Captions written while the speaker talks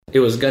it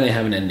was going to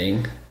have an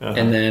ending,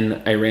 and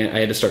then I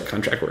had to start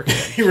contract work.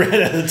 You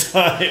ran out of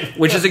time.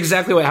 Which is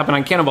exactly what happened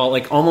on Canabalt.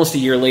 Like, almost a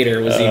year later,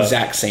 it was the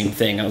exact same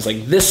thing. I was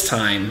like, this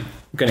time,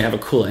 I'm going to have a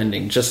cool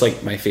ending, just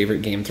like my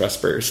favorite game,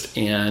 ThrustBurst.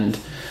 And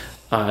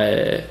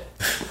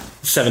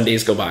 7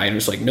 days go by, and I'm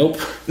just like, nope,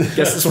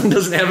 guess this one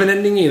doesn't have an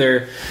ending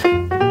either.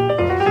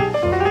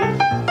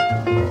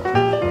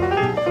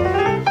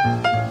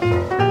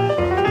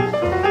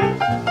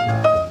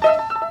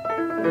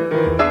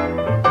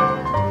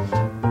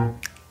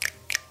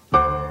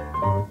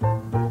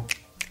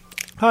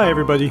 Hi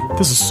everybody,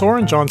 this is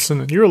Soren Johnson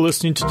and you're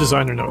listening to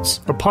Designer Notes,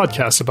 a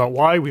podcast about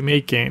why we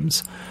make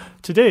games.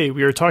 Today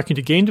we are talking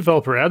to game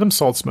developer Adam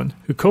Saltsman,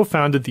 who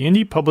co-founded the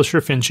indie publisher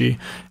Finji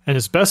and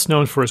is best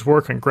known for his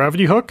work on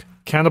Gravity Hook,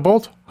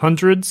 Canabalt,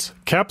 Hundreds,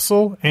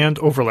 Capsule, and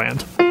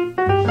Overland.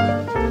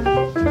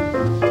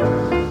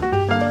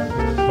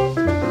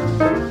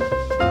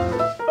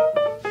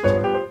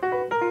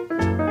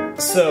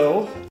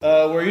 So,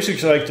 where I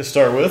usually like to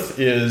start with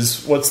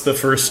is what's the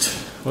first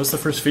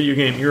video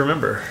game you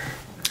remember?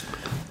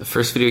 The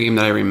first video game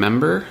that I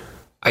remember,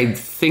 I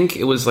think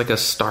it was like a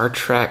Star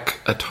Trek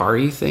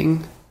Atari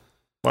thing.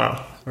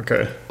 Wow.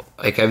 Okay.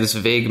 Like, I have this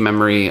vague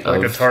memory of...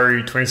 Like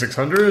Atari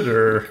 2600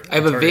 or... I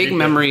have a vague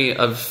memory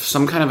of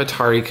some kind of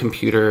Atari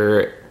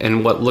computer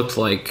and what looked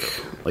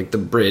like the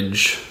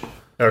bridge.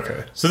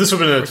 Okay. So this would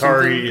have been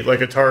Atari,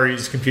 like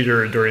Atari's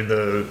computer during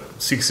the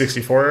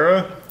C64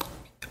 era?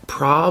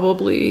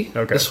 Probably.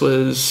 Okay. This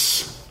would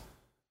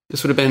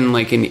have been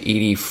like in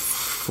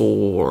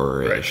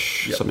 84-ish,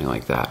 Right. Yep. something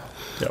like that.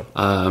 Yep.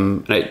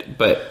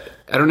 But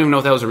I don't even know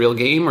if that was a real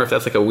game or if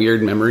that's like a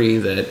weird memory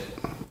that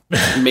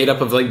made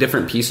up of like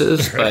different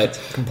pieces.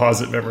 But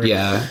composite memory.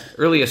 Yeah,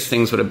 earliest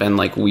things would have been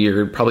like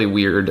weird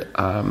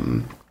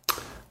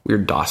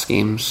DOS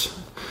games.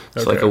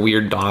 So like a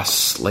weird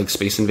DOS like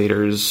Space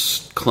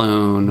Invaders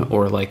clone,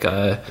 or like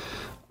a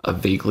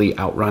vaguely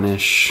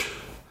Outrun-ish.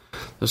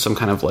 There's some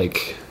kind of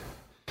like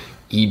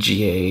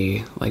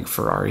EGA like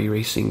Ferrari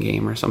racing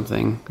game or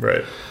something.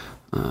 Right.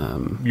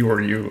 Were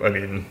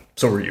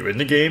you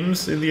into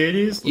games in the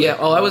 80s? Like,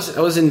 yeah, well, I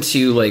was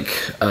into like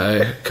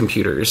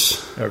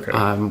computers. Okay.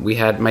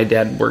 My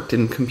dad worked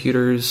in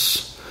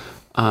computers,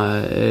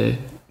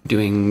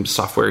 doing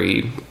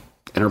software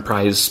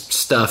enterprise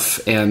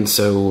stuff, and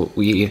so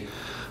we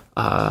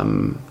I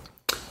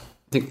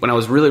think when I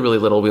was really, really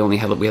little, we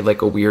had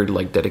like a weird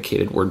like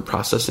dedicated word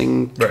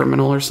processing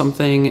terminal or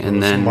something,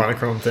 and then some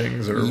monochrome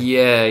things or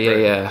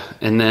yeah.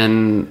 And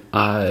then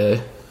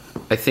I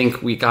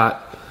think we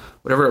got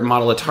whatever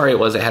model Atari it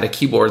was. It had a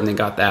keyboard, and they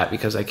got that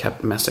because I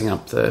kept messing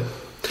up the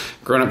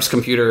grown-up's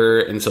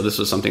computer, and so this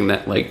was something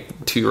that like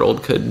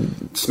 2-year-old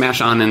could smash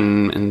on,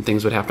 and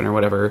things would happen or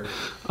whatever.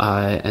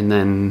 And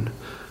then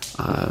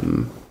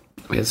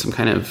we had some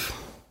kind of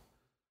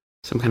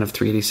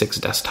 386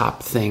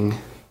 desktop thing.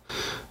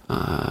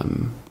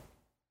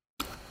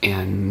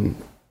 And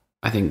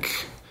I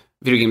think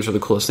video games were the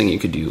coolest thing you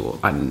could do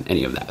on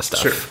any of that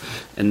stuff. Sure.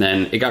 And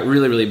then it got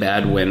really, really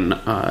bad when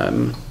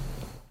I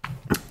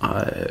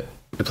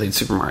played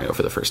Super Mario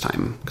for the first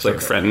time. Because like a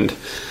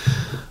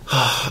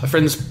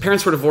friend's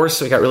parents were divorced,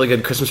 so he got really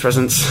good Christmas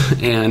presents,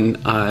 and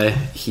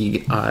he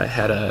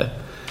had an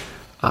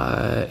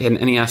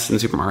NES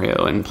and Super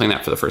Mario, and playing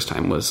that for the first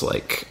time was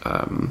like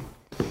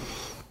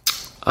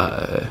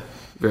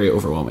very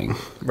overwhelming.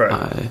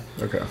 Right.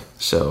 Okay.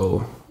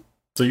 So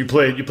you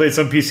played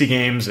some PC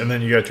games, and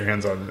then you got your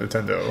hands on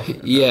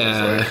Nintendo.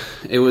 Yeah,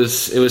 it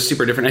was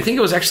super different. I think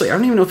it was actually, I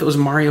don't even know if it was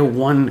Mario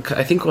 1.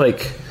 I think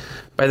like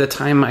by the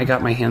time I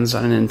got my hands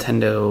on a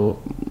Nintendo,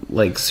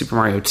 like Super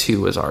Mario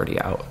 2 was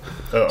already out.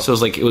 Oh. So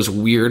it was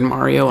weird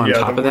Mario on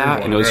top of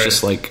that, and it was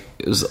just like,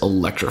 it was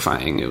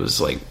electrifying. It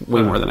was like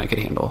way more than I could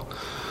handle.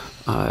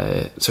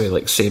 So I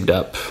like saved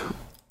up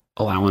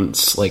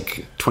allowance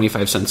like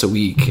 25 cents a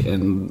week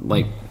and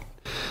like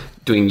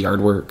doing yard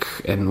work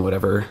and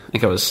whatever. I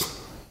think I was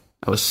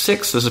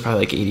 6. This is probably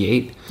like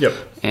 88. Yep.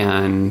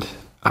 And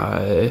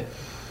I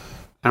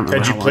don't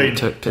remember how long it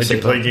took to Did you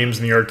play games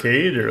in the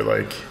arcade or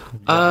like?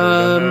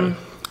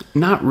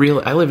 Not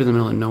really. I lived in the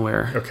middle of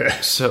nowhere. Okay.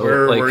 So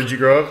where did you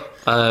grow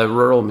up?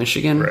 Rural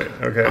Michigan. Right.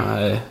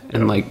 Okay.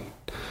 And like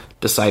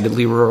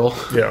decidedly rural.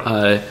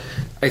 Yeah.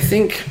 I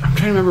think I'm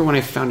trying to remember when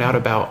I found out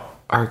about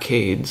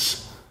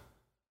arcades.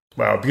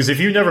 Wow, because if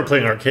you never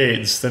played in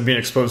arcades, then being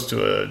exposed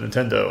to a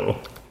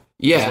Nintendo...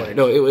 Yeah,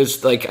 it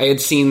was like I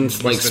had seen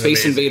like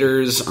Space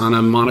Invaders on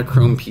a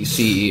monochrome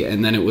PC,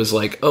 and then it was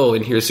like, oh,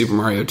 and here's Super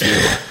Mario 2.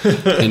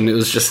 And it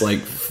was just like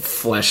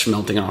flesh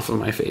melting off of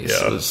my face.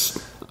 Yeah. It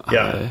was,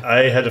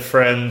 I had a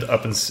friend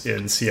up in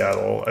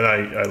Seattle, and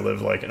I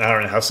lived like an hour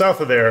and a half south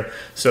of there,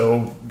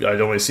 so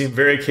I'd only see him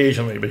very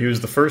occasionally, but he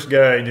was the first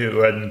guy I knew who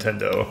had a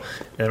Nintendo.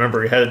 And I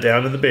remember he had it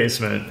down in the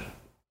basement,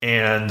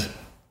 and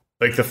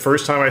like the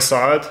first time I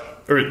saw it,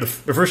 or the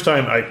first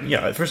time I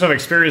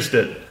experienced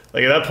it,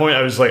 like at that point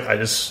I was like, I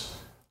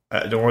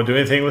I don't want to do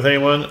anything with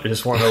anyone. I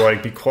just want to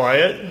like be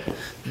quiet,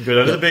 go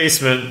down to the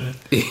basement,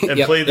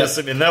 and play this.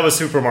 And that was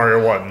Super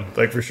Mario 1,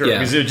 like for sure,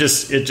 because it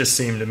just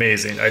seemed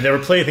amazing. I never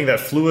played anything that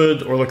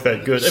fluid or looked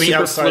that good. I mean,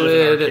 super outside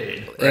fluid, of an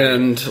arcade, right?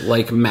 And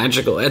like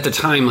magical at the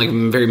time, like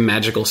very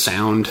magical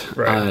sound,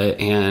 right.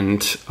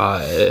 And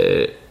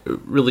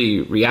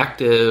really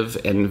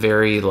reactive and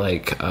very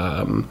like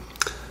very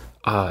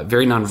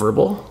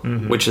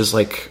nonverbal, which is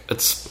like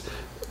it's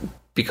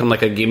become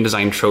like a game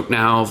design trope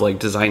now of like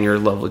design your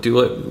level, do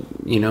it,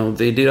 you know,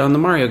 they did on the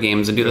Mario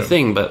games and do the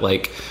thing, but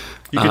like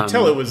you could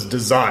tell it was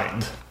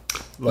designed.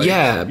 Like,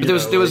 but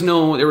there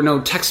were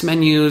no text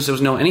menus, there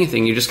was no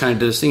anything. You just kind of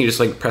did this thing. You just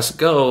like press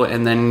go,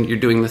 and then you're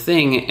doing the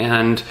thing,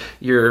 and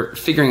you're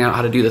figuring out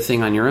how to do the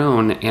thing on your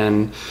own.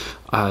 And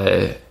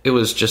it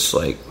was just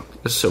like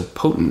it was so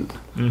potent.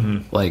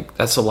 Like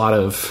that's a lot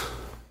of,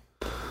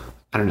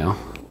 I don't know.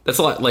 That's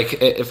a lot.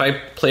 Like if I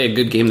play a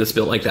good game that's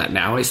built like that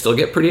now, I still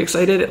get pretty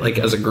excited. Like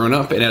as a grown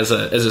up and as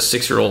a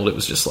 6-year-old, it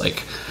was just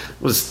like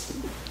it was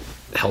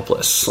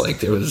helpless. Like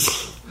there was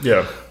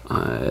I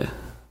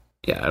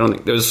don't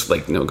think there was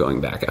like no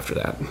going back after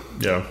that.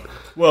 Yeah.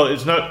 Well,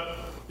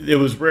 it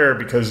was rare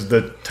because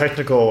the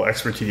technical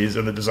expertise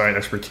and the design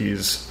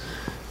expertise,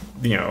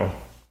 you know,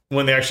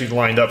 when they actually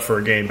lined up for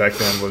a game back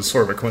then was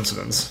sort of a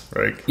coincidence,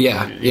 right? You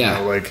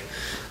know, like,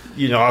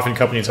 you know, often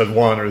companies had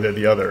one or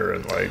the other,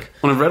 and like.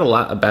 Well, I've read a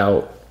lot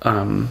about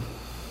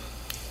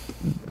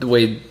the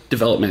way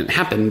development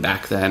happened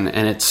back then,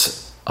 and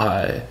it's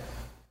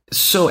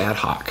so ad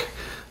hoc,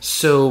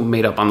 so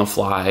made up on the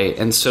fly,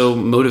 and so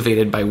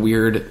motivated by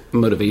weird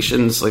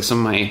motivations. Like some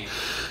of my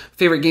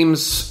favorite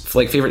games,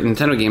 like favorite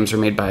Nintendo games, are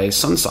made by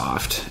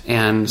Sunsoft,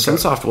 and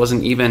Sunsoft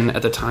wasn't even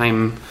at the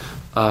time.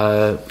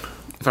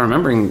 If I'm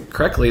remembering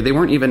correctly, they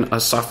weren't even a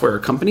software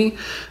company.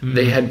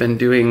 They had been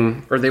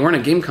doing, or they weren't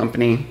a game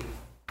company.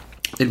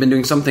 They'd been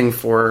doing something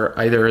for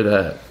either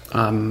the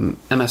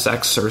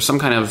MSX or some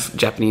kind of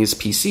Japanese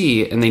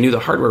PC, and they knew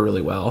the hardware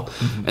really well.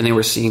 And they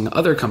were seeing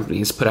other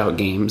companies put out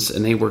games,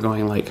 and they were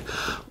going like,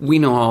 we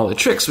know all the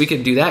tricks. We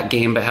could do that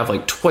game, but have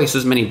like twice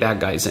as many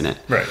bad guys in it.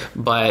 Right.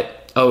 But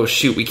oh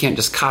shoot, we can't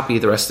just copy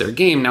the rest of their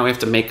game. Now we have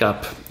to make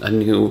up a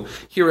new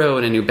hero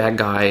and a new bad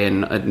guy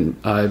and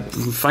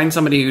find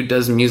somebody who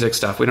does music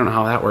stuff. We don't know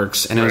how that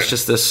works. And it was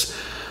just this,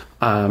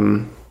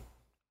 and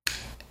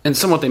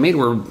some of what they made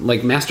were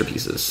like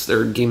masterpieces.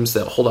 They're games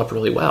that hold up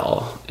really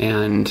well.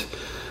 And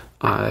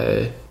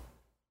it's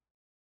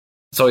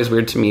always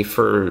weird to me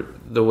for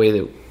the way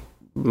that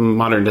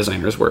modern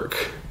designers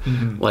work.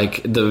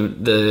 Like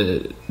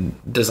the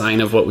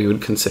design of what we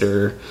would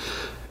consider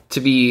to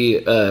be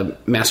a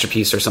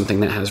masterpiece or something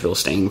that has real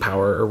staying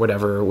power or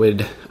whatever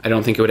I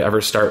don't think it would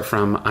ever start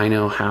from, I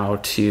know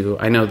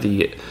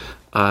the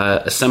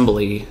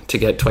assembly to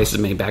get twice as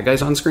many bad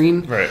guys on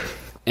screen. Right.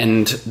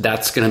 And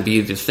that's going to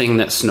be the thing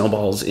that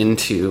snowballs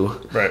into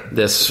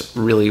this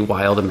really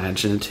wild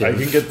imaginative. I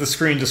can get the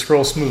screen to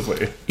scroll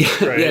smoothly.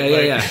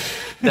 Yeah.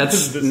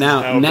 That's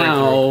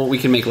now we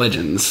can make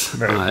legends.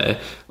 Right.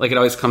 Like it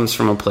always comes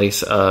from a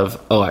place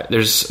of,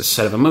 there's a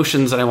set of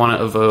emotions that I want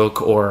to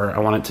evoke, or I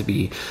want it to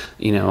be,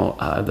 you know,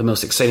 the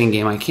most exciting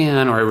game I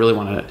can, or I really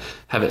want to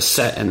have it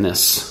set in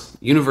this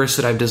universe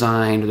that I've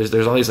designed.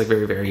 There's all these like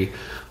very, very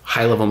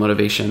high level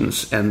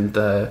motivations, and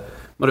the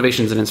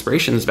motivations and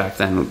inspirations back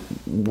then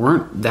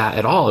weren't that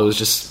at all. It was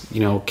just, you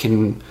know,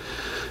 can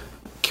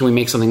we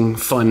make something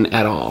fun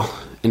at all?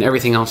 And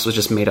everything else was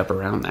just made up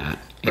around that.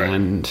 Right.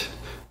 And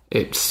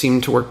it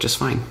seemed to work just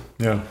fine.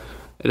 Yeah.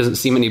 It doesn't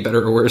seem any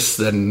better or worse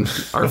than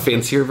our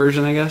fancier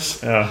version, I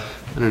guess. Yeah.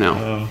 I don't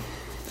know.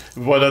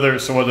 What other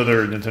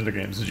Nintendo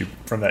games did you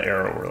from that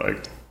era were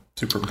like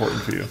super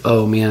important for you?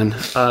 Oh man.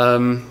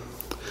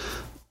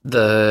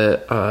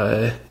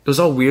 It was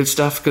all weird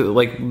stuff,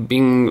 like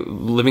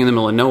living in the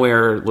middle of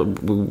nowhere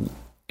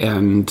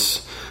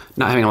and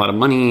not having a lot of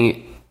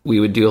money. We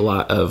would do a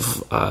lot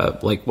of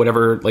like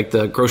whatever, like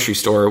the grocery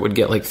store would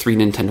get like 3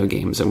 Nintendo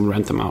games and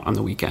rent them out on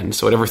the weekend.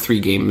 So whatever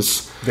 3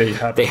 games they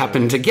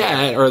happen to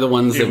get are the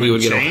ones that we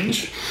would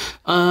change?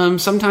 Get.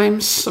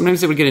 Sometimes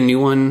they would get a new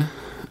one.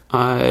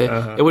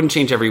 It wouldn't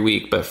change every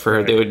week, but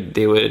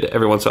they would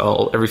every once in a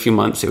while, every few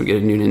months, they would get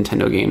a new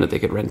Nintendo game that they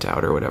could rent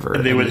out or whatever.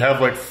 And they would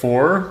have like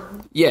 4.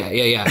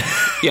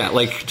 Yeah,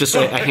 like just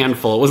a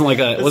handful. It wasn't like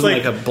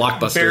a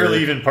Blockbuster.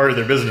 Barely even part of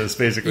their business,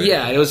 basically.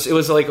 Yeah, it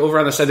was like over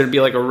on the side there'd be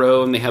like a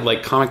row, and they had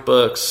like comic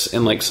books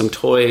and like some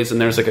toys,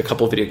 and there's like a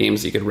couple video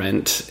games that you could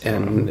rent,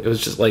 and it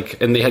was just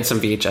like, and they had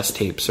some VHS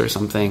tapes or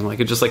something. Like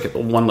it just like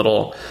one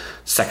little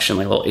section,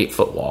 like a little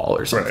 8-foot wall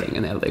or something,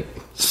 and they had like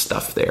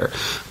stuff there.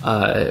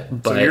 But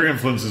so your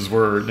influences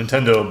were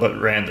Nintendo, but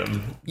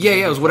random. Yeah,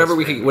 it was whatever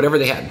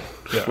they had,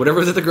 whatever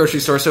was at the grocery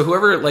store. So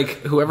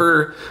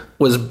whoever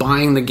was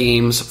buying the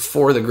games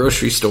for the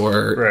grocery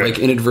store, like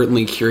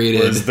inadvertently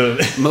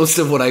curated most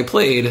of what I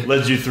played.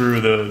 Led you through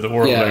the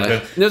world.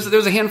 Yeah, there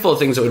was a handful of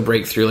things that would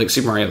break through. Like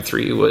Super Mario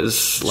 3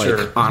 was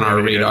like on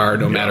our radar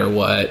no matter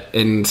what,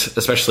 and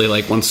especially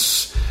like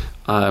once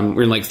we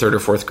were in like 3rd or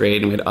 4th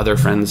grade, and we had other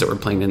friends that were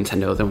playing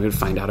Nintendo. Then we would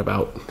find out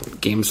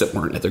about games that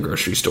weren't at the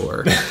grocery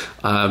store.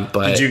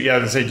 But did you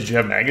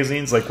have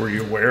magazines? Like, were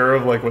you aware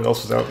of like what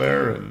else was out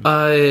there? And,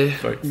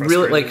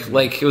 really,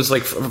 like it was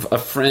like a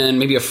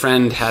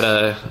friend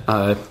had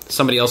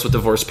somebody else with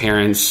divorced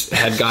parents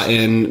had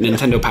gotten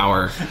Nintendo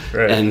Power,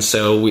 right. And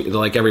so we,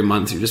 like every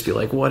month you'd just be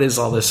like, what is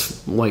all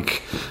this?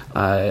 Like,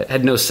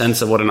 had no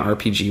sense of what an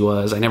RPG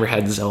was. I never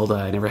had Zelda.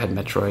 I never had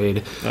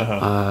Metroid.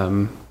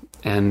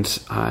 And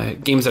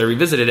games that I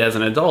revisited as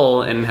an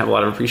adult and have a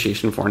lot of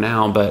appreciation for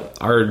now, but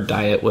our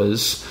diet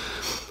was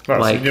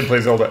so you didn't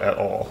play Zelda at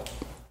all?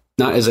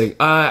 Not as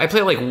I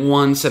played like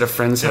once at a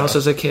friend's house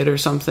as a kid or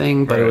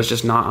something, but it was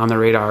just not on the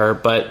radar.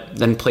 But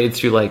then played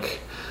through like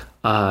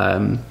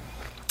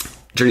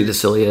Journey to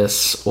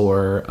Silius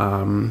or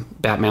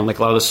Batman, like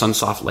a lot of the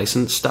Sunsoft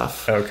licensed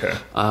stuff. Okay.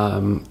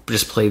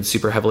 Just played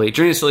super heavily.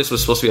 Journey to Silius was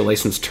supposed to be a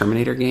licensed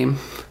Terminator game.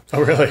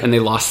 Oh, really? And they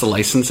lost the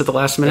license at the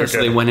last minute, so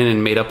they went in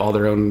and made up all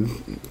their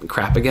own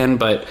crap again.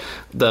 But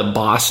the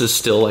boss is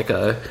still like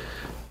a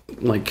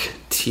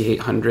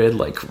T-800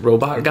 like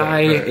robot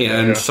guy,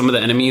 and some of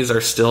the enemies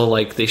are still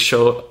like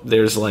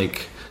there's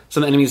like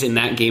some of the enemies in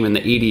that game in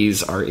the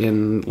 80s are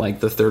in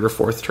like the 3rd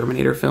or 4th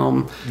Terminator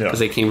film because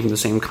they came from the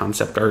same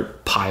concept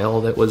art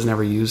pile that was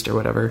never used or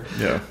whatever.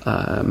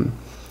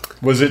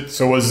 Were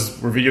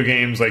video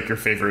games like your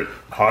favorite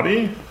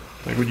hobby?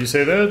 Like, would you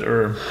say that,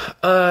 or?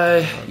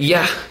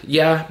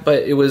 Yeah,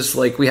 but it was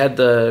like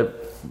the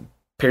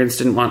parents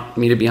didn't want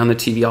me to be on the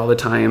TV all the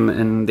time,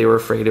 and they were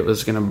afraid it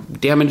was going to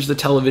damage the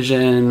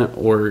television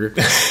or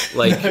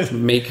like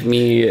make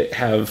me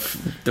have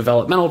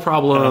developmental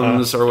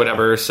problems or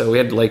whatever. So we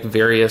had like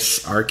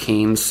various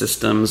arcane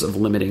systems of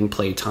limiting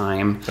play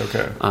time.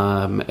 Okay.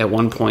 At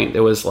one point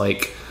there was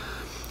like,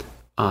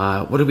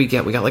 what did we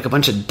get? We got like a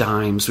bunch of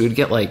dimes. We would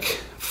get like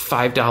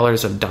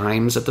 $5 of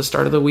dimes at the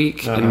start of the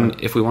week. And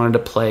if we wanted to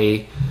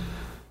play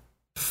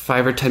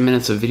 5 or 10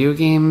 minutes of video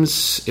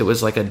games, it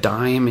was like a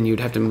dime, and you'd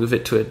have to move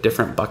it to a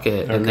different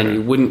bucket, and then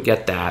you wouldn't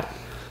get that.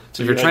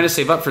 So if you're trying to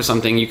save up for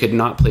something, you could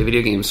not play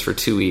video games for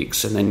 2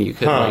 weeks, and then you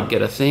could like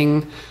get a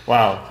thing.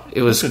 Wow.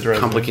 It was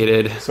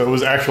complicated. So it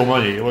was actual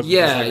money. It wasn't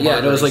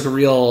it was like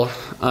real.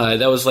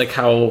 That was like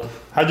how...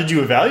 How did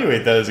you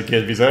evaluate that as a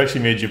kid? Because that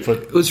actually made you put...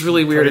 It was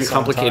really weird and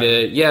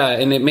complicated. Yeah,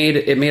 and it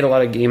made a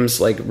lot of games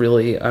like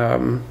really...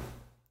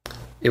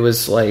 it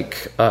was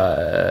like...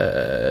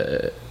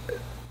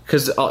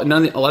 Because a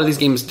lot of these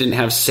games didn't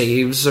have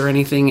saves or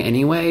anything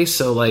anyway,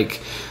 so like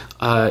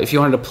if you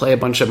wanted to play a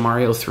bunch of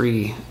Mario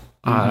 3,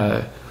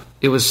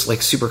 it was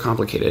like super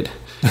complicated.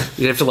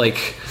 You'd have to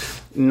like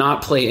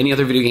not play any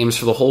other video games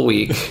for the whole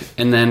week,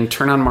 and then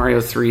turn on Mario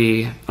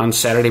 3 on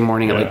Saturday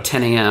morning at like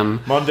 10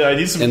 a.m. Mom, Dad, I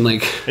need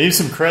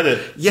some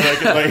credit. Yeah,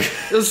 so I can,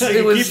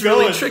 it was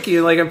really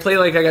tricky. Like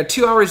I got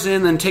 2 hours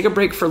in, then take a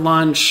break for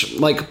lunch,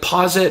 like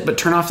pause it, but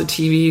turn off the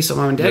TV so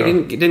Mom and Dad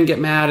didn't get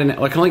mad, and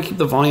I can only keep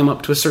the volume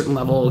up to a certain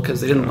level because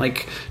they didn't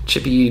like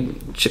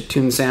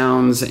chiptune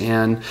sounds,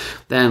 and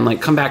then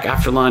like come back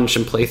after lunch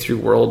and play through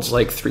worlds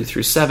like 3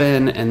 through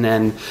 7, and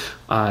then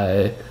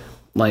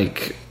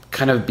like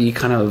kind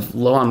of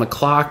low on the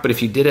clock. But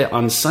if you did it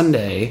on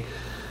Sunday,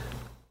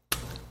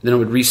 then it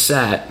would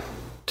reset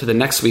to the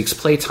next week's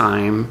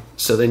playtime,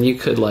 so then you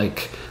could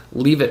like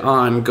leave it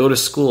on, go to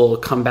school,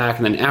 come back,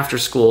 and then after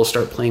school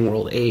start playing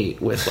World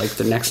 8 with like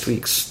the next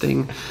week's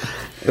thing.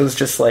 It was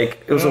just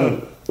like it was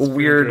a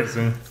weird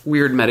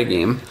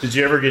metagame. Did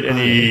you ever get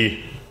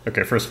any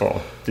first of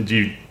all, did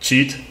you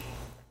cheat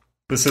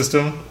the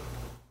system?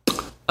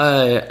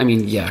 I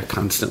mean, yeah,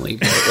 constantly.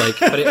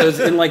 But it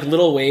was in like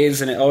little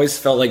ways, and it always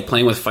felt like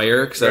playing with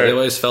fire, because I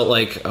always felt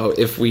like, oh,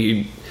 if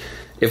we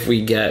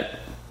get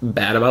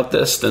bad about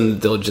this, then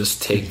they'll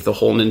just take the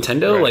whole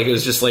Nintendo. Right. Like it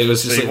was just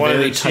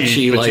very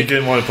touchy. But like you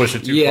didn't want to push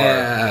it too far.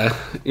 Yeah,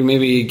 you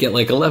maybe get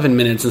like 11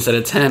 minutes instead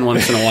of 10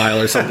 once in a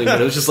while or something.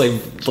 But it was just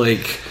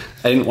like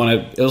I didn't want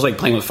to. It was like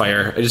playing with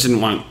fire. I just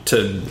didn't want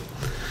to.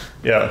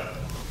 Yeah.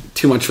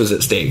 Too much was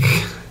at stake.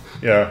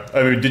 Yeah,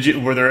 I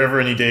mean, were there ever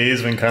any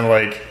days when kind of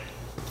like,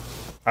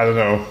 I don't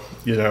know,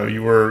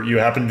 you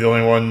happened to be the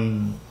only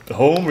one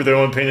home, or the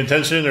only one paying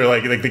attention, or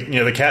like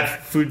the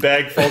cat food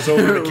bag falls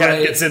over, the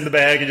cat gets in the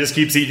bag and just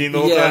keeps eating the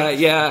whole time?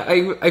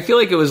 Yeah. I feel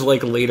like it was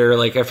like later,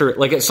 like after,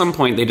 like at some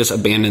point they just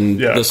abandoned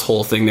this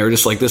whole thing. They were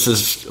just like, this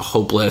is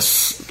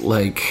hopeless.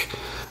 Like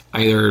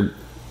either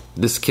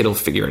this kid will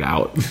figure it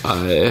out,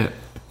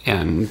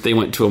 and they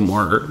went to a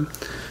more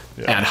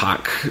ad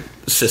hoc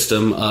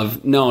system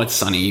of, no, it's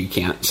sunny, you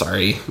can't,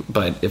 sorry,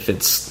 but if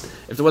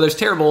the weather's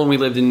terrible, and we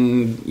lived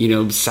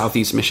in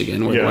southeast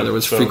Michigan where the weather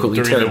was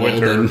frequently terrible,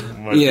 then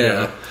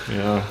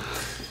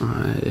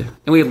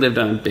and we lived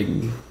on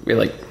we had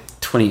like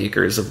 20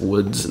 acres of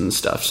woods and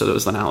stuff, so there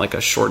was not like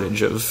a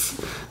shortage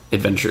of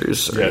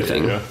adventures or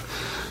anything.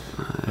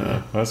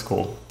 That's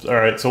cool. All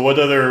right, so what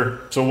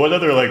other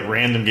like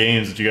random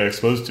games did you get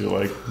exposed to,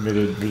 like made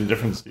a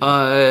difference to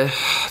you?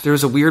 There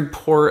was a weird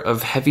port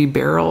of Heavy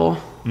Barrel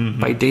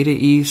by Data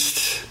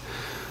East.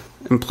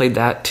 and played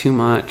that too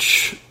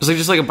much. It was like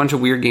just like a bunch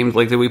of weird games.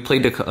 Like we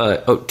played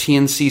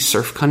TNC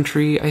Surf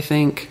Country, I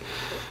think.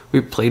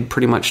 We played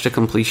pretty much to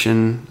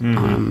completion.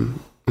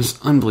 It was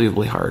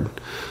unbelievably hard.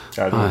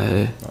 I don't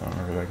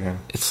remember that game.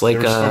 It's like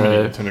so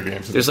many Nintendo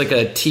games. There's like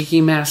a tiki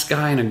mask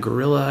guy and a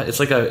gorilla. It was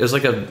like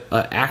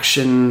a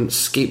action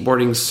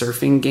skateboarding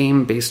surfing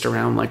game based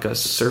around like a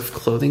surf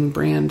clothing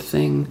brand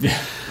thing.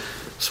 Yeah.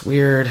 It's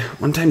weird.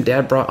 One time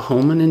Dad brought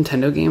home a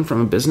Nintendo game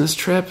from a business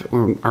trip.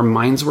 Our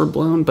minds were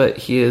blown, but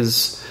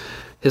his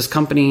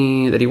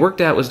company that he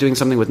worked at was doing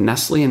something with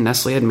Nestle, and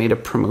Nestle had made a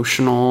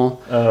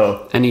promotional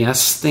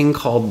NES thing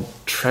called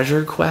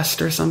Treasure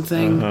Quest or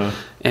something.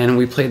 And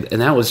we played,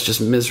 and that was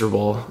just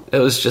miserable. It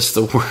was just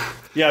the worst.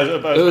 Yeah, I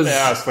was going to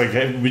ask, like,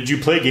 would you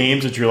play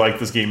games that you're like,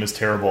 this game is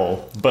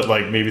terrible, but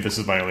like maybe this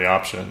is my only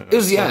option? It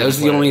was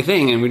the only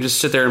thing, and we just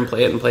sit there and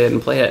play it and play it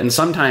and play it. And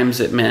sometimes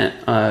it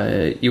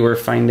meant you were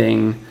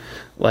finding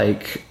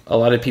like a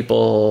lot of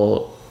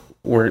people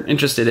weren't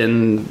interested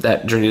in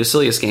that Journey to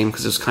Silius game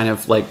because it was kind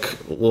of like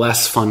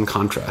less fun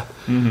Contra.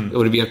 It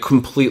would be a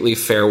completely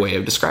fair way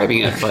of describing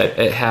it, but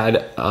it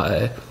had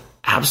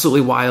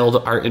absolutely wild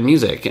art and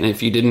music, and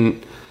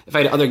if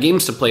I had other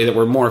games to play that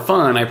were more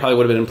fun, I probably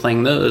would have been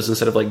playing those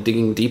instead of like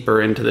digging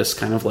deeper into this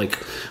kind of like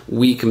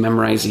weak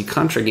memorize-y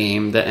Contra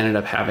game that ended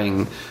up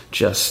having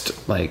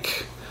just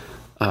like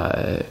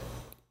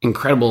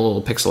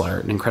incredible pixel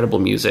art and incredible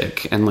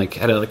music, and like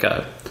had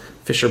a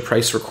Fisher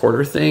Price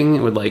recorder thing.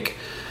 It would like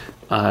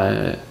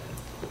found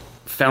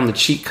the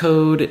cheat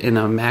code in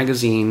a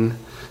magazine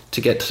to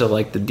get to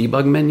like the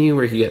debug menu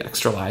where you could get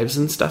extra lives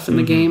and stuff in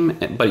the game,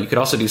 but you could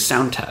also do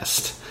sound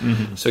test.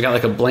 So we got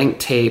like a blank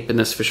tape in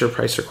this Fisher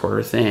Price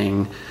recorder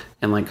thing,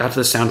 and like got to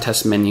the sound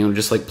test menu and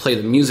just like play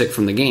the music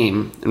from the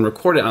game and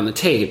record it on the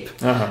tape,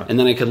 and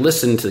then I could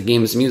listen to the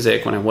game's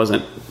music when I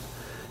wasn't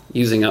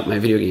using up my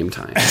video game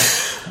time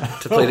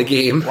to play the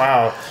game.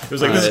 Wow, it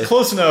was like this is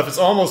close enough. It's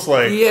almost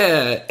like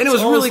and it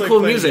was really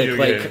cool music.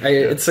 Like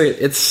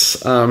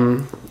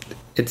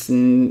it's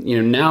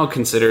now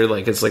considered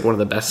like it's like one of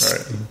the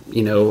best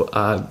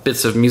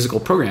bits of musical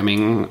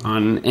programming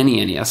on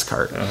any NES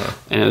cart,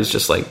 and it was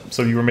just like,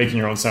 so you were making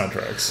your own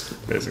soundtracks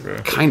basically,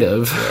 kind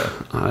of,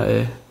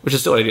 which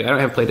is still what I do. I don't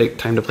have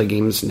time to play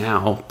games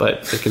now,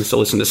 but I can still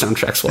listen to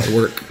soundtracks while I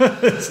work.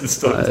 It's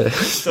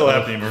still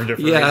happening for different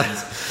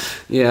reasons.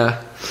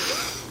 Yeah.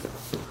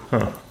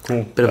 Huh.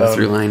 Cool. Bit of a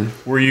through line.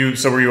 Were you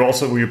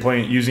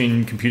playing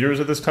using computers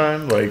at this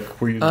time?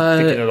 Like, were you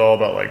thinking at all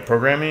about like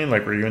programming?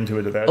 Like, were you into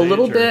it at that age? A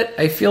little bit.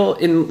 I feel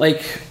in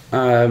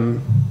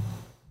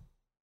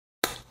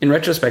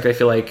retrospect, I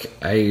feel like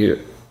I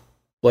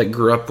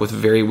grew up with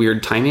very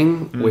weird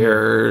timing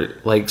where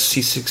like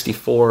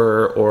C64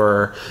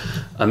 or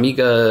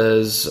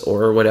Amigas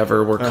or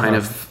whatever were kind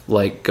of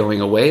like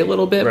going away a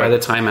little bit by the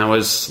time I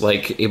was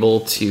like able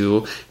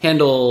to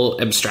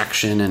handle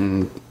abstraction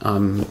and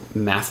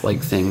math like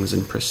things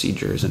and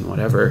procedures and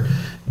whatever.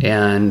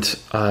 And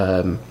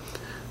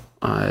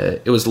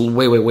it was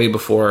way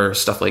before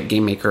stuff like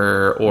Game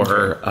Maker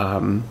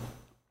or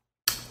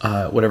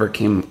whatever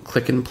came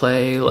Click and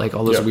Play, like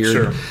all those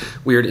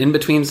weird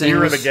in-between things. You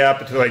were in the gap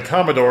between like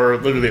Commodore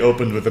literally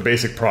opened with a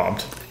basic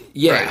prompt.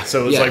 Yeah. Right?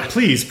 So it was like,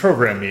 please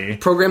program me.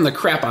 Program the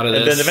crap out of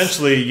this. And then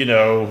eventually,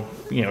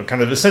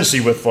 kind of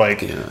essentially with like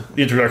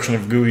the introduction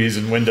of GUIs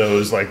and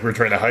Windows, like we're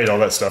trying to hide all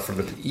that stuff from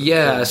the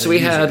Yeah, so we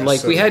had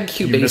like we had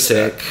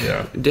QBasic.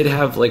 Yeah. Did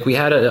have like we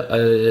had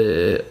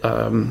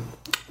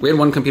we had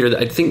one computer that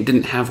I think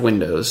didn't have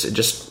Windows. It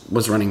just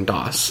was running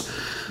DOS.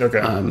 Okay.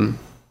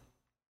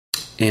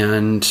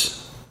 And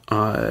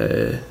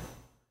I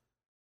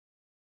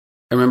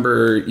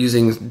remember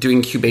doing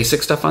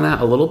QBasic stuff on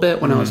that a little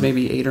bit when I was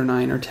maybe 8 or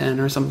 9 or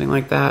 10 or something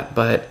like that.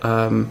 But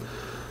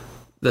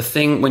the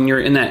thing, when you're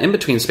in that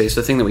in-between space,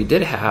 the thing that we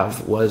did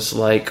have was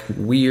like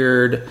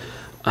weird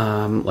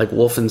like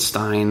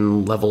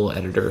Wolfenstein level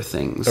editor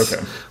things.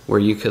 Okay. Where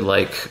you could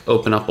like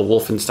open up a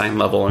Wolfenstein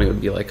level and it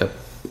would be like a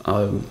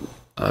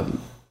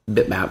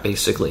bitmap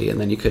basically,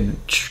 and then you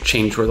could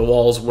change where the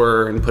walls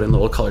were and put in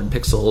little colored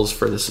pixels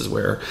for this is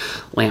where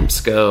lamps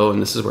go and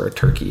this is where a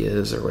turkey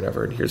is or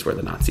whatever, and here's where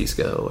the Nazis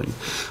go, and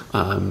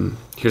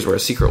here's where a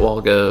secret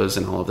wall goes,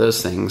 and all of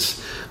those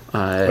things.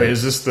 Wait,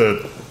 is this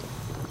the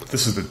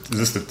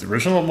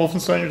original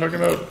Wolfenstein you're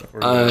talking about, or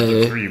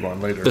the 3D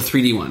one later? The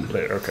 3D one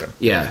later. Okay.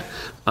 Yeah,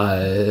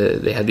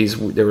 they had these.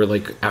 They were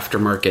like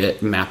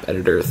aftermarket map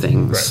editor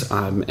things,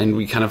 and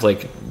we kind of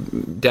like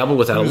dabbled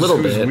with that a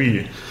little bit.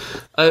 We?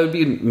 It would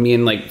be me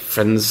and like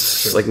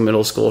friends, like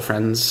middle school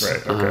friends.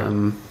 Right.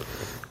 Okay.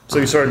 So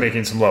you started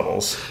making some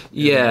levels.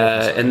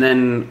 Yeah, and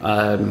then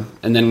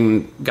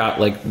got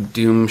like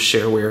Doom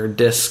shareware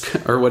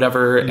disc or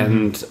whatever,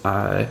 and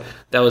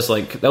that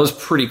was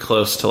pretty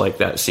close to like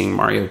that seeing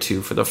Mario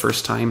 2 for the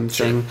first time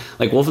thing.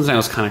 Like Wolfenstein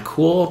was kind of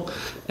cool,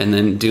 and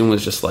then Doom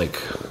was just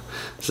like,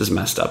 this is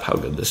messed up how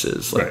good this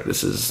is. Like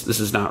this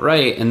is not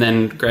right. And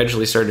then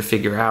gradually started to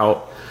figure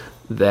out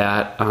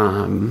that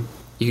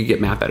you could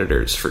get map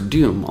editors for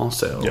Doom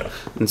also. Yeah.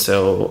 And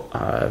so,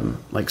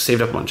 like,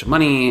 saved up a bunch of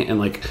money and,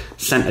 like,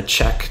 sent a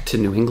check to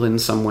New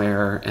England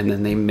somewhere, and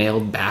then they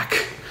mailed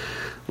back,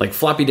 like,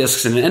 floppy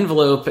disks in an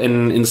envelope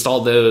and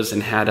installed those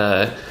and had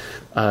a,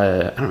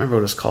 I don't remember what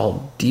it was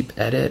called, Deep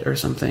Edit or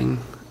something.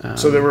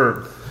 So there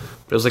were...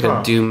 It was like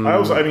a Doom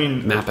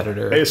map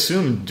editor. I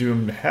assumed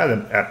Doom had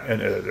an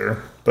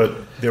editor, but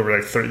they were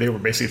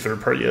basically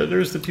third-party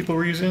editors that people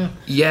were using.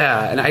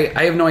 Yeah, and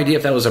I have no idea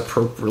if that was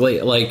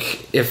appropriate.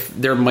 Like, if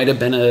there might have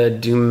been a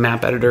Doom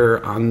map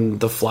editor on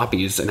the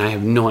floppies, and I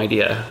have no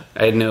idea.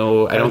 I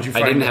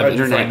didn't have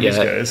internet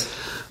yet. Guys?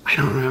 I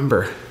don't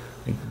remember.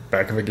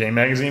 Back of a game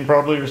magazine,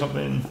 probably, or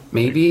something.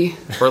 Maybe,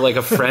 or like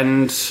a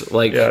friend,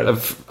 like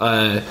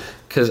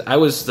because I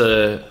was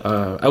the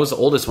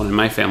oldest one in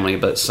my family,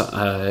 but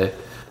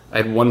I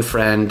had one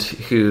friend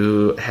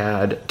who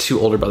had two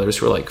older brothers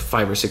who were like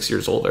 5 or 6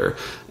 years older,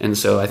 and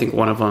so I think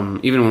one of them,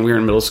 even when we were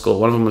in middle school,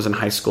 one of them was in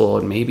high school,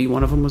 and maybe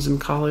one of them was in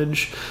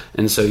college,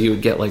 and so you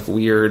would get like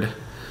weird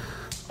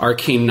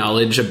arcane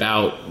knowledge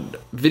about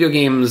video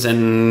games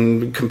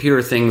and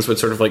computer things would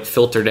sort of like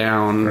filter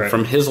down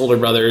from his older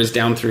brothers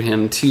down through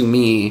him to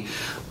me,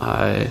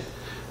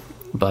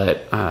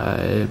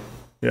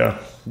 yeah.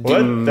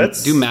 Well,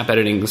 Doom map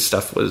editing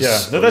stuff was... Yeah,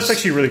 no, that's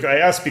actually really good. I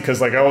asked because,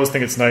 like, I always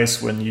think it's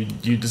nice when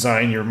you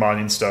design your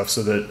modding stuff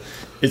so that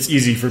it's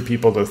easy for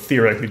people to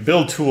theoretically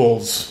build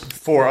tools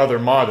for other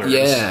modders.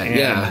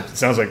 Yeah. It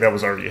sounds like that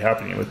was already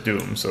happening with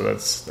Doom, so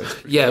that's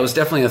yeah, it was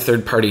definitely a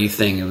third-party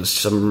thing. It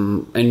was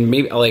and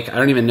maybe, like, I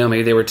don't even know,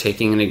 maybe they were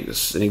taking an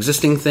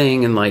existing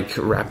thing and, like,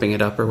 wrapping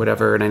it up or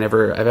whatever, and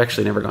I've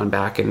actually never gone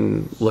back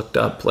and looked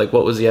up, like,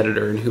 what was the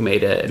editor and who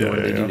made it and what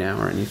do they do now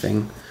or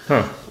anything.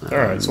 Huh. All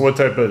right. So what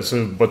type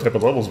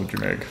of levels would you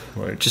make?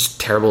 Like, just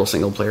terrible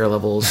single player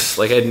levels.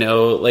 Like, I had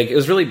no, like, it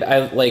was really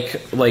bad, like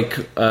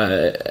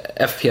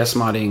FPS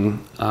modding.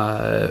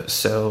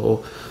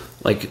 So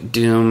like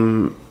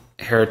Doom,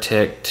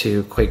 Heretic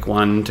to Quake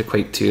 1 to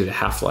Quake 2 to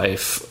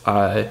Half-Life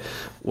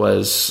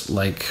was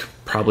like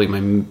probably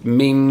my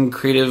main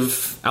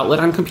creative outlet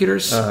on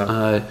computers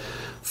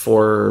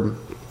for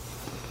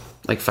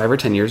like 5 or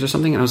 10 years or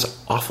something, and I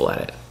was awful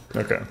at it.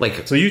 Okay.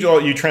 Like, so you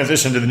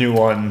transitioned to the new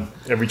one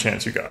every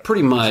chance you got.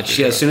 Pretty much,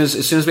 yeah. As soon as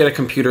we had a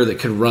computer that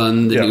could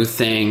run the new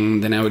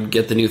thing, then I would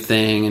get the new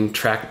thing and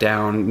track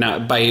down. Now,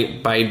 by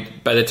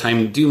the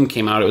time Doom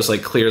came out, it was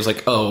like clear as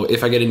like, oh,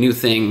 if I get a new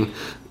thing,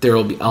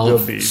 there'll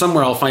be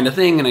somewhere I'll find a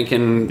thing and I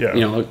can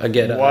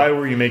get. Why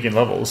were you making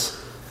levels?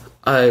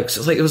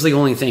 It was the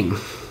only thing.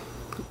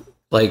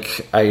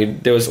 Like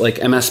there was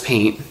like MS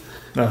Paint,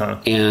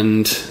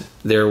 and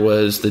there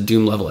was the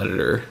Doom level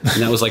editor,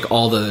 and that was like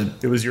all the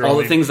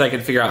the things I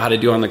could figure out how to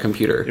do on the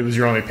computer. It was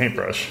your only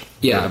paintbrush.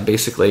 Yeah,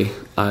 basically,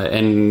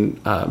 and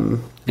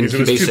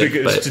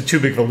it was too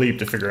big of a leap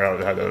to figure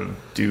out how to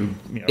do.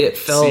 It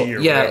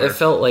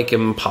felt like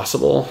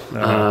impossible.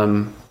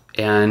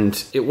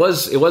 And it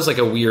was like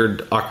a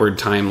weird, awkward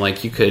time.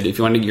 Like, you could, if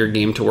you wanted your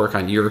game to work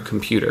on your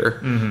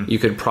computer, you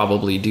could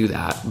probably do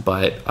that,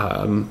 but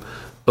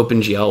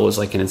OpenGL was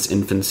like in its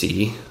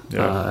infancy,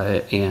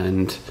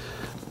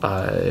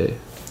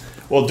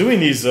 well, doing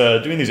these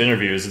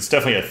interviews, it's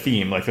definitely a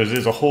theme. Like,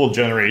 there's a whole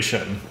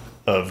generation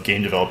of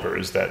game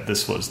developers that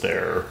this was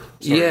their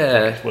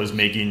was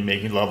making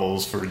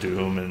levels for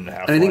Doom and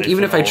Half-Life. And I think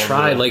even if I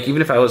tried, like,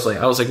 even if I was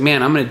like,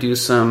 man, I'm going to do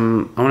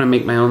I want to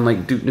make my own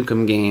like Duke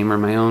Nukem game or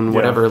my own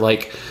whatever.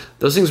 Like,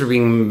 those things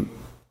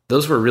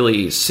those were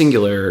really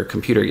singular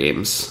computer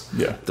games.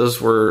 Yeah, those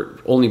were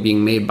only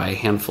being made by a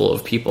handful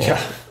of people.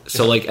 Yeah.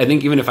 So, like, I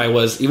think even if I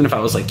was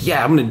like,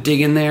 yeah, I'm going to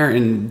dig in there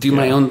and do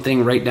my own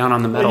thing right down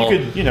on the metal. Well,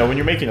 you could, when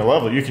you're making a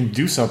level, you can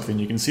do something,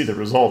 you can see the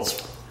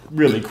results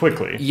really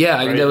quickly. Yeah,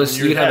 right? I mean,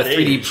 you'd have a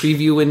 3D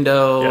preview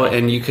window,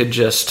 and you could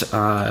just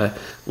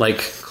like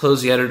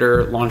close the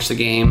editor, launch the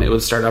game. It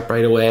would start up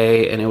right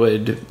away, and it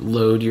would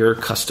load your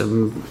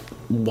custom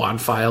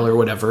WAD file or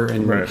whatever,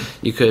 and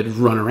you could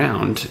run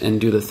around and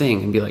do the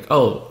thing and be like,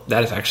 oh,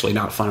 that is actually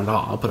not fun at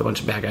all. I'll put a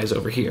bunch of bad guys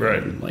over here,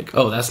 and like,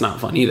 oh, that's not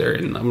fun either.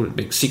 And I'm gonna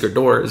make secret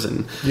doors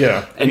and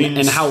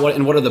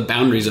what are the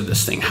boundaries of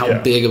this thing?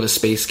 How big of a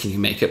space can you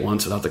make at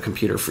once without the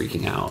computer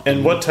freaking out?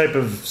 And what type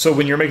of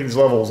when you're making these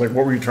levels, like,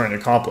 what were you trying to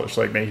accomplish?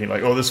 Like, making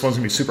like, oh, this one's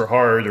gonna be super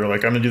hard, or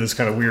like, I'm gonna do this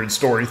kind of weird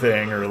story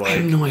thing, or like, I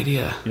have no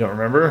idea. You don't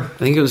remember? I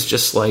think it was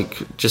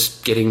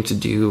just getting to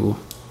do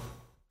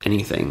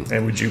anything.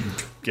 And would you?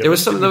 There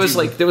was stuff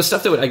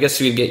that I guess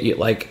you'd get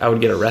I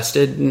would get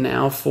arrested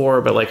now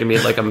for, but like I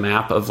made like a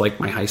map of like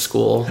my high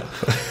school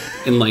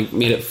and like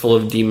made it full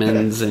of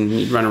demons, and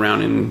you'd run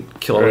around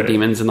and kill all the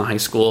demons in the high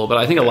school. But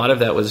I think a lot of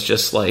that was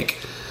just like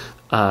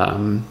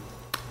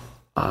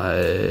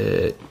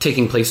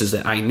taking places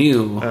that I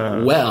knew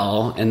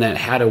well and that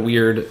had a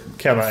weird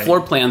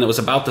floor plan that was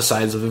about the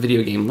size of a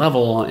video game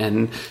level,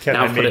 and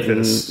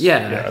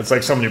it's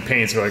like someone who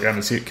paints, or like,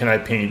 can I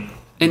paint?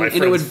 And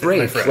it would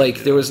break.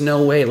 Like, there was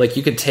no way. Like,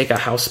 you could take a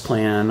house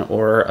plan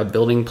or a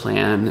building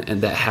plan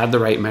and that had the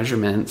right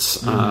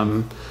measurements,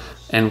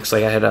 And because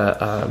like I had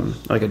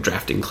a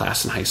drafting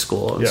class in high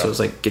school, and so it was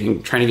like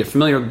trying to get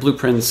familiar with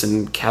blueprints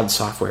and CAD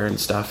software and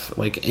stuff,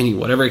 like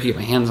whatever I could get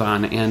my hands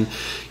on. And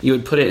you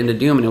would put it into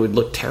Doom, and it would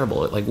look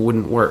terrible. It like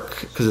wouldn't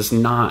work because it's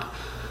not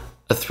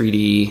a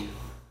 3D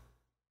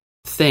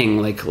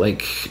thing.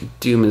 Like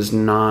Doom is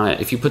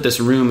not. If you put this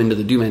room into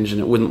the Doom engine,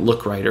 it wouldn't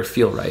look right or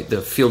feel right.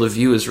 The field of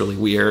view is really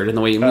weird, and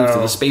the way you move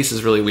through the space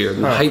is really weird,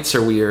 and the heights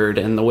are weird,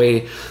 and the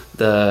way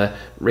the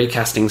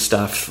raycasting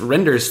stuff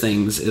renders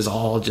things is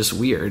all just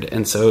weird.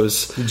 And so it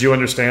was, did you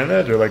understand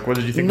that, or like what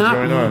did you think was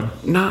going on?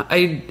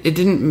 It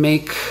didn't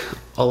make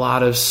a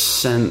lot of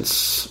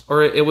sense,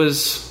 or it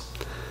was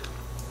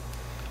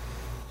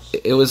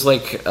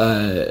like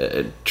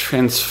a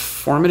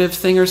transformative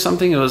thing or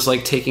something. It was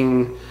like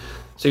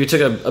so you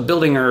took a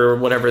building or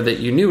whatever that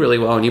you knew really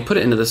well, and you put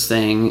it into this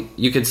thing.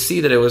 You could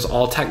see that it was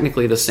all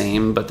technically the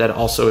same, but that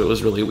also it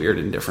was really weird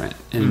and different.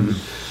 And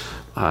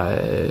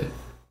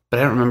but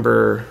I don't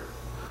remember,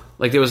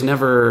 like there was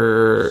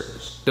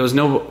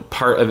no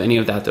part of any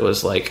of that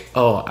was like,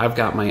 oh, I've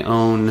got my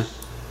own,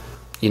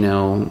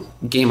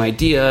 game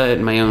idea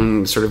and my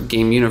own sort of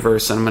game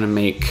universe, and I'm going to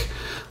make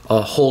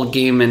a whole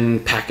game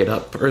and pack it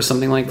up or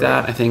something like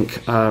that. I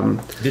think.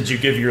 Did you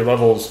give your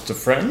levels to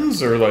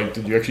friends, or like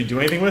did you actually do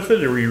anything with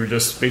it, or were you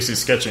just basically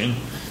sketching?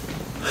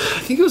 I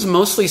think it was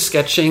mostly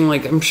sketching.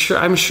 Like I'm sure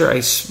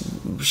I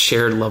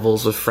shared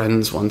levels with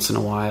friends once in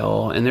a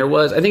while, and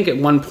I think at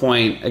one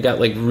point I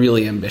got like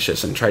really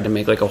ambitious and tried to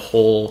make like a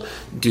whole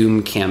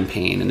Doom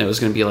campaign, and it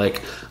was going to be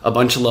like a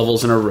bunch of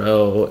levels in a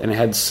row, and I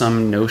had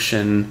some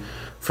notion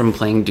from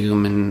playing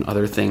Doom and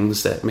other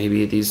things that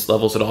maybe these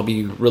levels would all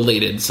be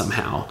related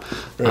somehow.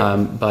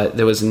 Right. But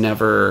there was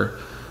never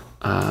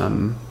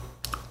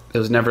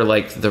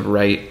like the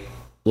right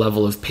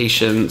level of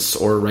patience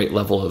or right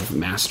level of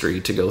mastery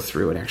to go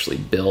through and actually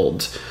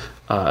build,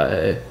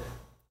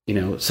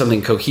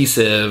 something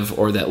cohesive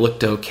or that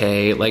looked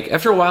okay. Like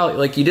after a while,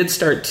 like you did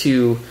start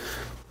to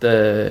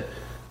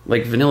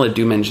vanilla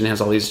Doom engine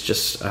has all these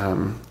just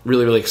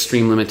really, really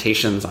extreme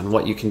limitations on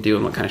what you can do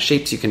and what kind of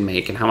shapes you can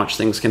make and how much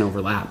things can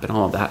overlap and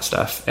all of that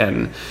stuff.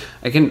 And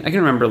I can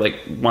remember like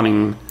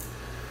wanting,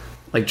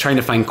 like trying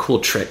to find cool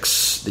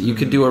tricks that you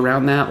could do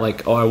around that.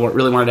 Like, I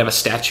really wanted to have a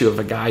statue of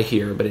a guy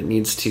here, but it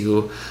needs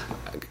to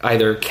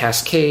either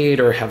cascade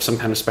or have some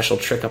kind of special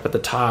trick up at the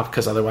top,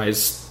 because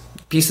otherwise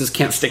pieces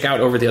can't stick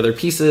out over the other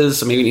pieces.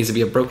 So maybe it needs to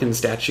be a broken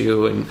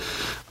statue, and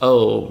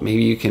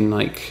maybe you can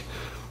like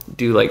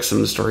do like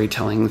some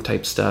storytelling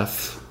type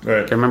stuff.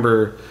 Right. I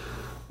remember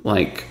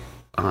like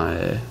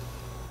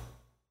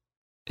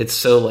it's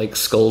so like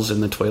skulls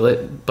in the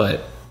toilet,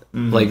 but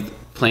like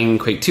playing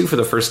Quake 2 for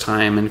the first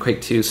time, and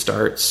Quake 2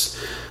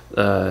 starts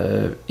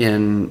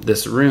in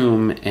this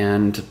room,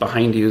 and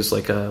behind you is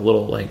like a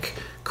little like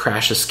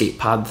crash escape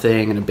pod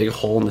thing and a big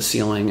hole in the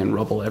ceiling and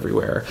rubble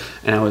everywhere,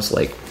 and I was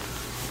like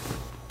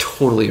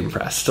totally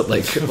impressed,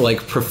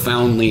 like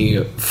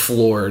profoundly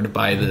floored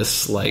by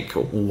this like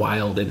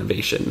wild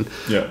innovation.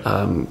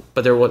 Yeah.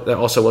 But there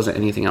also wasn't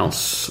anything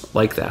else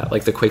like that.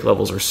 Like the Quake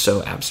levels are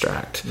so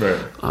abstract, right,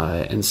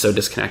 and so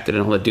disconnected,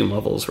 and all the Doom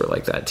levels were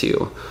like that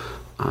too.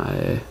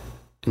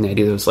 And the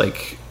idea was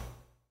like,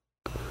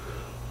 I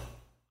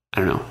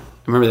don't know.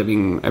 I remember that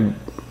being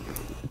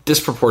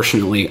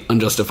disproportionately,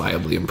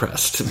 unjustifiably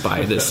impressed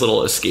by this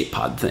little escape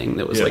pod thing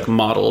that was like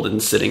modeled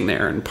and sitting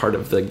there and part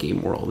of the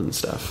game world and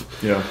stuff.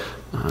 Yeah.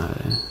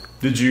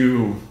 Did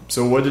you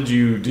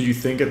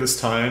think at this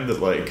time that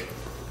like,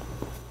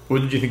 what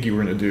did you think you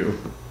were going to do?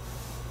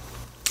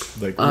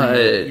 Like,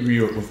 were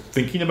you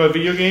thinking about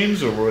video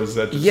games, or was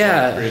that just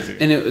like crazy?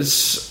 And it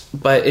was,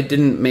 but it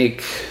didn't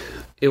make.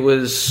 It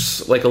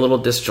was like a little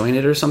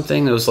disjointed or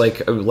something. It was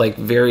like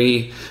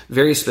very,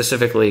 very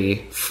specifically,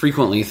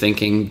 frequently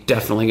thinking,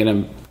 definitely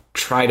going to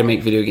try to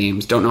make video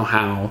games. Don't know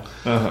how.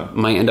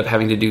 Might end up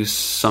having to do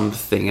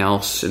something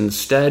else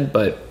instead.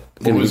 But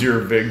what was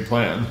your big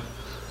plan?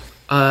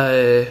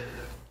 As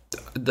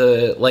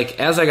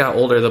I got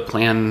older, the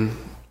plan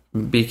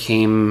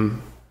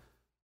became,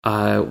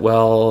 I'm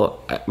going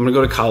to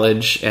go to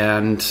college,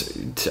 and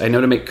I know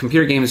to make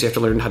computer games, you have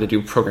to learn how to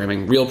do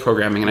programming, real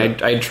programming.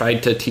 And I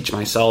tried to teach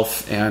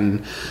myself,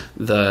 and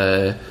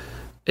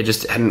it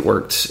just hadn't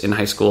worked in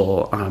high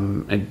school.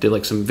 I did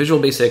like some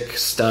Visual Basic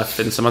stuff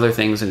and some other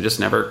things, and it just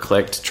never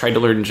clicked. Tried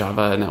to learn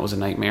Java, and that was a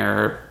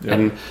nightmare. Yeah.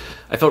 And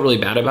I felt really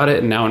bad about it.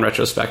 And now in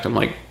retrospect, I'm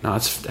like, no,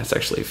 that's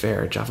actually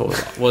fair. Java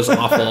was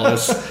awful.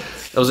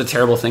 That was a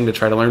terrible thing to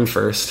try to learn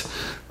first.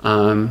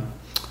 The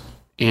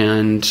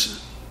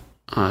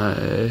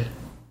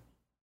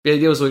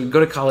idea was we'd go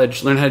to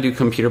college, learn how to do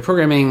computer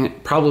programming.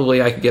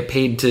 Probably I could get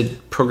paid to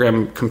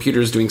program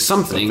computers doing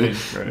something.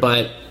 Right.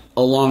 But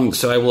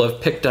so I will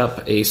have picked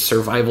up a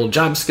survival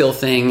job skill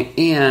thing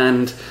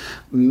and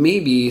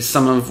maybe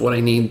some of what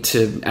I need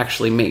to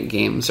actually make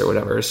games or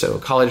whatever. So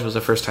college was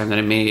the first time that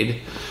I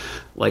made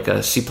like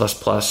a C++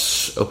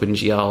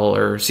 OpenGL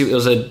it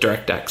was a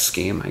DirectX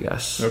game, I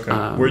guess. Okay.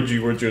 Where'd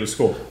you go to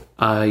school?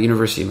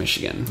 University of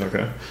Michigan.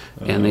 Okay.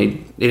 And they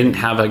didn't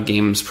have a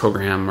games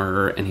program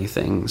or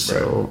anything.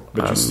 So,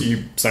 right. But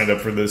you signed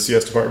up for the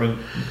CS department?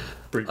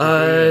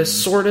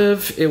 Sort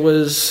of. It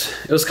was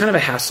kind of a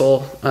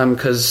hassle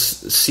because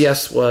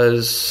CS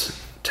was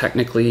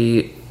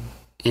technically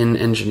in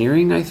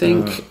engineering, I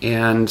think,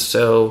 and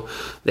so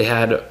they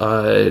had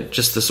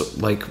just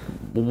this like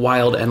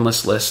wild,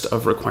 endless list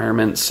of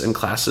requirements and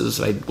classes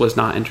that I was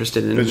not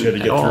interested in. That you had to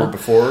get through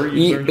before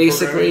you learned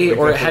basically,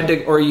 or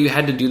you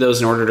had to do those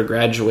in order to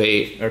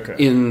graduate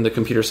in the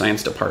computer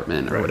science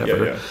department or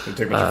whatever. Yeah. You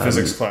take a bunch of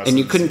physics classes, and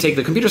you couldn't take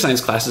the computer science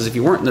classes if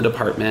you weren't in the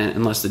department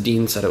unless the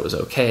dean said it was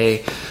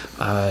okay.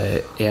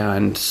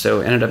 And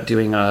so ended up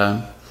doing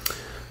I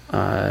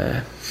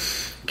can't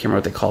remember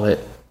what they called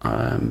it,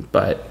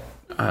 but.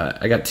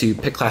 I got to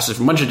pick classes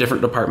from a bunch of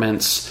different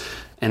departments,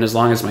 and as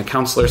long as my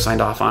counselor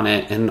signed off on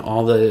it and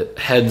all the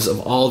heads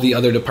of all the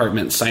other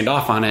departments signed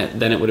off on it,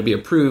 then it would be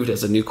approved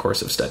as a new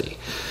course of study.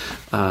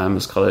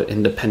 It's called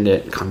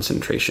independent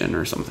concentration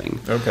or something.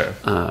 Okay.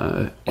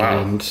 Wow.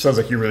 And sounds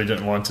like you really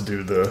didn't want to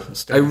do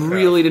the I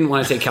really didn't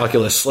want to take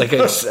calculus. Like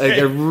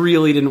I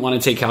really didn't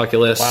want to take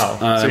calculus.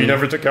 Wow. So you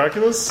never took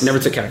calculus? Never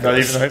took calculus. Not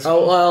even high school?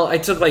 Oh, well, I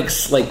took like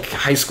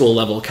high school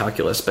level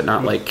calculus, but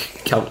not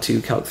like Calc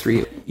 2, Calc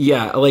 3.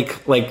 Yeah,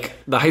 like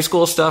the high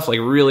school stuff, like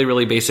really,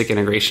 really basic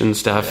integration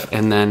stuff,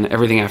 and then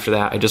everything after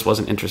that, I just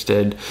wasn't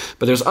interested.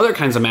 But there's other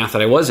kinds of math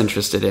that I was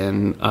interested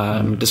in,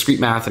 discrete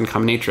math and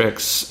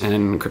combinatorics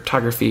and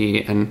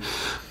cryptography and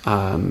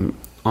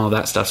all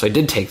that stuff. So I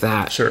did take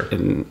that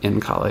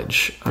in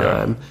college.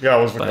 I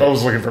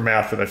was looking for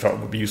math that I felt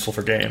would be useful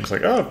for games,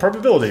 like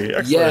probability,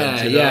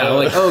 excellent.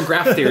 Like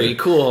graph theory,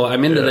 cool.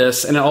 I'm into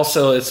this, and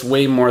also it's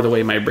way more the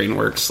way my brain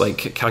works.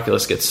 Like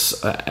calculus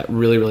gets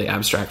really, really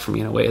abstract for me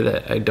in a way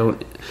that I'm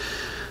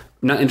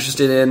not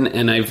interested in,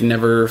 and I've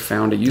never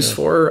found a use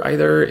for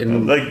either.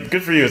 And like,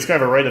 good for you. It's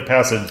kind of a rite of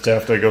passage to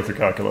have to go through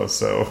calculus.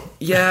 So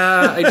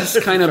yeah, I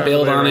just kind of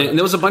bailed on it. And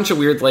there was a bunch of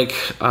weird, like,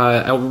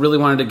 I really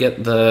wanted to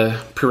get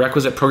the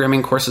prerequisite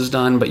programming courses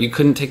done, but you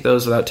couldn't take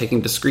those without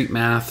taking discrete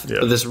math. Yeah.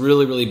 This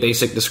really, really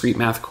basic discrete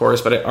math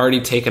course, but I'd already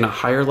taken a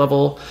higher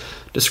level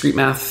discrete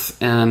math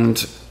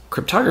and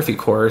cryptography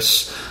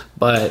course,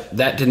 but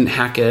that didn't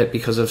hack it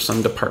because of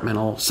some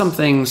departmental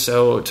something.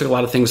 So it took a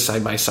lot of things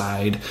side by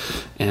side,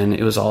 and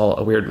it was all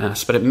a weird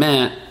mess. But it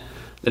meant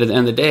that at the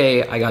end of the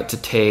day, I got to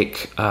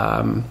take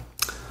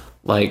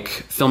like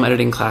film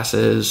editing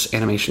classes,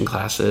 animation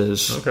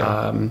classes,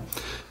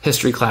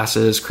 history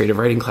classes, creative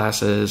writing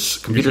classes,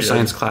 computer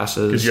science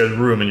classes. Because you had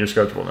room in your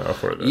schedule now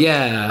for that.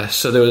 Yeah,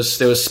 so there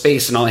was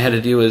space, and all I had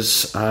to do was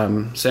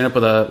sign up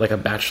with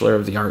a Bachelor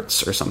of the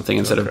Arts or something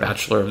instead of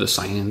Bachelor of the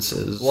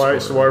Sciences. Why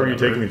were you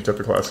taking these type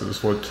of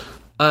classes? What?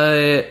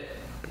 There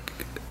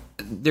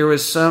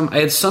was I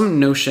had some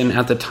notion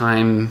at the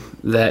time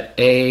that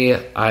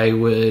I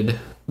would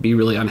be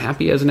really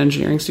unhappy as an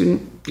engineering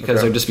student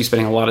because I'd just be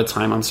spending a lot of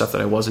time on stuff that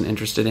I wasn't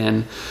interested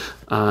in.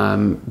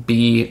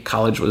 B,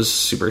 college was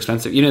super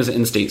expensive. As an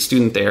in-state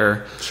student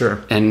there.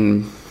 Sure.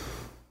 And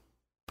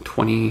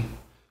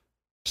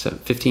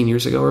 15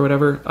 years ago or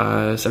whatever,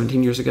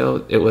 17 years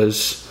ago, I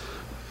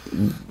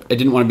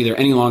didn't want to be there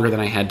any longer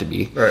than I had to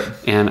be. Right.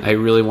 And I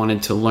really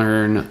wanted to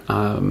learn.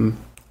 I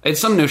had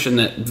some notion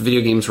that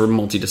video games were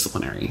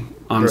multidisciplinary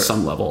on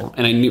some level.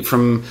 And I knew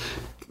from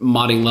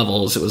modding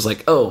levels, it was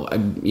like, I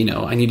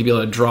need to be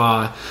able to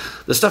draw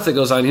the stuff that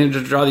goes on. I need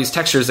to draw these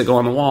textures that go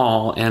on the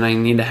wall, and I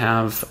need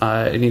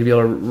to be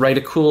able to write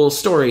a cool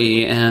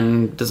story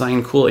and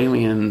design cool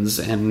aliens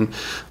and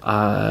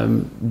I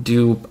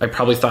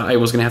probably thought I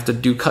was going to have to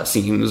do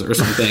cutscenes or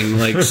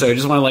something. So I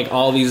just wanted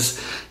all these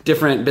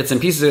different bits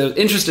and pieces I was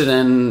interested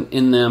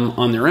in them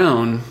on their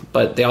own,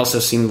 but they also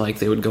seemed like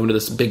they would go into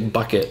this big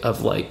bucket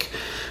of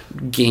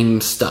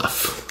game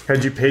stuff.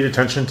 Had you paid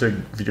attention to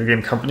video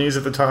game companies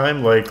at the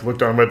time?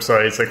 Looked on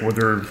websites,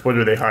 what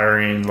are they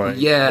hiring? What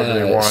do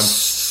they want?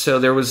 So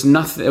there was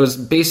nothing. It was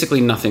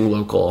basically nothing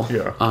local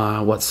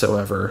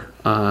whatsoever.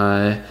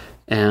 There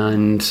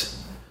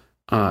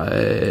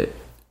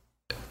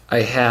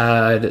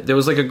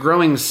was a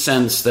growing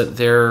sense that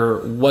there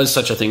was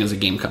such a thing as a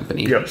game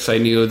company. Yeah. So I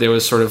knew there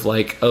was sort of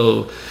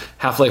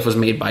Half-Life was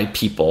made by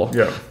people.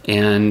 Yeah.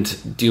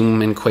 And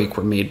Doom and Quake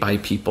were made by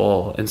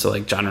people. And so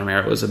John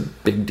Romero was a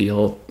big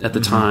deal at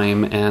the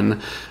time.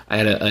 And I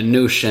had a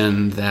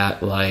notion that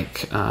there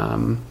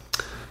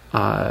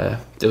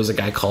was a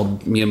guy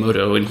called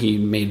Miyamoto and he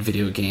made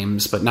video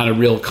games, but not a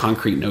real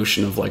concrete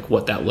notion of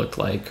what that looked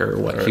like or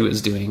what he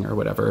was doing or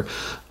whatever.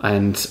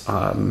 And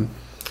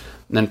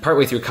then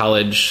partway through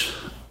college,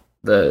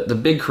 the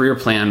big career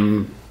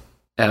plan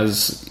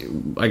as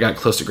I got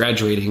close to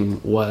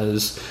graduating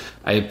was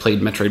I had played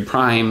Metroid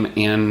Prime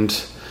and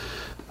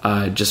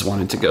just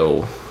wanted to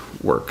go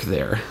work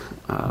there.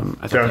 Down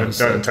in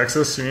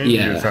Texas, you mean?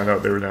 Yeah. You found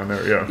out they were down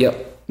there, yeah.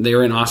 Yep. They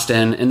were in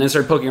Austin, and then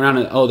started poking around,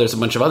 and there's a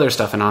bunch of other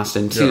stuff in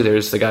Austin, too. Yeah.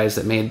 There's the guys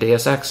that made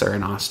Deus Ex are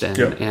in Austin,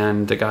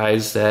 and the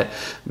guys that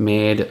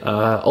made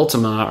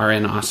Ultima are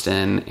in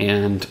Austin,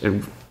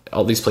 and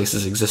all these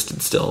places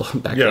existed still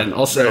back then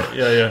also. Right.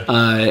 Yeah.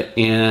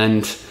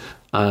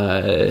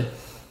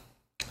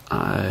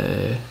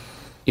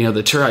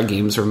 the Turok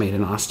games were made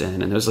in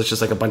Austin, and there was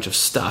just like a bunch of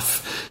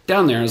stuff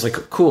down there. I was like,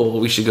 cool,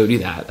 we should go do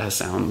that. That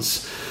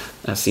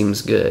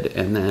seems good.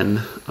 And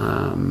then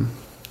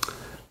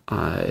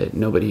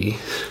nobody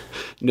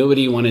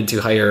wanted to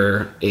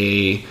hire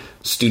a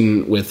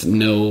student with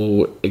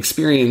no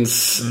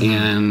experience,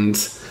 and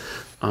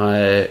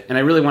I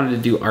really wanted to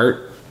do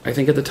art, I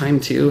think, at the time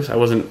too. So I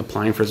wasn't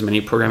applying for as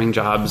many programming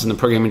jobs, and the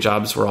programming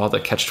jobs were all the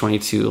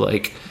catch-22,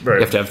 like you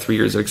have to have 3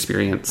 years of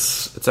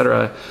experience,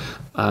 etc.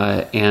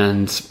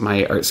 And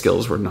my art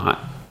skills were not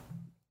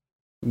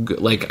good.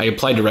 Like, I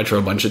applied to retro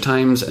a bunch of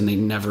times, and they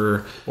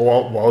never.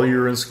 While you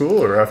were in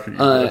school, or after?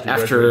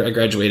 After I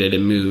graduated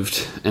and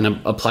moved, and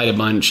applied a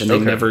bunch, and they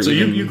never. So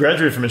you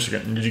graduated from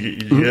Michigan. Did you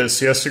get a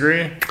CS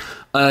degree?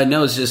 No,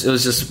 it was just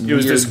this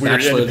weird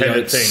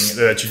independent thing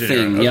that you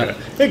did. Yeah.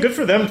 Hey, good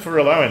for them for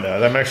allowing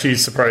that. I'm actually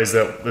surprised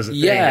that was a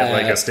thing at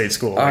like a state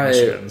school like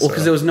Michigan. Well,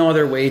 because there was no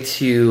other way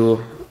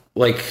to,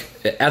 like,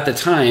 at the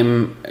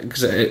time,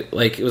 because it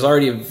was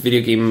already a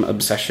video game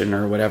obsession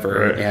or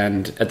whatever,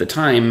 and at the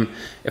time,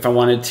 if I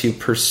wanted to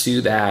pursue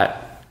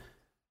that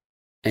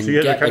and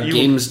get a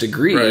games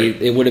degree,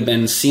 it would have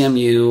been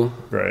CMU,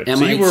 MIT.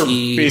 So you were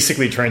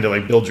basically trying to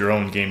like build your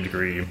own game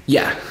degree.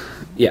 Yeah.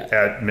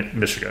 At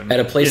Michigan. At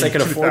a place I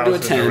could afford to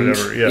attend.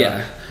 Or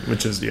whatever.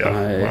 Which is,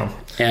 wow.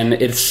 And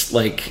it's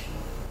like,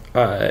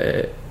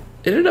 it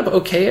ended up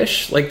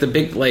okay-ish. Like, the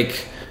big,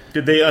 like...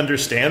 Did they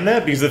understand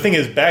that? Because the thing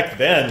is, back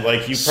then,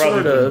 like, you probably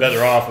would have been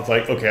better off with,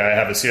 like, okay, I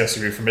have a CS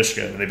degree from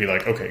Michigan. And they'd be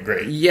like, okay,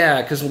 great.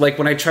 Yeah, because, like,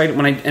 when I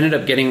ended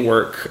up getting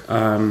work,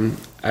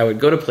 I would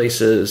go to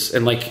places,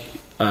 and, like,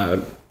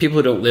 people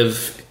who don't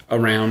live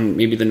around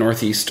maybe the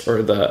Northeast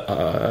or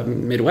the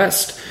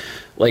Midwest...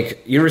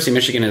 Like, University of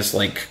Michigan is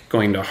like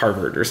going to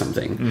Harvard or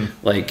something.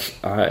 Like,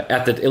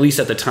 at least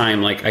at the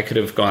time, like, I could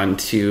have gone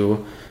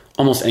to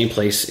almost any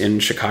place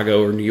in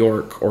Chicago or New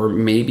York or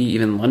maybe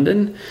even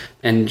London,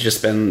 and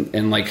just been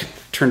and like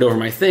turned over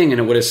my thing, and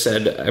it would have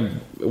said,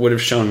 it would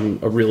have shown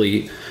a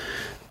really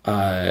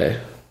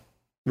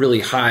really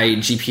high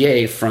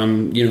GPA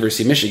from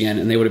University of Michigan,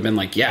 and they would have been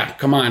like, yeah,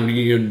 come on,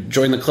 you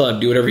join the club,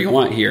 do whatever you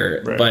want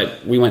here.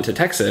 But we went to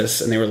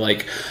Texas, and they were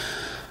like,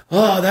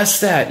 oh,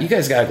 that's that. You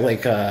guys got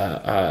like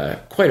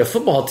quite a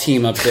football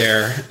team up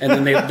there.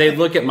 And then they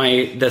look at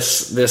my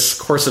this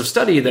course of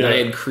study that I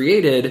had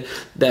created.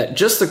 That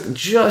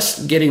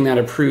just getting that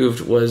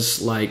approved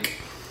was like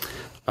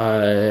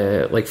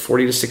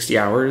 40 to 60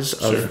 hours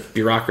of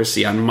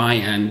bureaucracy on my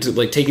end,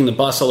 like taking the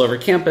bus all over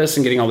campus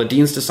and getting all the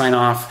deans to sign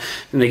off.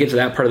 And they get to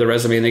that part of the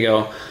resume and they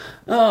go,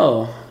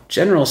 oh,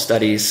 general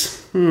studies.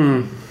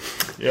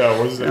 Yeah,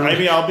 what is it? I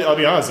mean, I'll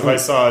be honest. If I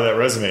saw that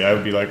resume, I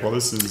would be like, "Well,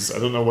 this is. I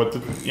don't know what to.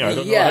 I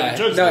don't know how to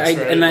judge this."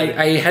 Right?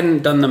 I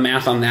hadn't done the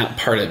math on that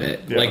part of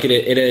it. Yeah. Like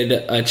it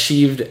had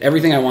achieved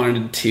everything I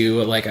wanted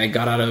to. Like I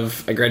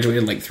graduated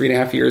in like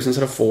 3.5 years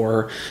instead of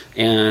 4,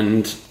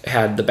 and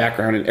had the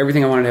background and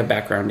everything I wanted to have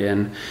background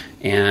in,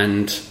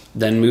 and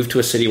then moved to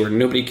a city where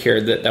nobody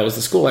cared that was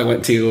the school I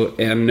went to,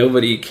 and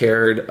nobody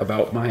cared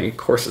about my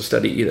course of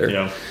study either.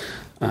 Yeah.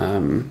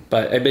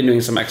 But I've been doing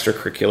some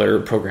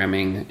extracurricular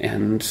programming,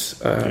 and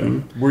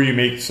were you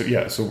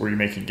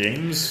making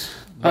games?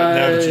 Now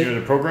that you knew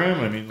the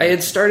program, I mean, I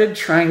had started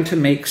trying to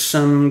make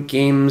some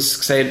games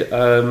because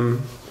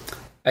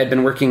I'd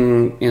been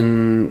working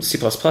in C++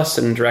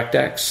 and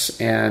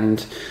DirectX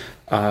and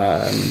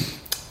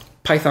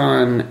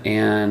Python,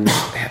 and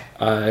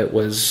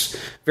was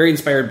very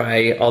inspired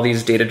by all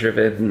these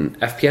data-driven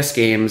FPS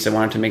games. I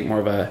wanted to make more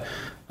of a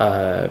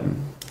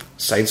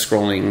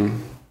side-scrolling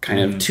kind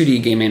of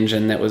 2D game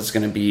engine that was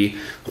going to be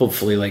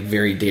hopefully like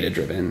very data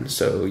driven,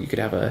 so you could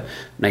have a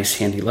nice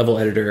handy level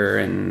editor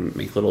and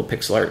make little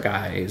pixel art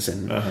guys,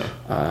 and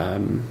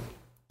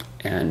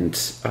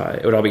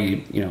it would all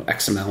be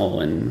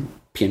XML and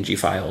PNG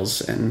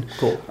files, and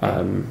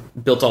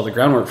built all the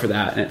groundwork for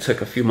that, and it took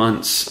a few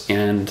months.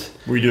 And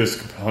were you doing this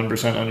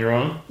 100% on your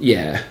own?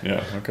 Yeah.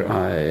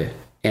 Okay.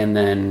 And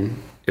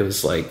then it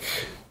was like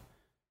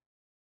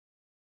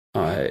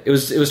it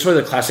was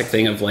totally the classic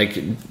thing of like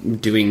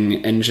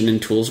doing engine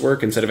and tools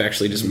work instead of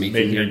actually just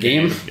making your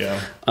game. Yeah.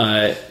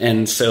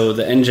 And so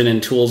the engine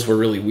and tools were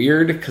really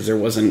weird because I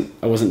wasn't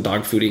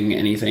dogfooding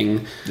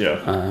anything.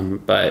 Yeah.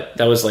 But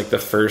that was like the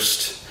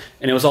first,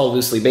 and it was all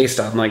loosely based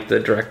on like the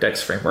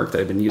DirectX framework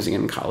that I've been using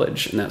in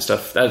college and that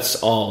stuff. That was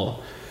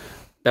all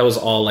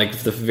like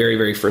the very,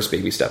 very first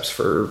baby steps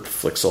for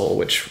Flixel,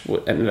 which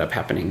ended up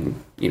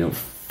happening,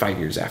 5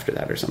 years after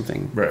that or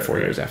something, 4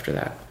 years after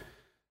that.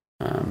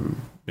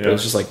 But it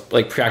was just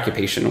like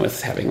preoccupation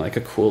with having like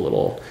a cool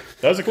little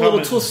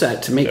tool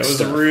set to make stuff.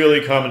 That was a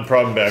really common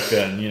problem back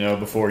then,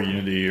 before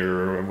Unity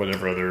or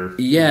whatever other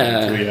tool you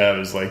have,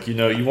 is like,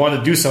 you want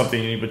to do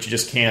something, but you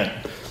just can't.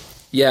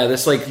 Yeah,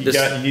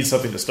 you need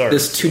something to start.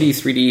 This 2D,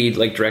 3D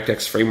like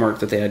DirectX framework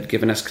that they had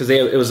given us, because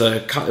it was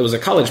a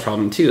college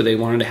problem too. They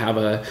wanted to have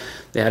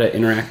they had an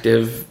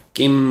interactive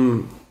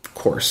game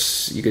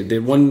course. They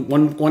had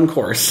one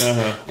course,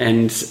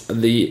 and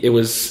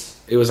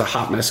it was a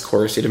hot mess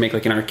course. You had to make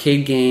like an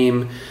arcade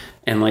game,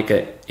 and like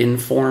a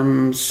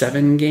Inform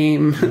 7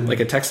 game, like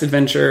a text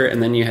adventure,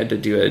 and then you had to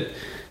do a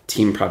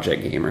team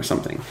project game or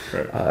something.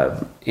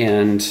 Right.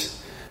 And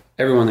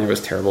everyone there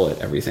was terrible at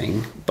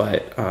everything,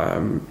 but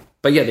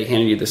yeah, they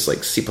handed you this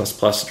like C++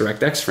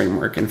 DirectX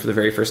framework, and for the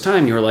very first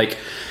time, you were like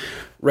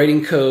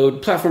writing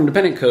code,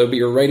 platform-dependent code, but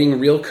you're writing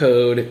real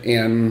code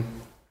and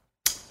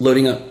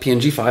loading up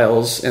PNG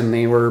files, and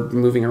they were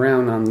moving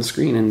around on the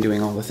screen and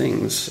doing all the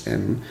things,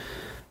 and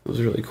it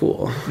was really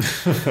cool.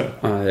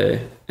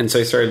 And so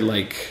I started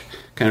like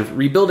kind of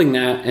rebuilding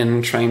that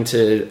and trying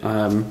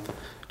to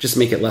just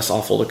make it less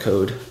awful to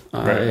code.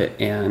 Right.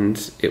 And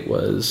it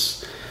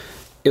was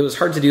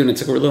hard to do, and it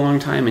took a really long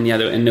time. And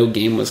and no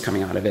game was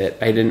coming out of it.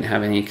 I didn't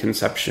have any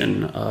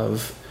conception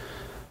of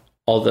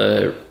all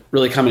the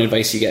really common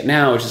advice you get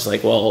now, which is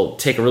like, well,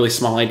 take a really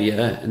small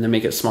idea and then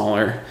make it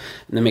smaller,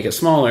 and then make it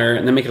smaller,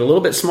 and then make it a little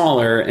bit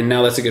smaller, and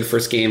now that's a good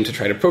first game to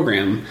try to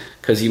program,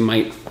 because you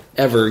might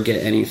ever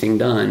get anything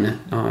done.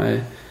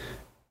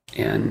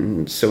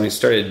 And so when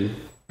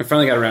I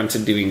finally got around to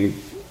doing...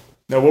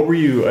 Now, what were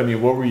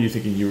you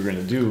thinking you were going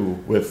to do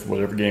with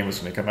whatever game was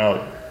going to come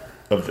out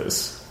of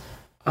this?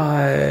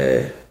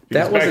 That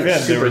wasn't back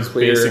then, super there was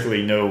clear.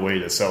 Basically no way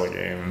to sell a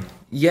game.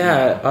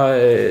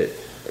 Yeah,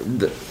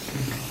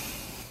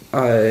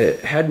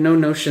 had no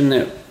notion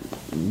that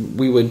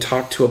we would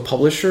talk to a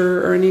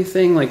publisher or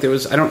anything. Like there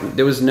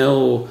was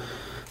no,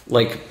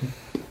 like,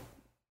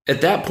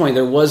 at that point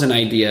there was an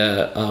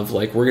idea of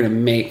like, we're going to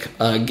make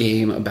a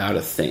game about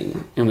a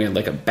thing. And we had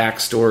like a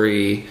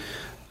backstory.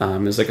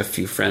 There's like a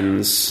few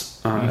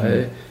friends,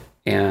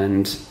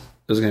 and it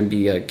was going to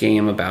be a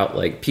game about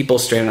like people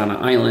stranded on an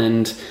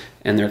island,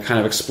 and they're kind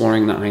of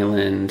exploring the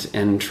island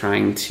and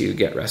trying to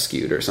get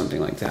rescued or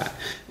something like that.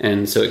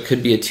 And so it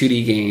could be a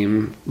 2D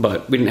game,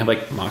 but we didn't have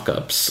like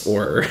mock-ups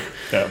or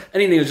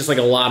anything. It was just like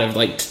a lot of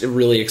like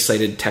really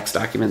excited text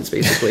documents,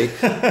 basically,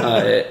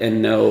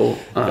 and no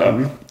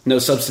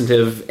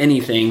substantive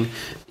anything.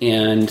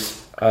 And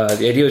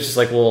the idea was just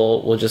like,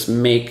 we'll just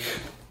make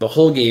the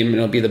whole game, and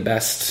it'll be the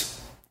best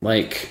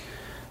like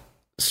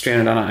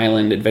stranded on an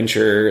island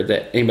adventure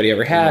that anybody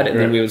ever had, and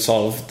then we would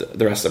solve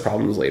the rest of the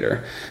problems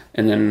later.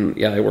 And then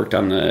I worked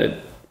on the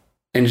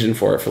engine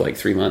for it for like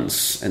 3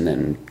 months, and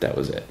then that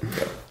was it.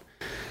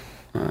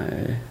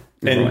 Never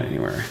went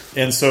anywhere.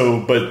 And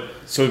so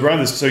around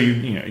this, so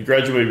you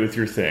graduated with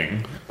your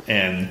thing,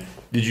 and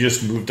did you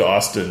just move to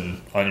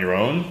Austin on your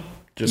own?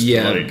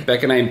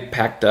 Becca and I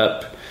packed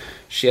up.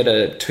 She had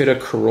a Toyota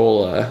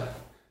Corolla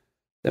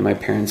that my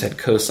parents had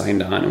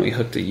co-signed on, and we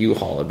hooked a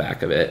U-Haul the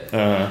back of it,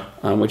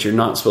 which you're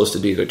not supposed to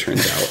do, it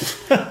turns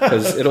out,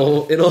 because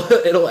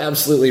it'll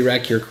absolutely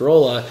wreck your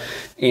Corolla.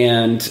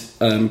 And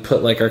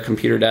put like our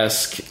computer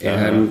desk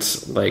and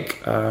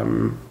like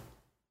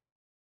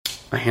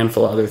a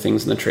handful of other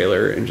things in the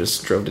trailer, and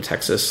just drove to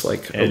Texas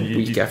like a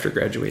week after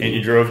graduating. And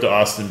you drove to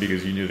Austin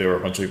because you knew there were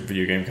a bunch of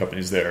video game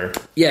companies there.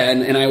 Yeah,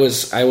 and I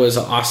was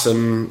an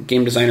awesome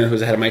game designer who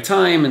was ahead of my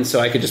time, and so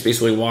I could just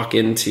basically walk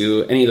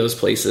into any of those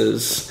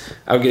places.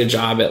 I would get a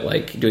job at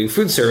like doing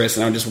food service,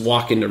 and I would just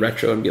walk into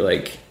Retro and be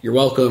like, "You're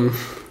welcome.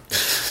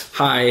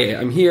 Hi,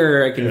 I'm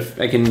here.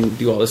 I can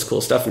do all this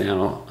cool stuff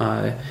now."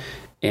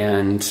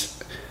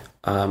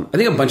 I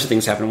think a bunch of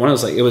things happened. One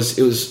was like it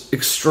was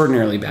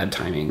extraordinarily bad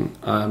timing.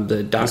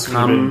 The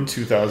 .com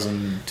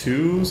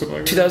 2002, something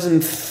like that?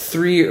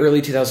 2003,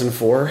 early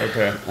 2004.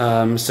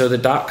 Okay. So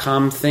the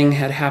 .com thing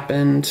had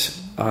happened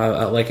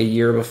like a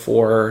year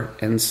before,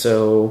 and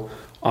so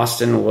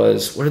Austin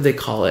was, what did they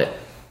call it?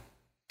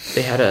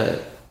 They had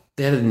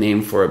a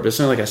name for it, but it's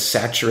something like a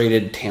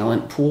saturated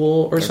talent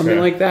pool or something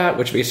like that,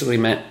 which basically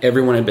meant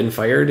everyone had been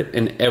fired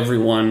and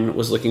everyone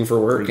was looking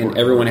for work, and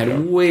everyone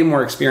had way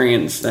more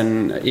experience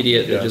than an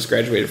idiot that just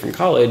graduated from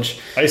college.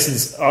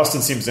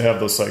 Austin seems to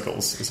have those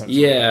cycles, essentially.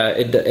 Yeah,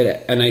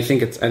 and I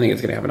think it's going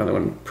to have another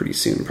one pretty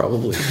soon,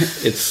 probably.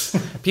 It's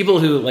people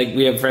who, like,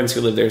 we have friends who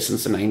lived there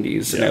since the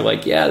 90s, and they're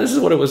like, yeah, this is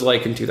what it was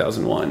like in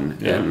 2001.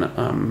 Yeah.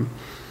 And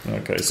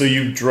okay, so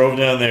you drove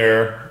down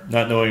there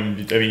not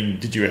knowing. I mean,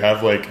 did you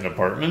have like an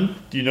apartment?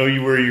 Do you know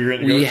where you were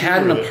going to go? We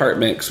had an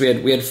apartment because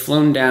we had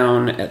flown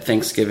down at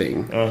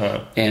Thanksgiving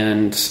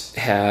and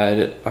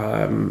had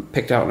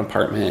picked out an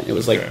apartment. It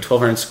was like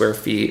 1,200 square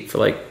feet for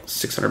like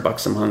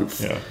 $600 a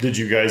month. Yeah. Did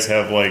you guys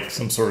have like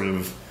some sort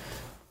of,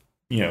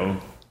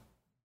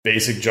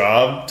 basic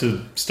job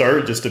to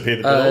start just to pay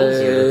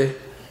the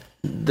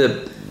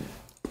bills?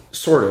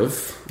 Sort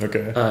of.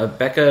 Okay.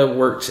 Becca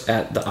worked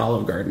at the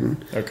Olive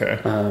Garden. Okay.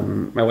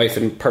 My wife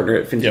and partner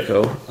at Finji.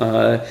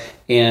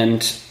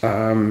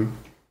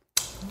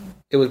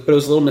 It was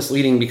a little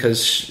misleading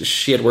because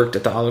she had worked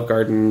at the Olive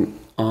Garden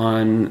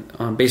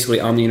on basically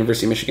on the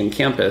University of Michigan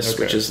campus,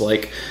 which is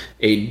like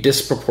a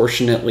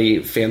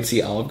disproportionately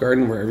fancy Olive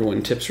Garden where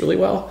everyone tips really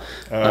well,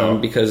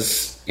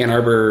 because Ann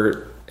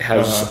Arbor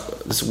has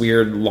this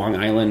weird Long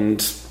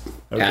Island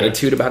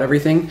attitude about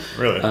everything.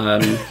 Really?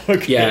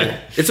 Yeah,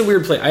 it's a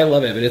weird place. I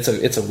love it, but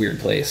it's a weird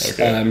place.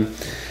 Okay.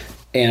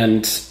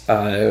 And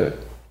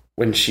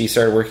when she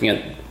started working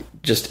at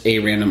just a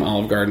random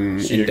Olive Garden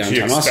in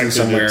downtown Austin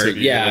somewhere.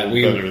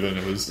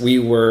 We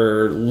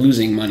were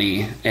losing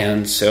money,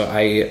 and so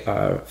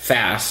I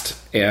fast,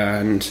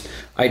 and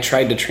I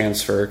tried to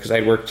transfer because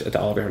I worked at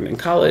the Olive Garden in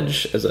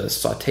college as a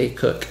sauté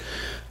cook,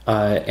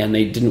 and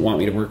they didn't want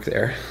me to work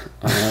there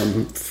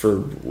for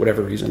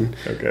whatever reason.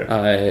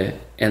 Okay.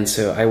 And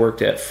so I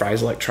worked at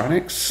Fry's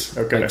Electronics,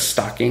 like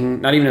stocking,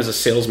 not even as a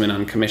salesman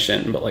on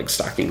commission, but like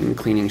stocking and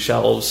cleaning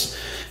shelves.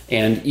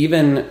 And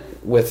even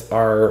with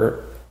our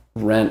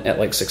rent at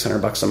like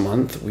 $600 a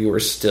month, we were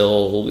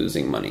still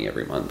losing money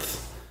every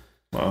month.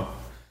 Wow.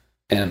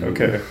 And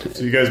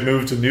so you guys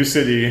moved to a new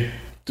city.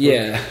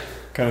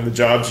 Kind of the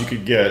jobs you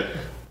could get.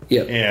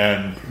 Yep.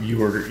 And you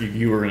were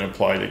going to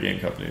apply to game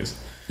companies.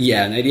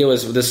 Yeah, and the idea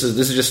was this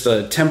is just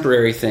a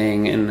temporary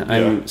thing,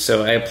 and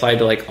so I applied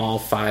to like all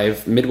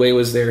 5. Midway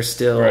was there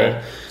still.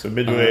 Right. So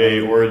Midway,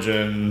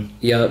 Origin,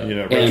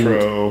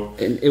 Retro.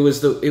 And it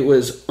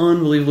was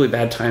unbelievably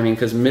bad timing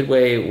because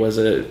Midway was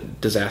a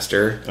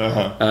disaster.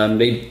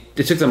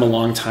 It took them a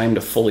long time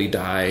to fully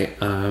die.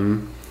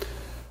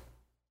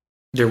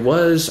 There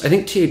was, I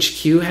think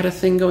THQ had a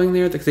thing going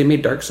there. They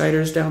made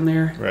Darksiders down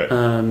there.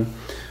 Right.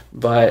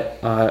 But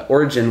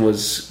Origin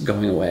was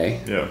going away.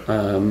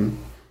 Yeah.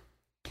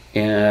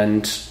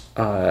 And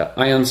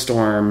Ion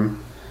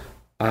Storm,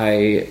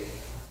 I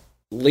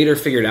later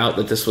figured out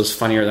that this was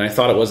funnier than I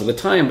thought it was at the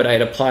time, but I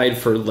had applied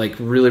for like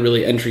really,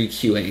 really entry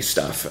QA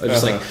stuff. I was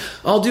just like,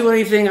 I'll do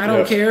anything, I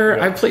don't care.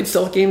 I've played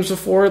stealth games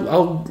before.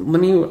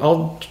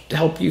 I'll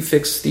help you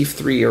fix Thief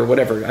 3 or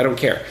whatever. I don't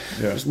care.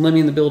 Just let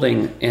me in the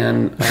building.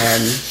 And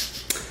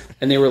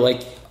and they were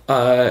like,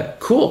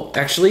 cool,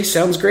 actually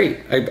sounds great.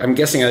 I'm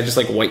guessing I just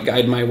like white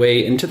guide my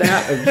way into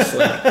that. I'm just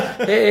like,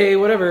 hey,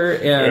 whatever.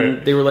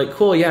 And they were like,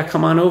 cool, yeah,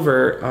 come on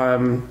over.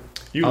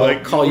 I'll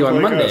call you on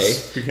Monday.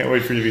 Us. We can't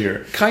wait for you to be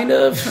here. Kind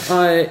of.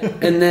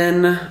 And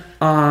then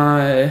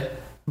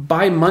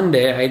by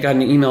Monday, I got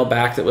an email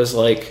back that was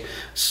like,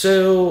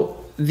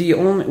 so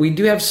we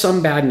do have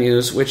some bad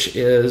news, which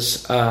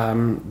is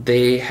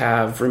they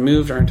have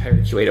removed our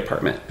entire QA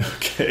department.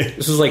 Okay.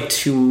 This was like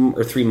 2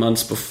 or 3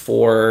 months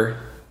before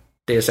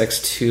Deus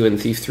Ex 2 and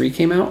Thief 3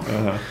 came out.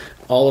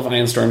 All of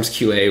Ion Storm's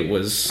QA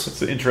was...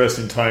 It's an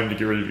interesting time to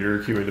get rid of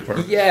your QA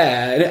department.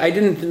 Yeah, I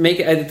didn't make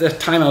it... At the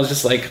time, I was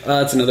just like,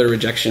 it's another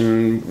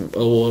rejection,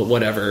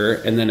 whatever.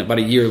 And then about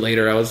a year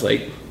later, I was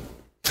like,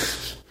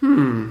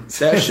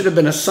 that should have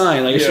been a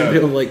sign. Like, I should be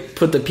able to like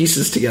put the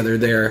pieces together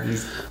there.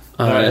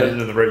 Not headed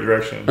in the right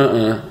direction.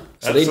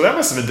 So that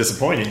must have been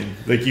disappointing.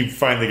 Like, you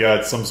finally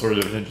got some sort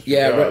of...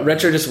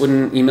 Retro just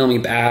wouldn't email me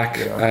back.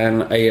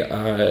 And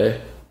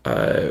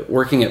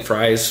working at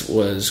Fry's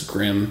was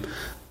grim,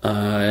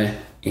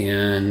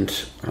 and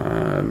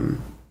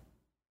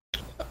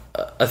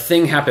a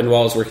thing happened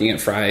while I was working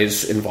at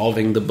Fry's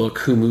involving the book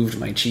Who Moved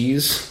My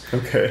Cheese?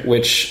 Okay.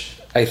 Which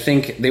I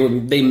think they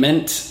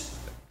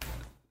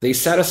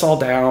sat us all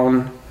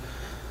down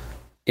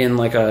in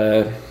like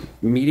a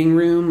meeting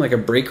room, like a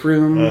break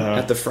room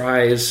at the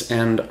Fry's,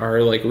 and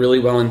our like really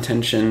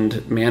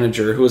well-intentioned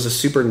manager, who was a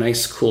super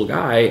nice, cool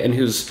guy, and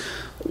whose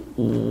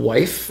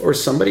wife or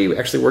somebody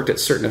actually worked at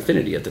Certain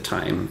Affinity at the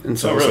time. And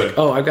so I was like,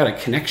 I've got a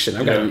connection.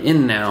 I've got an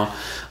in now.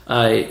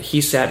 He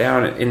sat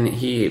down and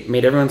he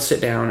made everyone sit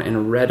down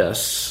and read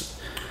us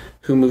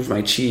Who Moved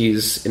My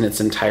Cheese in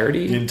its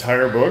entirety. The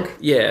entire book?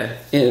 Yeah.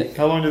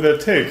 How long did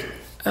that take?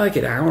 Like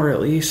an hour at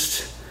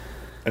least.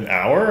 An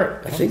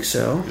hour? I think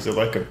so. Is it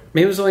like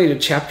maybe it was only a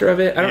chapter of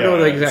it. I don't know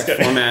the exact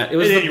format. It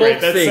was the book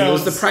thing. It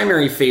was the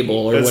primary fable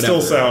or whatever. That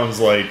still sounds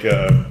like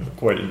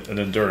quite an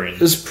enduring. It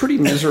was pretty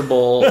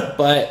miserable,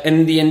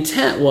 and the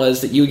intent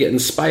was that you get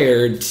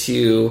inspired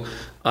to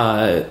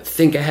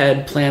think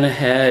ahead, plan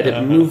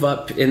ahead, move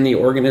up in the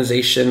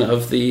organization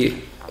of the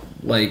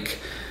like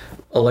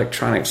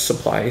electronics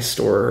supply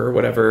store or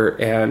whatever,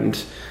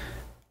 and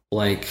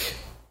like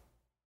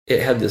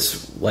it had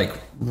this like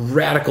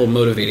radical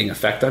motivating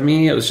effect on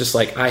me. It was just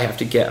like, I have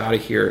to get out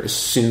of here as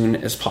soon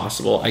as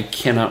possible. I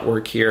cannot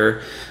work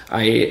here.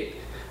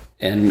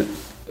 And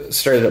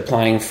started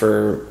applying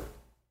for,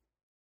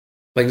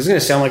 like, this is going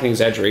to sound like an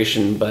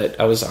exaggeration, but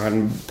I was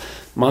on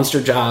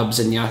Monster Jobs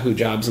and Yahoo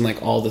Jobs and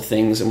like all the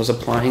things, and was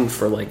applying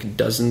for like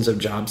dozens of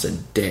jobs a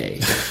day.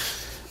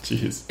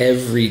 Jeez.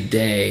 Every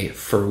day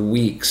for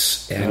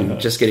weeks, and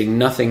just getting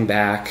nothing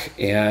back.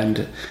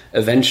 And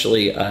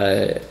eventually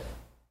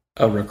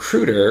a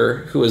recruiter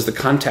who was the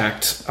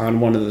contact on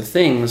one of the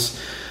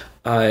things,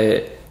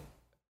 I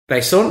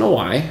still don't know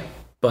why,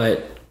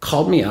 but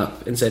called me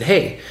up and said,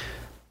 hey,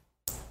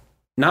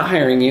 not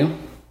hiring you,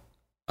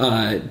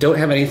 don't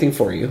have anything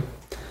for you,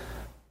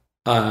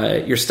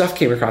 your stuff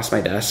came across my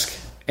desk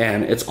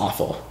and it's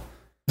awful.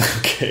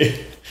 Okay.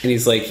 And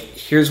he's like,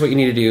 here's what you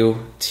need to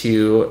do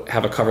to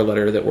have a cover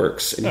letter that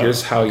works, and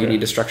here's how you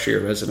need to structure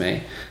your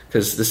resume,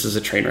 because this is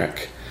a train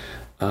wreck.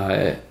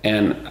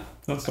 And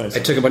that's nice. I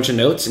took a bunch of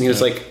notes, and he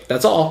was like,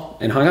 that's all,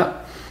 and hung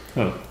up.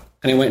 And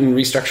I went and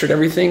restructured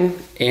everything,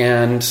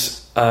 and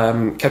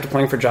kept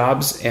applying for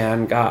jobs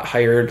and got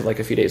hired like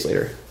a few days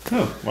later.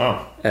 Oh,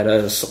 wow. At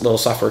a little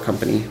software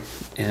company,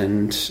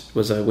 and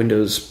was a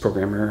Windows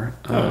programmer,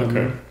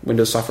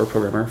 Windows software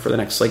programmer for the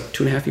next like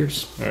 2.5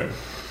 years. All right.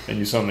 And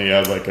you suddenly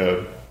had like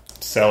a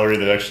salary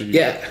that actually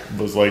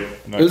was like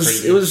not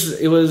crazy.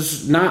 It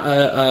was not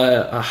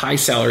a high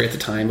salary at the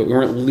time, but we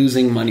weren't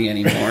losing money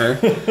anymore.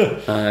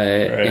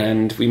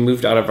 And we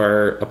moved out of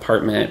our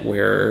apartment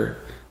where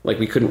like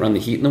we couldn't run the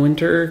heat in the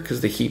winter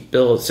because the heat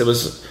bill, so it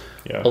was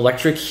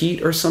electric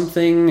heat or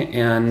something,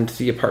 and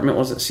the apartment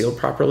wasn't sealed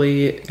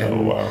properly.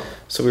 And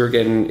so we were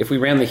getting, if we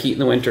ran the heat in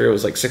the winter, it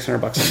was like $600 a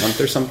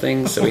month or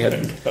something. So we had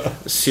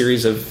a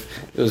series of,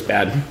 it was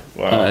bad.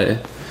 Wow.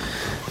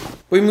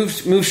 We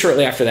moved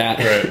shortly after that,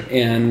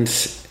 and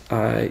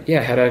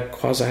had a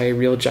quasi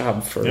real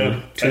job for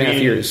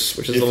 2.5 years,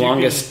 which is the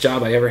longest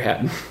job I ever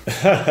had.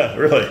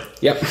 Really?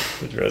 Yep.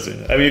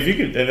 Interesting. I mean, if you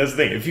could, and that's the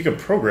thing, if you could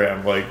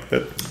program like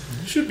that,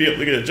 you should be able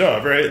to get a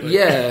job, right? Like,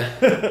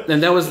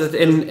 and that was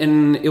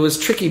and it was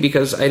tricky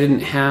because I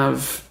didn't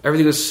have,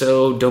 everything was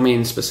so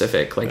domain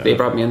specific. Like they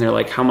brought me in there,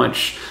 like how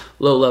much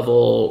low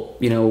level,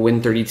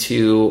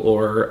 Win32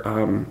 or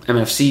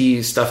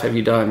MFC stuff have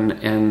you done?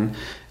 And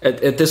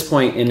at this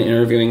point in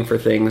interviewing for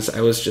things,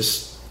 I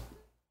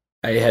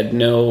had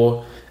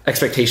no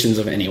expectations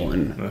of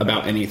anyone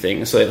about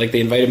anything. So like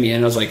they invited me in,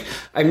 and I was like,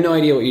 I have no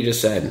idea what you just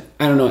said.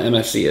 I don't know what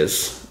MFC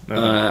is.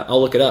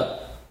 I'll look it up.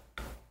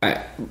 I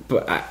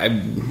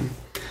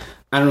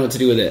don't know what to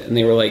do with it. And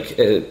they were like,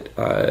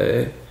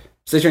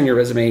 so on your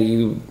resume,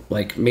 you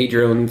like made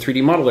your own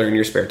 3D modeler in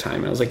your spare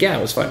time. And I was like, yeah,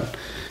 it was fun. And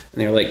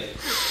they were like,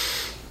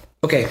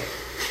 okay,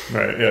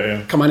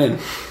 come on in.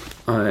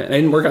 And I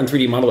didn't work on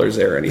 3D modelers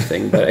there or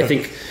anything, but I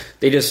think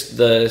the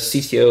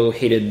CTO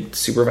hated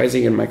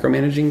supervising and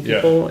micromanaging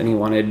people, and he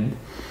wanted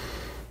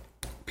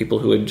people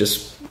who would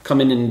just come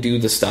in and do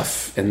the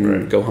stuff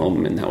and go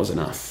home, and that was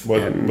enough.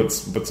 What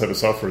type of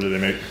software did they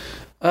make?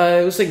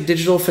 It was like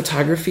digital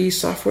photography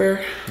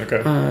software.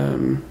 Okay.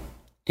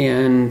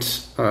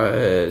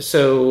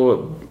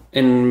 So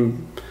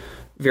in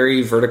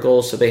very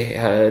vertical, so they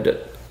had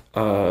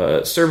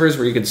servers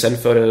where you could send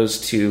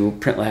photos to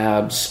print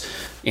labs,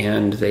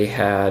 and they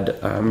had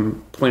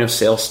point of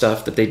sale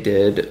stuff that they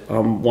did,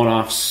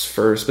 one-offs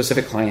for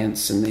specific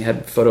clients, and they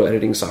had photo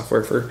editing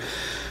software for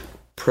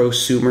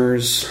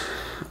prosumers,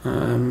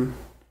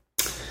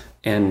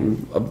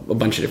 and a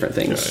bunch of different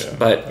things.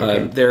 But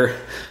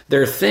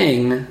their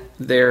thing,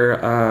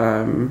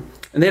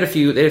 and they had a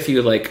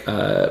few like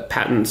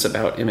patents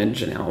about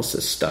image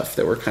analysis stuff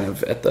that were kind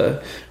of at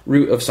the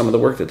root of some of the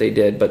work that they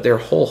did. But their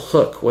whole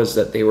hook was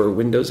that they were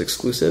Windows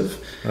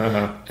exclusive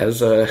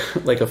as a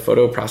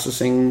photo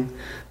processing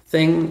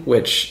thing.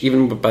 Which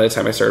even by the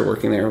time I started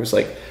working there, I was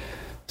like,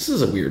 this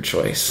is a weird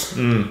choice.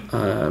 What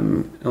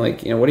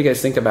do you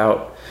guys think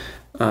about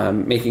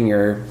making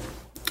your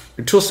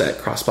tool set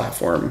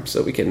cross-platform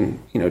so we can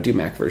do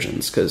Mac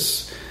versions,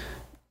 because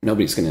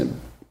nobody's gonna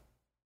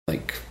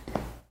like.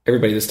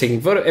 Everybody that's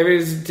taking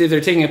if they're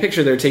taking a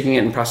picture, they're taking it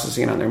and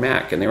processing it on their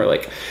Mac, and they were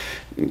like,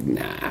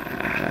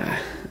 nah.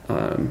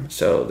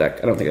 So that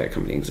I don't think that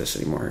company exists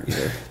anymore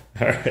either.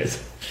 All right,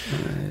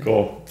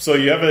 cool. So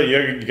you got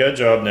a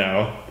job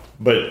now,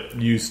 but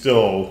you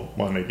still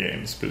want to make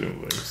games,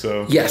 presumably.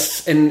 So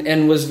yes,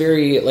 and was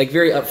very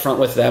upfront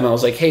with them. I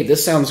was like, hey,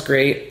 this sounds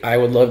great. I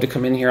would love to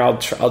come in here. I'll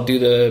do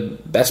the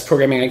best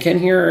programming I can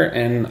here,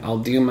 and I'll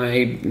do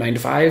my 9 to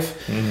 5.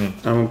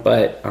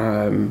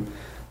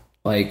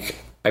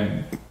 I'm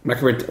not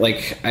gonna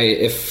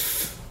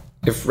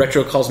if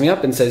Retro calls me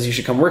up and says you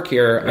should come work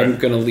here, I'm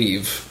gonna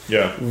leave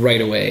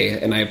right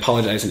away, and I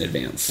apologize in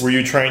advance. Were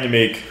you trying to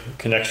make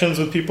connections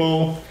with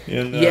people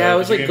in I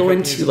was like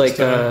going to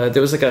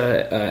there was like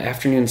a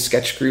afternoon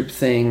sketch group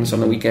thing, so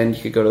on the weekend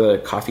you could go to the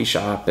coffee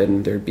shop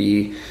and there'd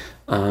be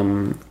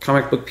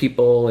comic book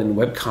people and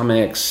web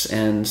comics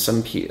and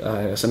some game.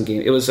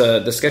 It was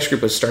the sketch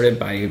group was started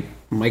by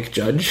Mike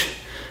Judge.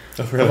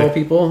 Oh, really? Of all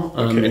people.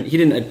 And he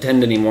didn't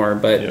attend anymore,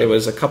 but there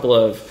was a couple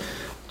of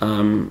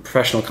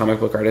professional comic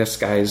book artist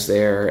guys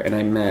there, and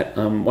I met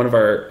one of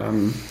our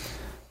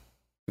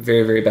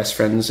very, very best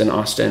friends in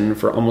Austin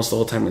for almost the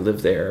whole time we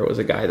lived there. It was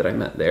a guy that I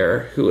met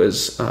there who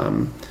was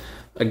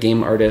a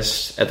game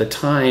artist at the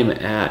time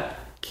at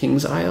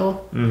King's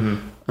Isle,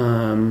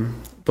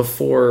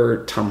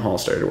 before Tom Hall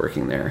started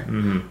working there.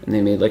 And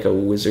they made like a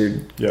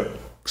wizard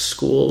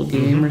school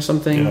game or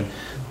something.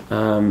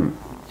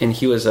 And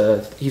he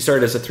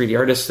started as a 3D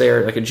artist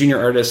there, like a junior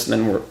artist,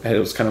 and then it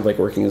was kind of like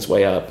working his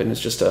way up. And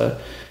it's just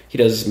he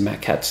does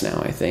maquettes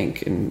now, I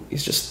think, and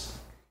he's just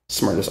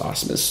smartest,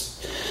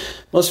 awesomest,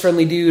 most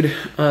friendly dude.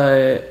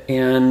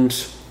 And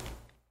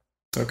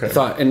I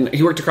thought, and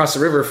he worked across the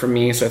river from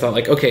me, so I thought,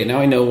 like, okay, now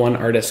I know one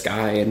artist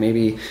guy, and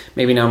maybe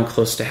now I'm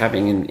close to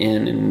having an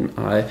in. And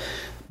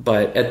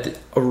but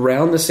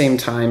around the same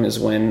time is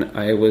when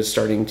I was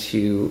starting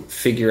to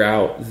figure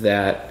out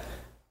that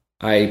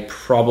I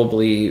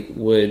probably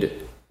would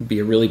be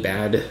a really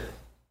bad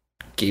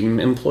game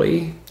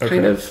employee,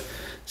 kind of.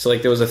 So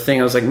like there was a thing,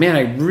 I was like, man,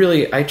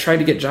 I tried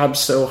to get jobs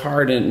so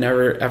hard and it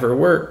never ever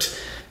worked.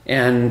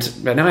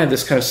 But now I have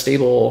this kind of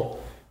stable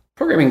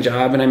programming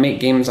job, and I make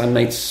games on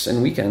nights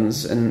and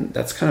weekends, and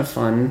that's kind of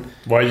fun.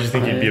 Why did you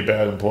think you'd be a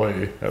bad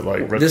employee at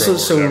like Retro this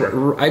is or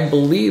whatever? I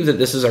believe that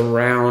this is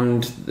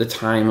around the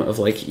time of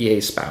like EA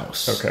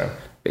Spouse. Okay.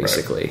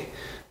 Basically. Right.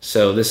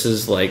 So this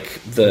is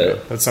like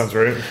the that sounds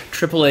right.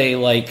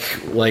 AAA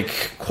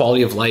like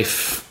quality of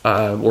life,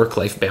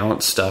 work-life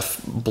balance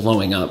stuff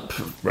blowing up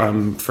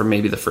for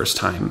maybe the first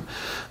time,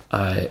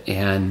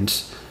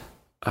 and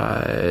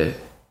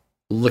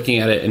looking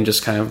at it and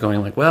just kind of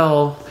going like,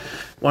 well,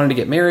 wanted to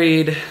get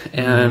married,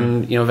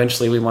 and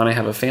eventually we want to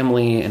have a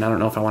family, and I don't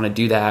know if I want to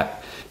do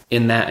that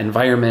in that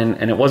environment.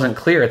 And it wasn't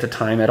clear at the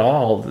time at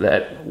all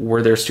that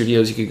were there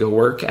studios you could go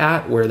work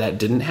at where that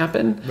didn't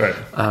happen. Right.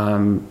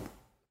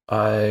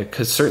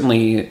 Because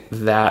certainly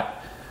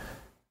that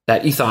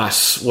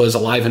ethos was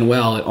alive and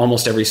well at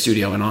almost every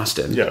studio in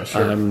Austin. Yeah,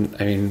 sure.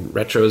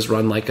 Retro is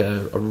run like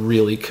a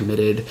really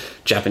committed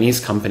Japanese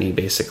company,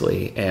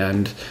 basically,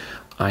 and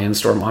Iron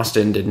Storm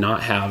Austin did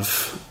not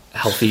have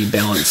healthy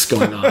balance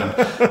going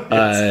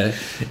on.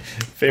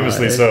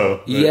 Famously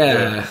so.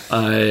 Yeah.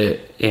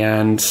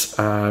 And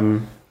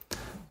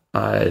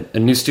a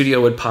new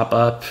studio would pop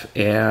up,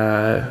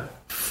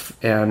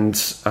 and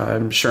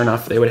sure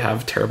enough, they would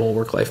have terrible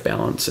work-life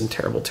balance and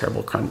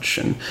terrible crunch.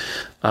 And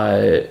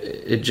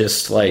it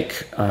just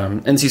like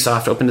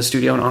NCSoft opened a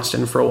studio in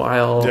Austin for a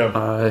while.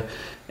 Yeah.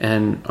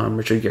 And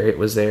Richard Garriott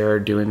was there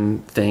doing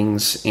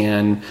things,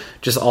 and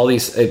just all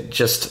these, I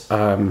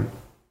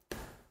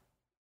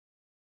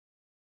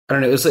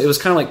don't know. It was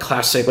kind of like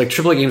classic, like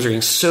AAA games are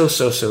getting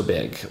so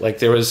big. Like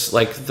there was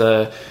like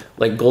the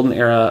golden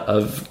era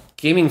of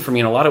gaming for me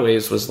in a lot of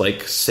ways was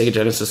like Sega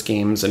Genesis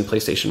games and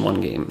PlayStation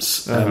 1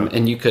 games.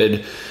 And you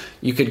could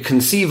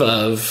conceive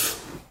of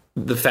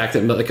the fact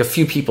that like a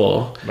few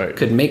people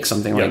could make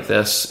something like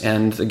this,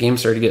 and the game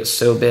started to get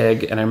so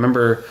big. And I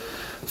remember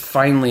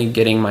finally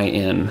getting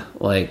my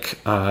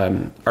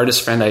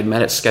artist friend I'd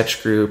met at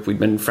Sketch Group. We'd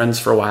been friends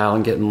for a while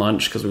and getting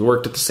lunch because we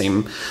worked at the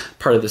same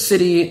part of the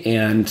city.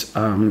 And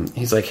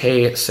he's like,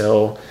 hey,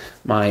 so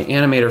my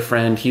animator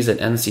friend, he's at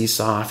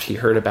NCSoft. He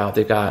heard about,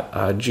 they've got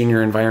a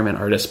junior environment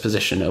artist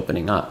position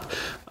opening up.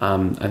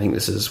 I think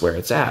this is where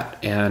it's at.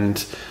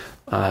 And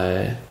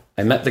I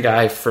met the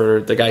guy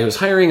who was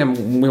hiring,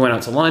 and we went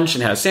out to lunch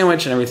and had a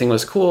sandwich, and everything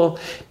was cool.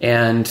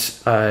 And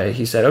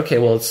he said, okay,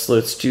 well,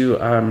 let's do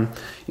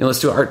let's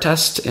do an art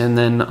test, and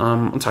then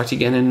I'll talk to you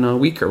again in a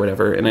week or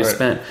whatever. And I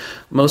spent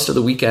most of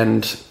the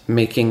weekend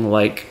making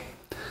like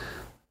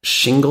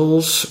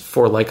shingles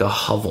for like a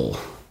hovel.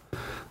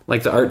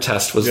 Like the art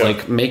test was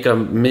like make a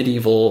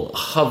medieval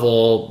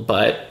hovel,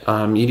 but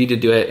you need to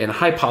do it in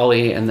high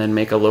poly and then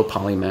make a low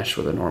poly mesh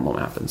with a normal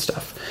map and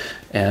stuff.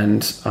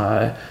 And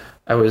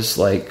I was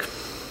like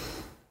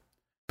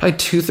probably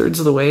 2/3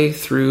 of the way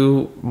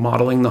through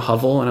modeling the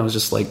hovel, and I was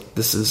just like,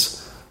 this is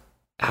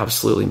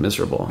absolutely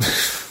miserable.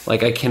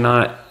 Like I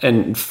cannot,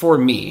 and for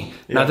me,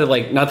 not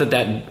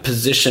that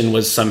position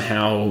was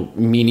somehow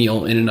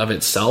menial in and of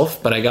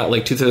itself, but I got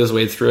like 2/3 of the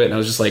way through it, and I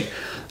was just like,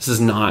 this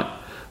is not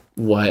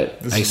what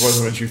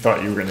wasn't what you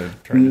thought you were going to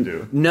try to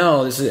do.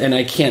 No, and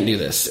I can't do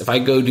this. If I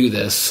go do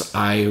this,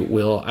 I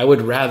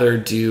would rather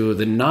do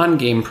the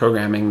non-game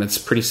programming that's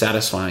pretty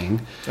satisfying,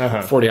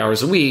 40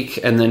 hours a week,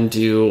 and then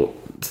do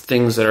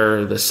things that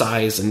are the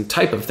size and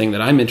type of thing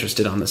that I'm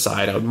interested on the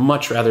side. I would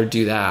much rather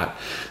do that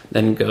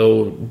than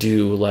go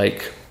do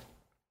like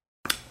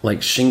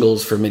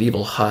shingles for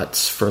medieval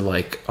huts for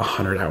like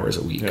 100 hours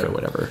a week or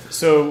whatever.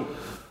 So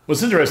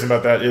what's interesting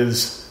about that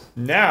is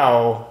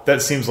now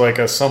that seems like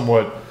a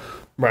somewhat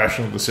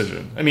rational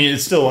decision. I mean,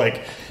 it's still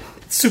like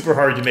it's super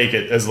hard to make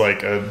it as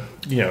like a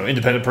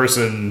independent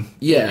person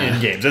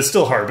in games. It's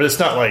still hard, but it's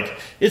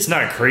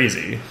not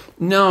crazy.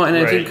 No, and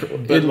I think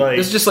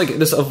it's just like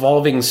this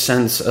evolving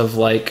sense of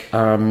like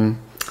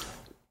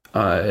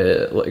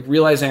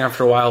realizing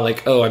after a while,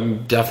 like, oh,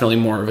 I'm definitely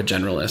more of a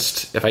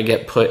generalist. If I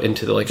get put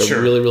into a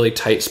really, really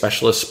tight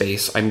specialist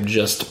space, I'm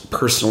just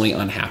personally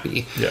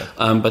unhappy. Yeah.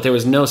 But there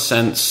was no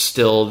sense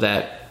still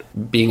that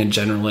being a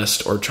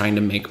generalist or trying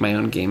to make my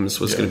own games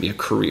was going to be a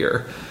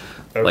career.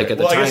 Okay. Like at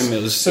the time,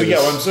 it was. So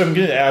what I'm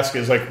going to ask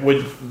is like,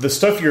 would the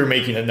stuff you were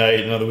making at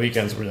night and on the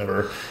weekends or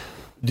whatever,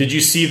 did you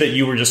see that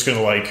you were just going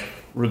to like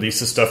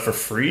release the stuff for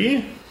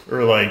free,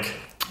 or like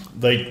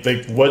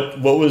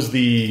what was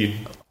the?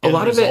 A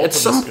lot of it at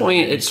some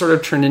point it sort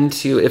of turned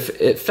into,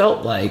 if it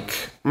felt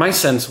like my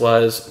sense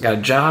was got a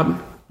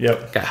job,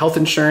 got health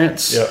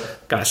insurance,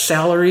 got a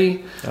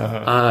salary,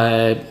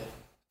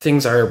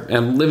 things are,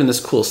 I'm living in this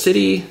cool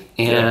city,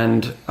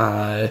 and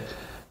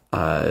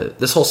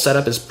this whole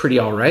setup is pretty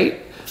all right.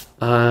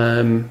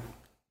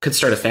 Could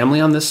start a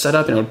family on this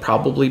setup, and it would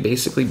probably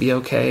basically be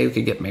okay. We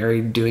could get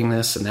married doing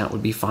this, and that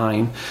would be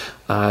fine.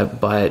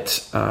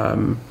 But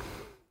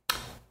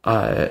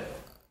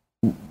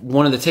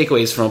one of the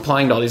takeaways from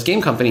applying to all these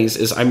game companies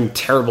is I'm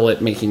terrible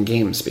at making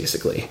games,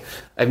 basically.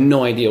 I have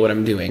no idea what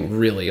I'm doing,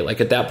 really.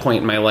 Like, at that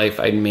point in my life,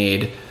 I'd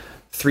made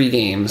 3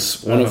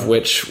 games, one of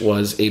which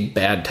was a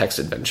bad text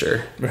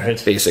adventure,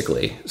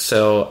 basically.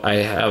 So I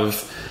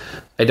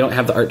I don't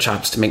have the art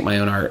chops to make my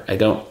own art.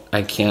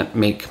 I can't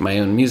make my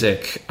own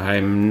music.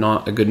 I'm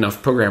not a good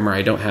enough programmer.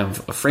 I don't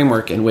have a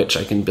framework in which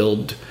I can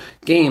build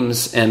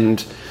games.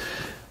 And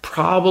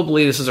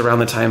probably this is around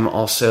the time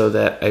also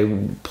that I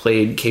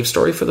played Cave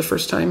Story for the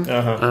first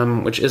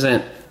time, which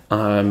isn't,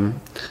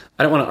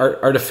 I don't want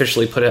to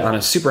artificially put it on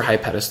a super high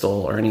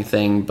pedestal or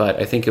anything, but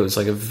I think it was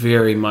like a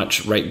very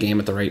much right game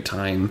at the right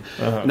time.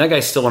 And that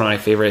guy's still one of my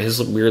favorite. He has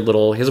a weird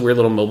little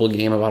mobile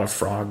game about a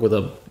frog with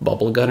a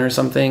bubble gun or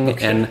something.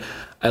 Okay. And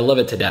I love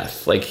it to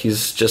death. Like,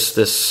 he's just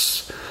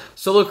this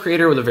solo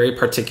creator with a very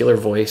particular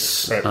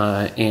voice,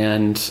 right.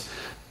 And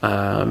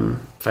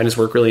find his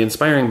work really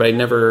inspiring, but I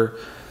never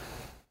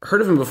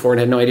heard of him before and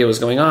had no idea what was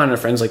going on. And a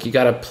friend's like, you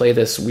got to play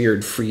this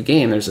weird free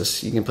game.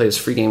 You can play this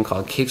free game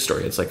called Cave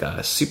Story. It's like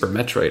a Super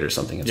Metroid or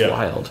something. It's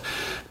wild.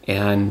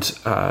 And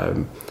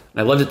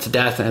I loved it to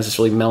death. And it has this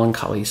really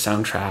melancholy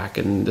soundtrack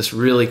and this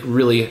really,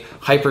 really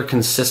hyper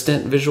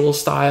consistent visual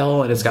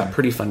style. And it's got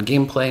pretty fun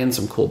gameplay and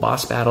some cool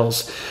boss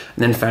battles.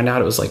 And then found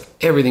out it was like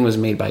everything was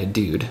made by a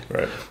dude,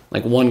 right?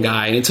 Like one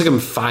guy. And it took him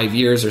 5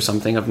 years or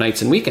something of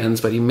nights and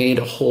weekends, but he made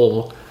a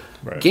whole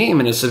game.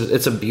 And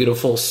it's a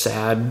beautiful,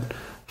 sad,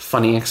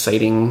 funny,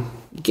 exciting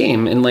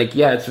game. And like,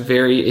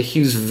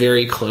 he's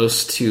very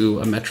close to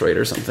a Metroid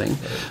or something,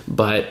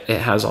 but it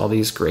has all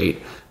these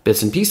great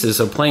bits and pieces.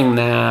 So playing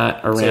that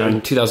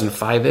around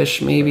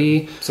 2005-ish,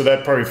 maybe. So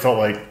that probably felt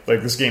like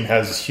this game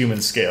has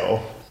human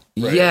scale.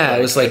 Right? Yeah,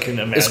 it was like,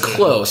 it's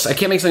close. I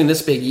can't make something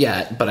this big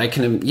yet, but I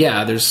can,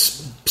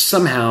 there's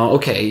somehow,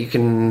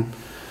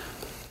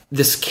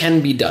 this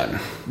can be done.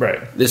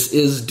 Right. This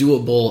is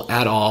doable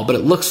at all, but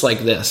it looks like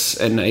this.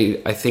 And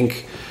I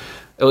think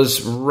it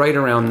was right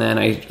around then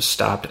I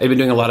stopped. I've been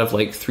doing a lot of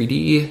like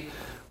 3D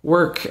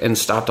work and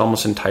stopped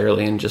almost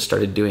entirely and just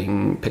started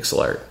doing pixel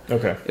art.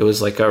 Okay. It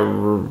was like a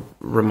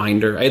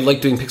reminder. I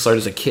liked doing pixel art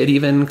as a kid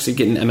even, because you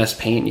get in MS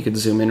Paint, you could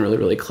zoom in really,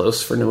 really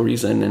close for no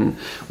reason and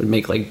would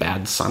make like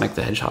bad Sonic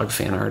the Hedgehog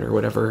fan art or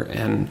whatever.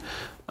 And,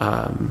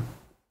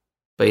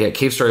 but yeah,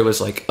 Cave Story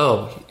was like,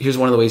 here's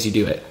one of the ways you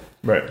do it.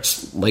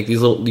 Right. Like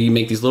you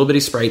make these little bitty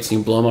sprites and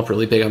you blow them up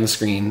really big on the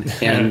screen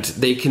and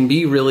they can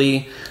be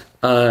really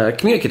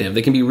communicative.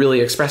 They can be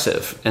really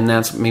expressive, and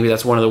that's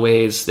one of the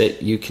ways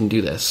that you can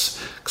do this,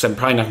 because I'm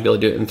probably not going to be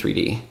able to do it in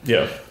 3D.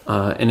 Yeah.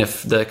 And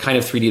if the kind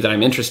of 3D that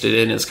I'm interested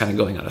in is kind of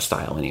going out of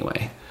style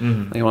anyway.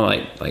 Mm-hmm. I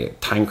want like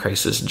Time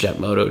Crisis,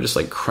 Jet Moto, just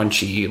like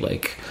crunchy,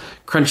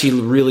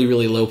 really,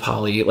 really low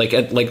poly. Like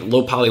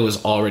low poly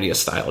was already a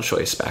style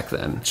choice back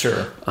then.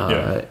 Sure.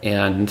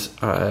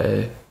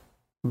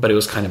 But it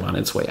was kind of on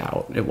its way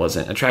out. It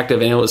wasn't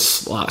attractive, and it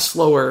was a lot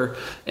slower,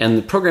 and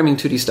the programming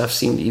 2D stuff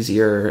seemed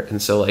easier,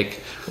 and so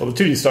like... Well,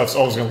 the 2D stuff's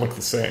always going to look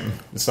the same.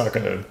 It's not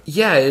going to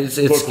it's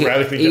look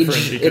radically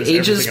different because it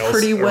ages everything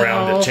pretty else well.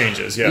 Around it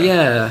changes,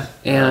 Yeah,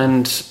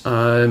 and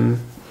so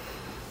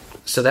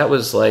that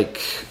was like...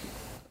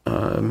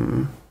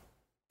 the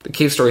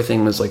Cave Story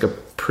thing was like a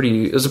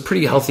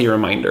pretty healthy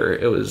reminder.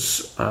 It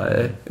was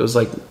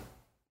like,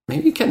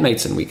 maybe you can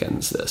nights and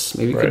weekends this.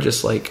 Maybe you could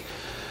just like...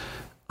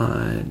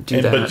 that.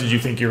 But did you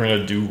think you were going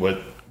to do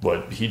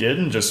what he did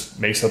and just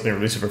make something,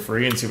 release it for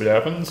free, and see what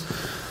happens?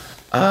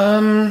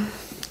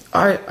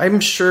 I'm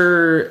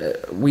sure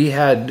we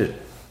had.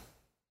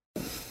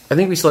 I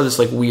think we still had this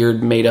like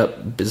weird made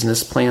up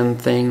business plan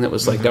thing that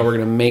was like, that we're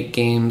going to make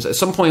games. At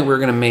some point, we were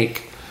going to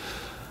make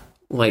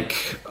like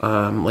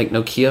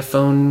Nokia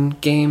phone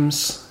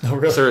games. Oh,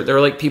 really? So there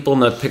were like people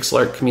in the pixel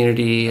art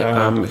community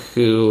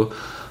who.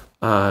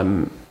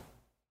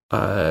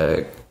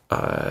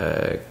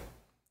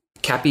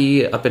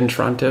 Cappy up in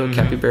Toronto,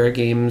 Capybara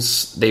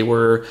Games, they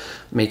were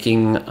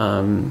making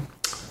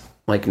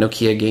like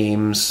Nokia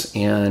games,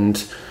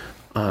 and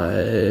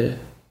I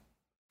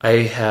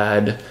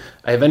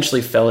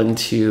eventually fell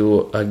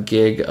into a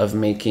gig of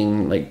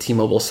making like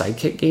T-Mobile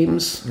Sidekick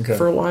games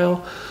for a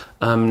while,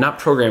 not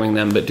programming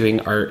them, but doing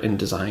art and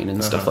design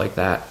and stuff like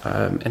that,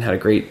 and had a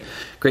great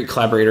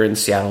collaborator in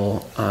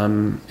Seattle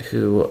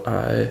who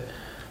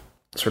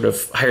sort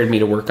of hired me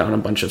to work on a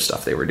bunch of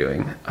stuff they were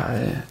doing,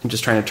 and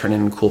just trying to turn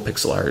in cool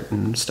pixel art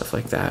and stuff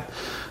like that,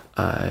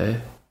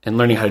 and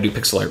learning how to do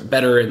pixel art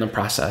better in the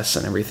process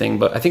and everything.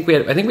 But I think we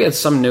had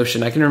some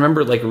notion. I can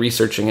remember like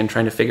researching and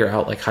trying to figure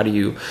out like how do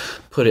you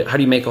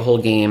make a whole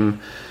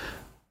game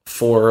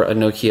for a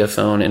Nokia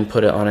phone and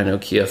put it on a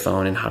Nokia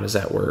phone, and how does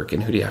that work,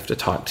 and who do you have to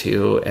talk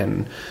to,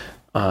 and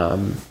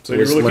so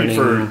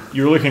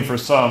you're looking for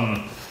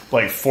some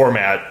like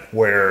format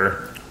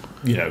where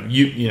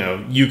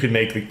you could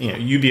make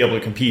you'd be able to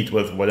compete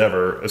with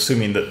whatever,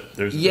 assuming that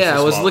there's I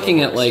was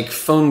looking at like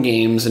phone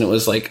games, and it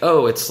was like,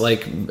 it's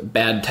like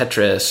bad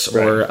Tetris,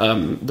 or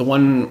the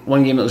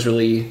one game that was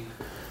really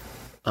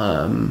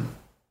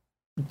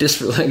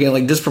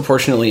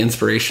disproportionately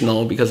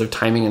inspirational because of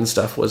timing and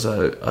stuff was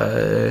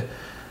a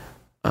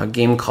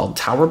game called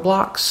Tower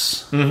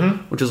Blocks,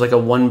 which is like a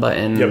one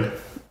button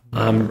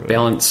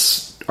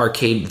balance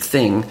arcade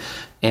thing,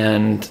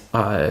 and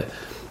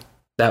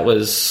that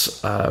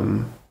was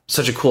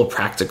such a cool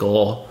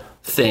practical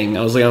thing.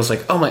 I was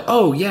like,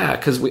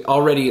 because we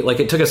already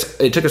like it took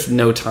us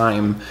no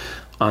time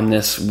on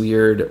this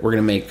weird, we're going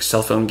to make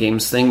cell phone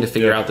games thing to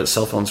figure out that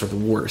cell phones are the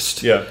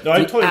worst. Yeah, no, I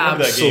totally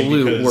remember that game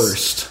absolute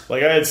worst.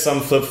 Like, I had some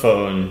flip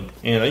phone,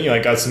 and I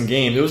got some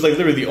games. It was like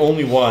literally the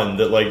only one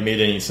that like made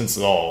any sense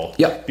at all.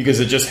 Yeah, because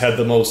it just had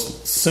the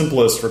most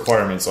simplest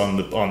requirements on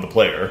the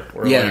player.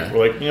 We're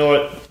like, you know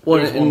what?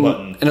 One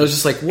button, and it was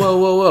just like,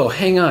 whoa,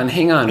 hang on,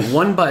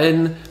 one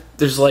button.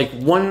 There's like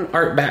one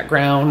art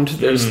background.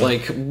 There's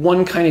like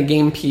one kind of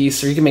game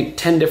piece, or you can make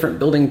 10 different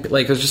building.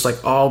 Like, it was just like,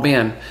 oh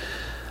man,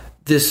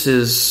 this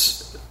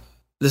is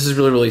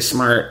really, really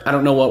smart. I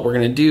don't know what we're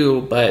gonna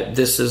do, but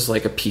this is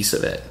like a piece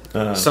of it.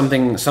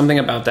 Something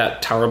about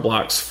that tower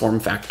blocks form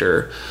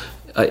factor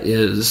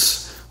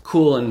is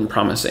cool and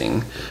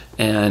promising,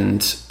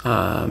 and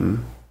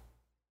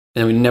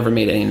we never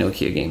made any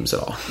Nokia games at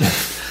all.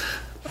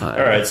 All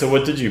right, so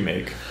what did you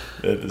make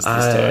this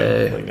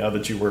time? Like, now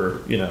that you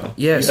were, you had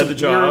the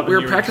job. We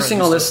were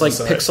practicing all this like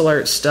pixel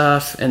art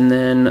stuff, and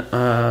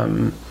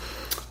then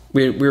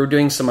we were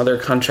doing some other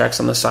contracts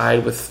on the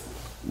side with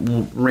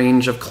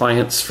range of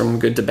clients from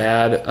good to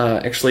bad.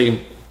 Actually,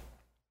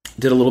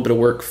 did a little bit of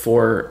work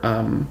for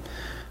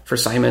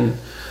Simon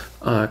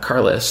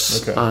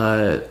Carless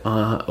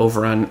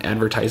over on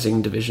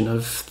advertising division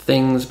of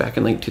things back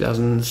in like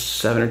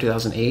 2007 or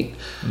 2008.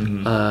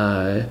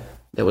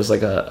 It was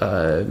like it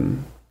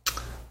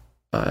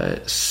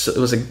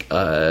was a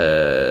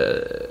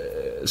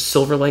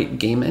Silverlight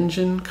game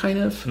engine kind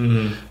of.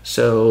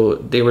 So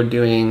they were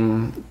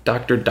doing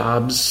Dr.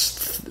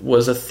 Dobbs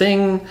was a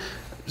thing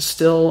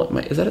still.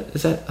 Is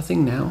that a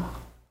thing now?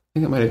 I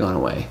think it might have gone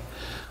away.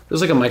 It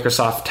was like a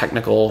Microsoft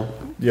technical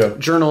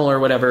journal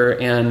or whatever,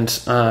 and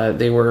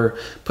they were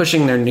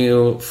pushing their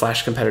new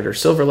Flash competitor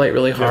Silverlight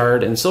really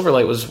hard, and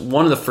Silverlight was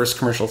one of the first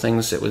commercial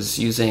things that was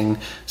using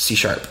C#.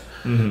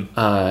 And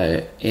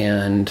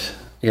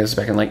I guess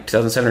back in like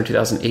 2007 or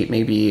 2008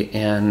 maybe,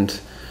 and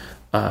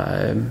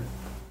I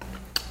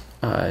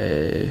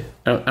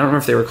don't remember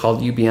if they were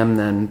called UBM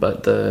then,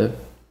 but the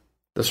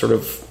sort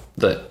of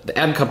the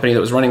ad company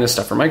that was running this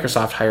stuff for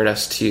Microsoft hired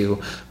us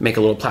to make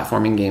a little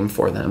platforming game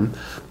for them,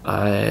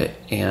 but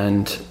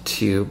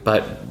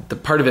the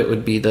part of it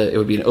would be it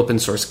would be an open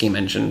source game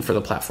engine for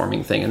the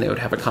platforming thing, and they would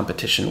have a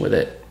competition with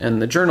it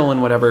and the journal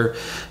and whatever.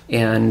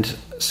 And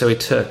so we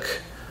took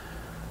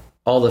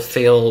all the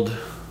failed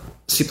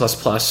C++,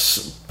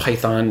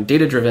 Python,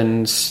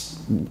 data-driven,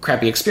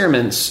 crappy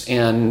experiments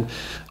and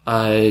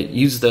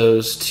used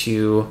those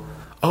to...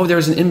 Oh, there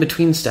was an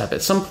in-between step.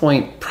 At some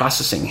point,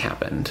 processing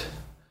happened.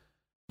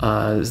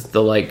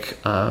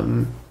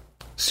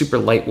 Super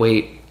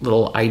lightweight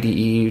little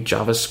IDE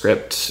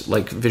JavaScript,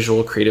 like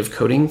visual creative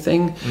coding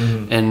thing.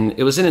 And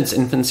it was in its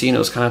infancy, and it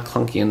was kind of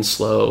clunky and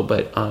slow,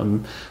 but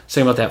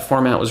something about that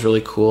format was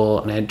really cool.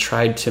 And I had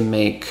tried to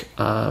make...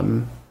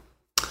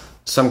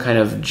 some kind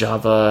of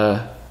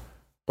Java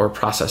or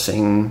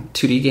processing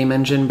 2D game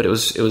engine, but it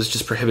was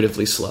just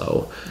prohibitively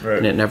slow,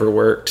 and it never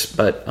worked.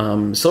 But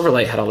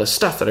Silverlight had all this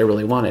stuff that I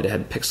really wanted. It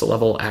had pixel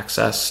level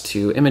access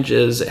to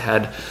images. It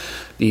had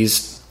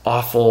these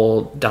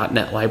awful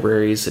 .NET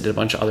libraries that did a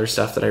bunch of other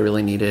stuff that I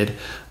really needed,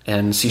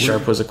 and C#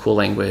 was a cool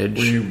language.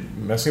 Were you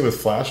messing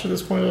with Flash at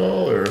this point at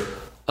all, or?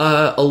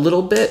 A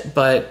little bit,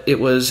 but it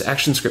was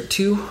ActionScript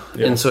 2,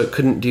 and so it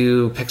couldn't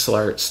do pixel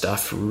art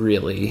stuff,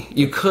 really.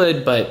 You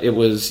could, but you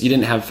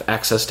didn't have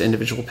access to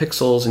individual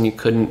pixels, and you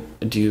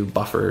couldn't do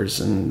buffers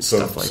and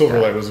stuff like that.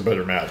 Silverlight was a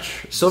better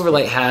match.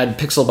 Silverlight had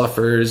pixel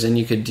buffers, and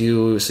you could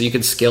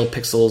scale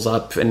pixels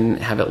up and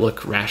have it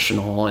look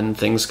rational, and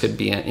things could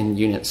be in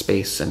unit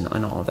space and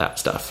all of that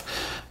stuff.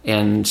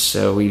 And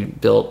so we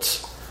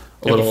built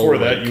before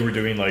that, you were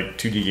doing like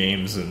 2D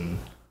games and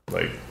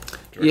like...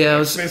 Yeah, it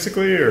was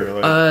basically, or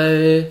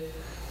like...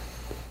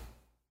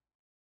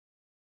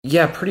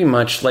 yeah, pretty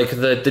much. Like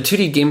the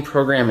 2D game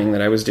programming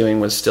that I was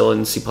doing was still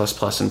in C++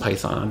 and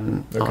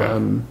Python.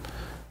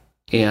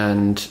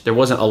 And there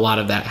wasn't a lot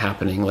of that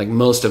happening. Like,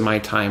 most of my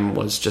time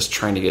was just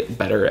trying to get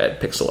better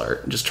at pixel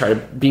art, just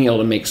being able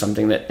to make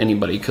something that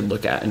anybody could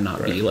look at and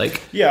not be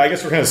like... Yeah, I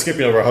guess we're kind of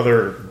skipping over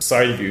other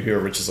side of you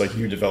here, which is like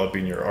you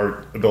developing your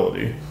art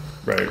ability,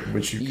 right?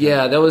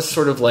 That was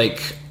sort of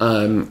like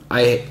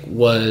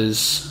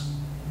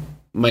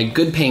my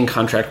good paying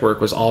contract work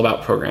was all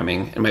about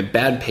programming, and my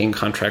bad paying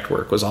contract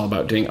work was all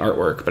about doing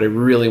artwork. But I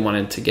really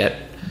wanted to get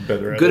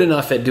good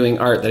enough at doing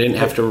art that I didn't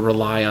have to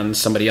rely on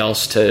somebody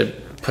else to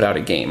put out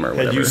a game or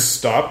whatever. Had you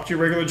stopped your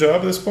regular job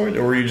at this point,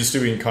 or were you just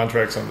doing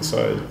contracts on the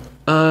side?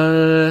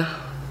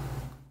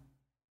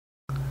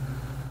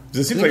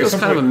 It seems like it was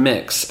kind of a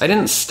mix. I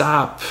didn't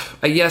stop.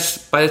 I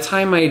guess by the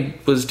time I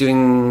was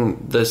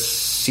doing the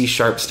C#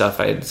 stuff,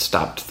 I had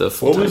stopped the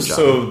full-time job.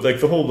 So, like,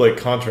 the whole like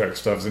contract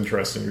stuff is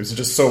interesting. It's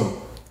just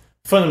so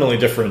fundamentally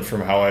different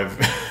from how I've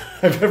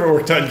ever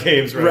worked on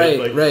games.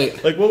 Right.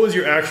 Right. Like, what was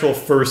your actual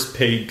first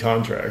paid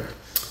contract?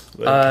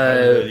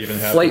 Like,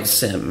 Flight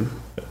Sim.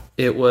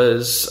 It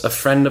was a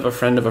friend of a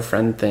friend of a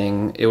friend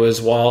thing. It was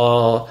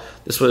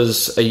this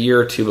was a year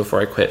or two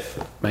before I quit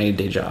my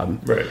day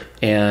job. Right.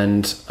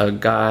 And a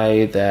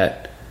guy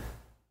that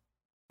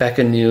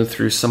Becca knew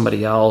through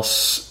somebody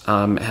else,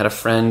 had a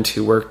friend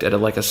who worked at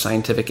a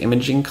scientific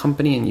imaging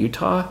company in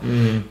Utah,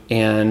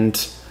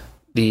 and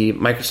the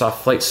Microsoft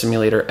Flight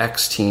Simulator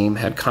X team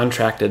had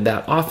contracted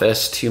that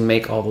office to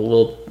make all the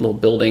little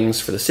buildings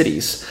for the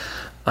cities,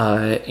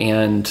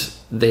 and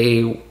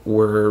they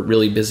were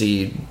really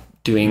busy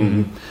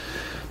doing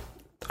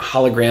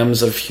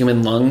holograms of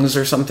human lungs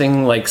or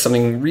something, like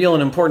something real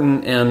and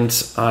important. And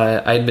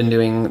I'd been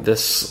doing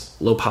this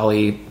low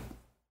poly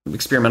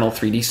experimental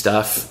 3D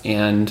stuff,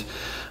 and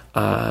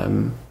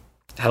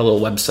had a little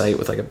website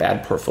with a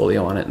bad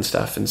portfolio on it and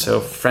stuff. And so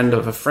a friend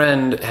of a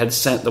friend had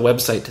sent the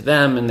website to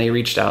them, and they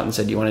reached out and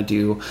said, "Do you want to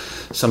do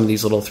some of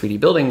these little 3D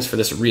buildings for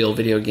this real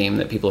video game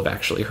that people have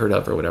actually heard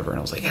of or whatever?" And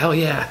I was like, "Hell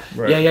yeah.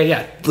 Right.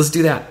 Yeah. Let's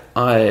do that."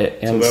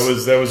 And so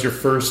that was your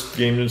first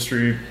game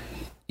industry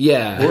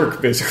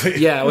work, basically.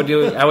 Yeah,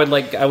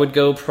 I would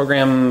go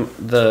program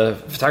the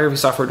photography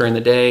software during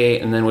the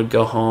day, and then would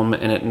go home,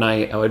 and at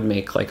night I would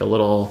make a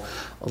little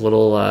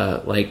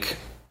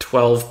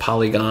 12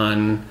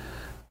 polygon.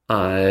 We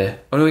had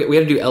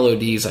to do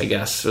LODs, I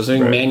guess. I was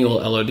doing manual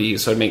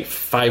LODs, so I'd make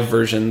 5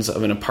 versions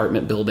of an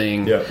apartment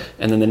building,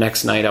 and then the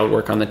next night I would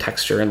work on the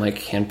texture and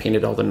hand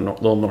painted all the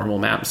little normal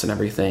maps and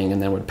everything,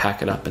 and then would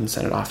pack it up and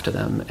send it off to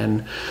them.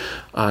 And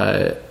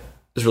it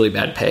was really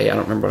bad pay. I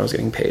don't remember what I was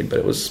getting paid, but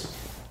it was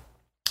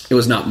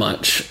not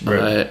much.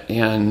 Right.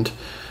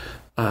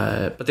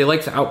 But they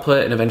liked the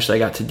output, and eventually I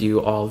got to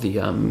do all the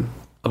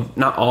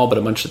not all, but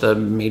a bunch of the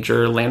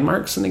major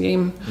landmarks in the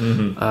game.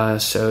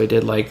 So I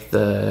did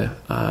the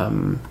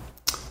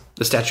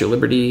Statue of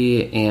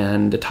Liberty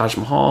and the Taj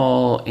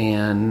Mahal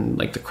and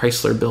the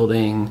Chrysler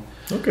Building.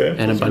 Okay.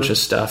 And a bunch of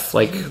stuff.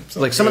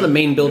 Some of the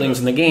main buildings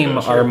in the game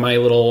are my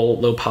little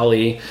low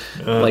poly,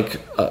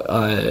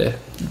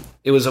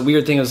 it was a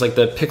weird thing. It was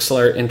the pixel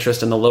art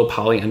interest and the low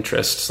poly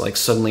interests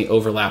suddenly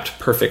overlapped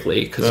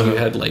perfectly, because you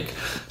had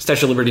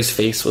Statue of Liberty's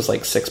face was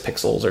 6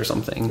 pixels or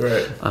something,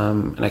 right?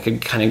 And I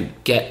could kind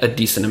of get a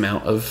decent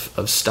amount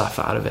of stuff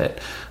out of it,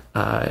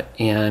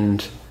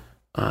 and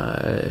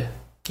I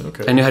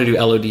knew how to do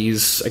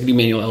LODs. I could do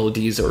manual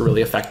LODs that were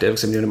really effective,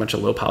 because I'm doing a bunch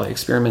of low poly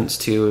experiments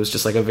too. It was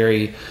just a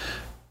very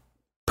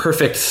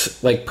perfect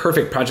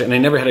project, and I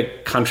never had a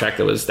contract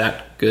that was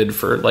that good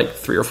for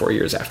 3 or 4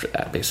 years after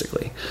that,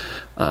 basically.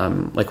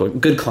 A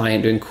good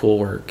client doing cool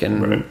work,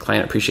 and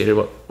client appreciated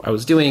what I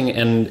was doing,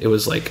 and it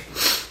was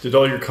did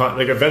all your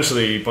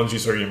eventually Bungie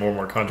started getting more and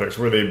more contracts?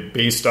 Were they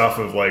based off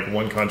of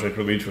one contract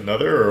would lead to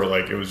another, or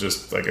it was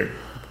just a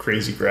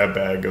crazy grab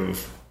bag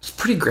of? It's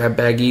pretty grab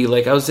baggy.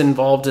 I was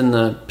involved in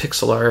the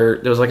pixel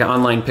art. There was an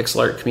online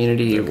pixel art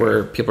community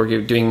where people were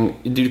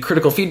do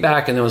critical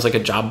feedback, and there was a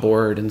job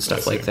board and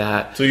stuff like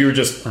that. So you were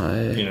just,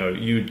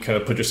 you'd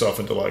kind of put yourself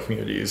into a lot of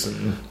communities,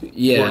 and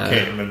work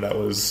came, and that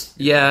was...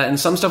 Yeah, and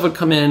some stuff would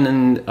come in,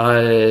 and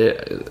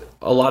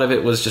a lot of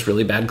it was just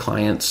really bad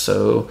clients.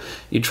 So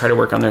you'd try to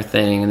work on their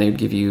thing, and they'd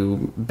give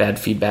you bad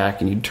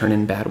feedback, and you'd turn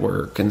in bad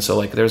work. And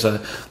so there's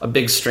a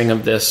big string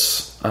of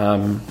this...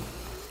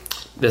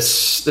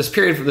 This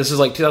period, this is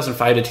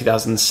 2005 to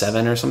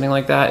 2007 or something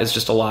like that, is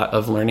just a lot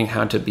of learning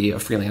how to be a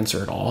freelancer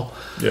at all.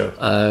 Yeah.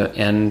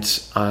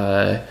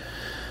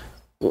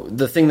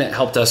 The thing that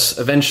helped us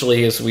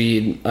eventually is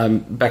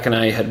Beck and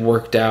I had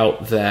worked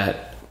out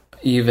that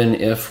even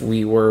if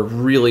we were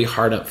really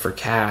hard up for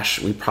cash,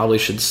 we probably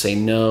should say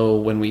no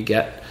when you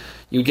get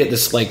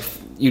this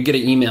you'd get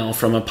an email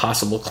from a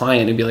possible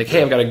client and be like,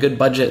 "Hey, I've got a good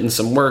budget and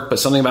some work," but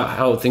something about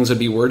how things would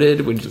be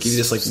worded would give you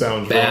this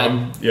bad.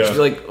 Wrong. Yeah.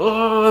 You'd be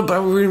 "Oh,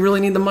 but we really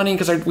need the money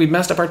because we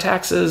messed up our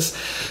taxes,"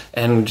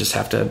 and we just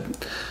have to.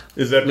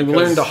 Is that we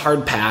learned to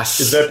hard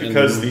pass? Is that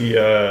because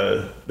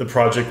the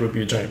project would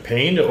be a giant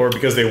pain, or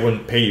because they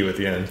wouldn't pay you at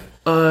the end?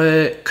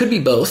 Could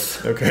be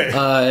both. Okay.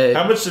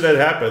 How much did that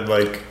happen?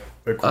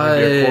 Maybe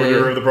a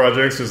quarter of the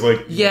projects is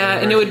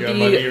and it would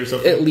be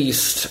at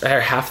least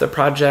half the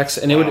projects,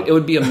 and it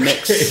would be a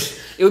mix. Okay.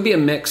 It would be a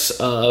mix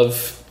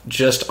of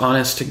just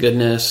honest to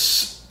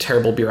goodness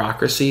terrible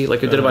bureaucracy. We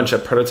did a bunch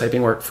of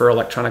prototyping work for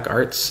Electronic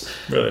Arts,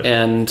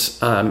 and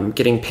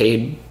getting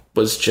paid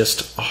was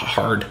just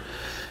hard.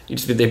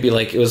 They'd be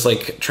it was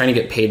trying to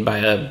get paid by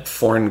a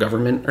foreign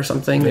government or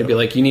something. They'd be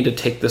you need to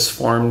take this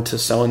form to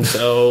so and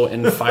so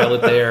and file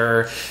it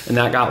there, and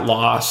that got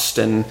lost,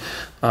 and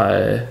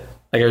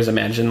I was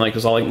imagining it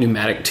was all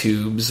pneumatic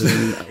tubes,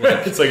 and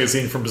it's a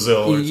scene from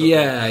Brazil. Or something.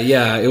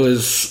 Yeah. It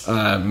was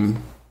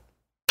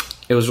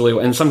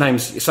really, and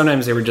sometimes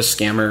they were just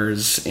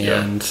scammers.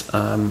 And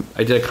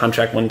I did a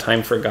contract one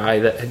time for a guy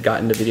that had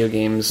gotten into video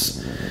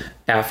games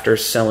after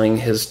selling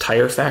his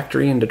tire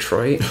factory in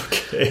Detroit.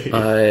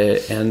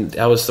 Okay. And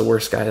that was the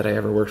worst guy that I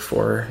ever worked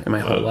for in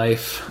my whole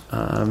life.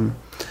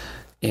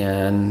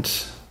 And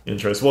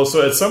Interesting. Well,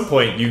 so at some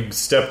point you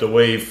stepped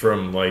away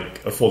from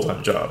like a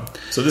full-time job.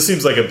 So this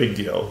seems like a big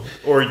deal,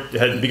 or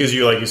because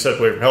you stepped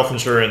away from health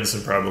insurance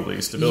and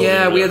probably stability.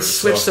 Yeah, we had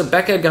switched. So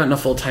Becca had gotten a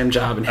full-time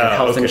job and had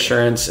health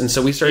insurance, and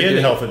so we started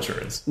doing health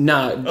insurance. She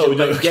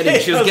was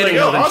getting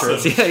health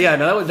insurance. Yeah,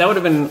 no, that would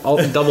have been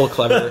double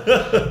clever.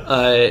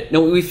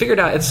 No, we figured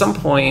out at some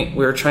point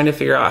we were trying to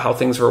figure out how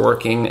things were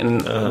working,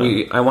 and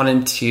I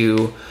wanted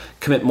to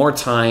commit more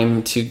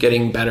time to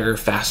getting better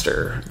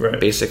faster. Right.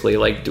 Basically,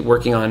 like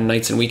working on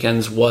nights and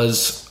weekends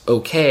was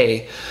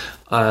okay,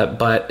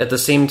 but at the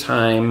same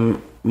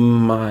time,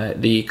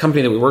 the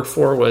company that we worked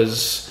for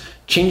was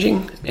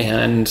changing,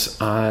 and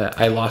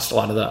I lost a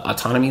lot of the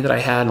autonomy that I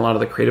had and a lot of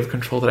the creative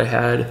control that I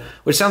had,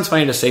 which sounds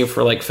funny to say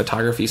for like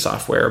photography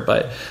software,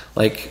 but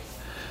like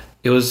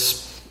it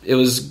was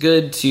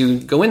good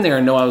to go in there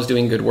and know I was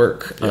doing good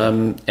work. Yeah.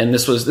 And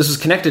this was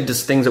connected to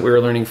things that we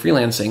were learning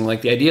freelancing,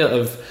 like the idea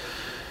of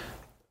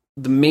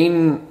the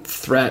main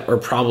threat or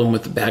problem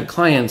with the bad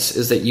clients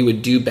is that you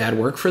would do bad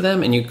work for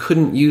them and you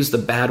couldn't use the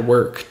bad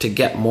work to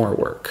get more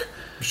work.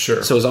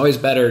 Sure. So it's always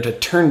better to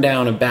turn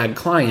down a bad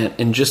client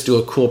and just do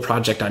a cool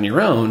project on your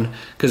own,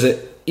 because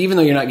even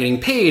though you're not getting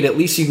paid, at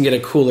least you can get a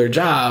cooler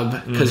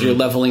job because you're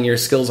leveling your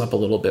skills up a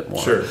little bit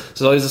more. Sure. So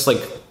there's always this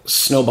like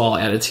snowball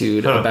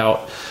attitude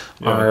about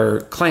our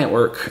client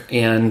work,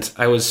 and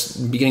I was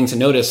beginning to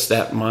notice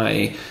that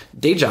my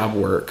day job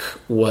work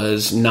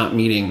was not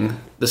meeting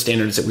the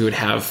standards that we would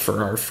have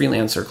for our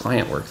freelancer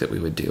client work that we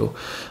would do.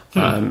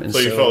 And so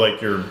you felt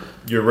like your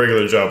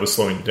regular job was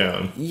slowing you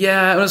down.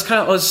 Yeah,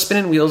 I was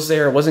spinning wheels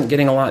there. I wasn't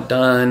getting a lot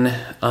done.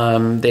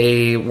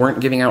 They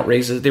weren't giving out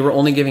raises. They were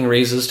only giving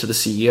raises to the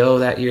CEO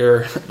that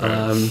year.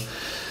 Right.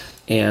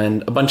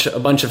 And a bunch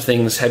of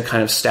things had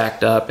kind of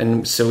stacked up.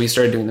 And so we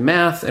started doing the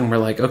math, and we're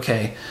like,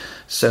 okay,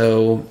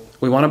 so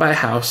we want to buy a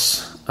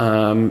house.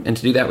 And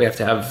to do that, we have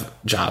to have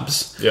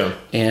jobs. Yeah.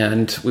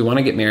 And we want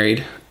to get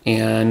married.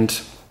 And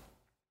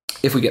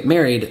if we get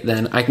married,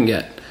 then I can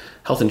get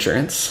health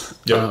insurance.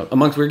 Yep.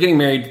 We're getting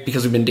married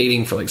because we've been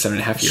dating for like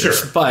 7.5 years.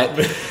 Sure. But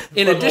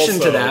in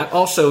addition to that,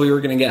 also we were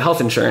going to get health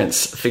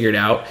insurance figured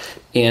out.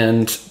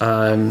 And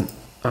so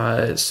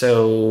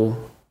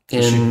she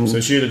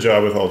had a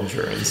job with health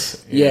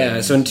insurance. Yeah.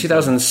 So in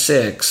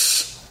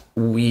 2006,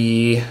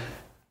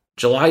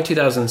 July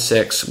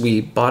 2006,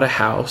 we bought a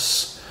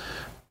house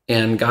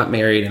and got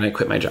married, and I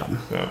quit my job.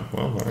 Oh,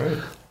 well, all right.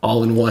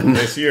 All in one.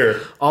 Nice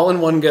year. All in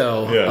one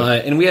go. Yeah.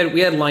 And we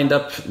had lined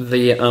up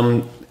the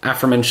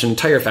aforementioned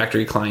tire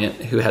factory client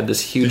who had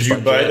this huge Did you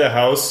budget. buy the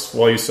house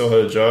while you still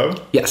had a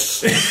job?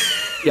 Yes.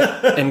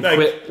 Yeah. And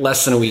quit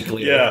less than a week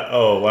later. Yeah.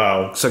 Oh,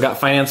 wow. So got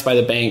financed by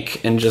the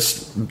bank and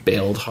just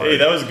bailed hard. Hey,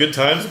 that was a good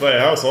time to buy a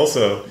house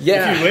also.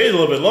 Yeah. If you waited a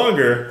little bit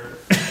longer.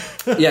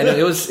 Yeah, no,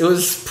 it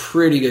was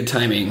pretty good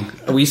timing.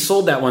 We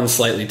sold that one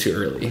slightly too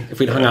early. If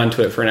we'd hung on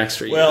to it for an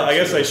extra year. Well, I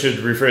guess I should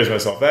rephrase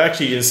myself.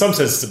 Actually, in some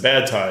sense, it's a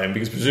bad time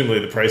because presumably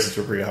the prices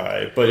were pretty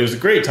high. But it was a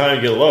great time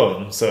to get a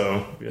loan.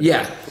 So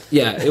yeah,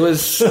 it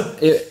was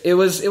it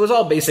was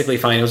all basically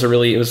fine. It was like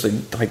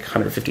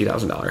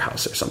 $150,000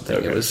 house or something.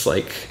 Okay. It was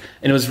like,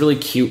 and it was really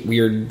cute,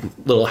 weird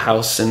little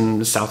house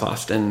in South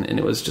Austin, and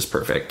it was just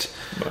perfect.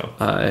 Wow.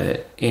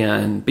 But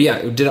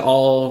yeah, we did it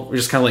all. We're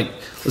just kind of like,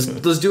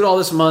 let's do it all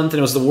this month, and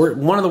it was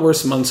one of the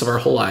worst months of our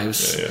whole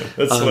lives. Yeah.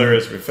 That's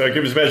hilarious. In fact,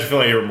 just imagine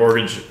filling out your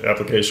mortgage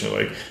application,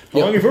 like, how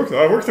long have you worked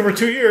there? I worked there for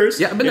 2 years.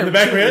 Yeah, I've been in the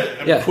back of my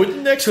head, I'm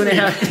quitting next week.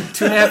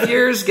 2.5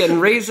 years, getting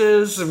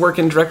raises,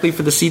 working directly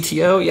for the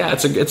CTO. Yeah,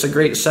 it's a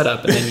great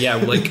setup. And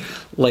then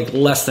like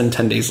less than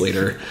 10 days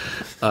later,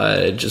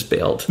 just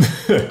bailed.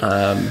 All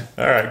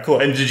right, cool.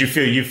 And did you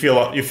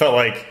felt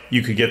like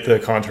you could get the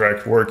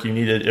contract work you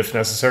needed if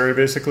necessary,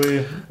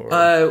 basically?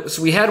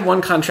 So we had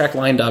one contract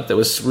lined up that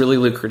was really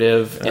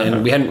lucrative,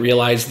 and we hadn't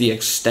realized the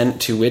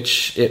extent to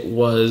which it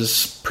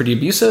was pretty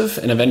abusive.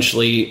 And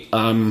eventually,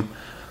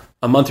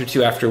 a month or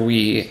two after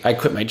I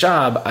quit my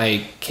job,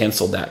 I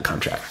canceled that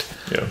contract.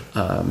 Yeah.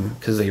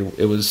 Because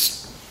it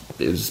was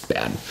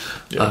bad.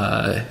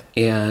 Yeah.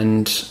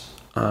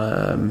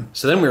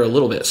 So then we were a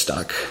little bit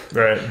stuck.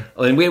 Right.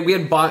 And we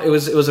had bought, it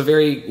was a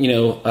very,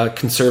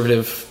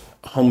 conservative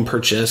home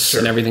purchase. Sure.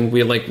 And everything.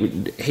 We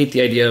hate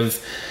the idea of,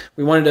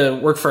 we wanted to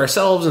work for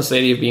ourselves, and so the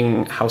idea of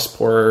being house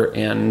poor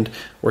and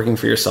working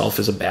for yourself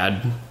is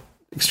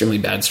extremely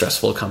bad,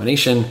 stressful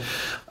combination.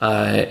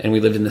 And we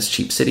lived in this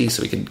cheap city,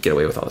 so we could get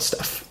away with all this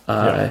stuff.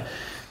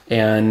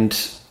 And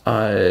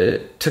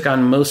took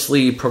on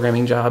mostly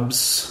programming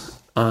jobs,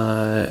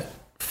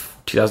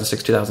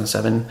 2006,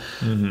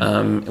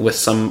 2007, with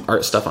some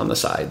art stuff on the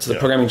side. So the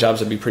programming jobs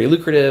would be pretty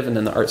lucrative, and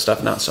then the art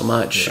stuff not so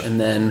much. Yeah. And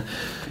then,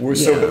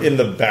 so in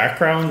the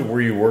background,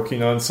 were you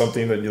working on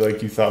something that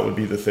you thought would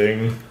be the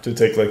thing to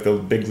take like the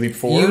big leap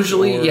forward?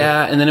 Usually,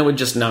 yeah, and then it would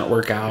just not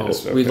work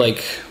out. We'd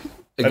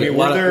a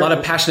lot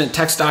of passionate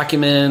text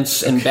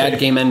documents and bad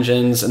game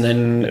engines, and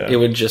then it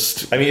would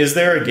just. Is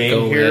there a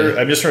game here?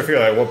 I'm just trying to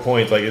figure out at what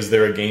point, is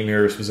there a game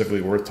here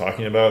specifically worth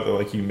talking about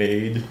that you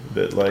made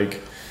that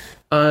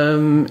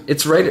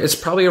It's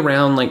probably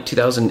around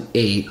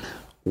 2008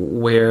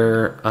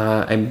 where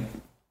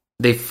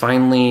they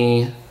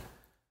finally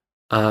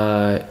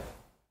in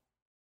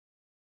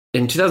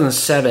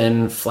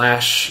 2007,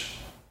 Flash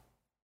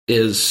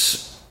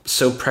is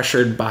so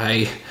pressured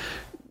by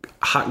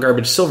hot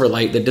garbage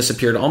Silverlight that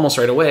disappeared almost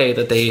right away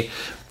that they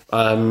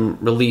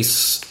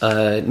release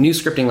a new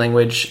scripting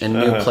language and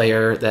new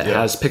player that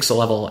has pixel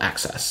level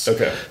access.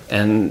 Okay.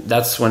 And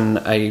that's when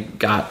I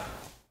got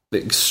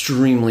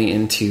extremely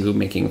into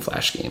making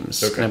Flash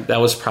games. Okay. And that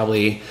was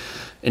probably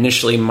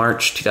initially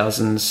March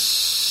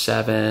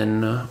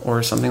 2007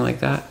 or something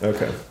like that.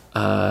 Okay.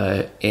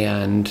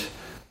 And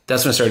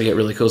that's when it started to get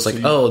really cool. It's like,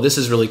 this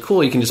is really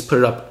cool. You can just put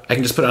it up. I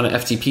can just put it on an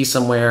FTP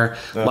somewhere.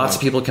 Lots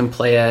of people can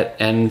play it.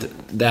 And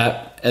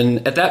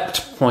at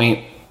that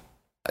point,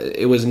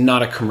 it was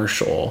not a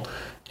commercial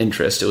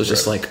interest. It was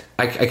just like,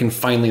 I can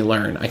finally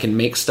learn. I can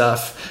make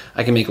stuff.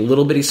 I can make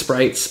little bitty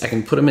sprites. I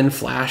can put them in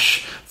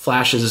Flash.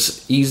 Flash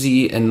is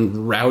easy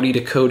and rowdy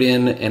to code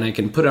in, and I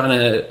can put it on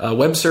a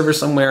web server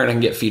somewhere, and I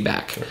can get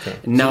feedback. Okay.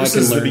 And now so this I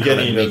can is learn the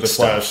beginning of the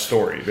stuff. Flash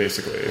story,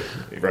 basically,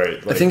 right?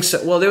 I think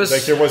so. Well, there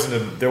was there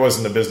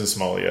wasn't a business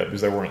model yet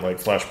because there weren't like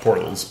Flash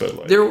portals, but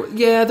like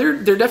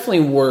there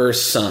definitely were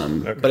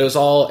some, but it was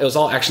all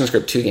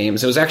ActionScript 2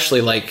 games. It was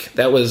actually like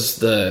that was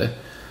the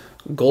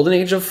golden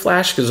age of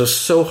Flash because it was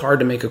so hard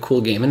to make a cool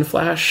game in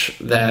Flash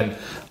that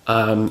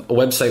a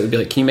website would be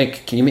like,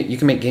 you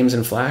can make games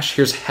in Flash?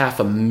 Here's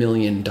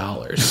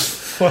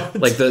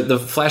 $500,000. Like the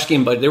Flash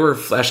game budget, there were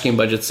Flash game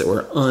budgets that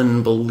were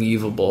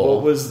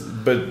unbelievable.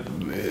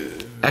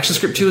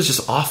 ActionScript 2 was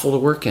just awful to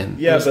work in.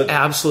 Yeah, it was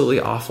absolutely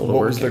awful to work in.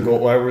 What was their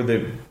goal?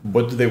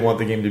 What did they want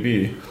the game to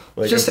be?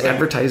 Like just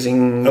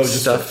advertising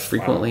stuff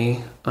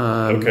frequently.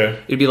 Okay.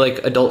 It'd be like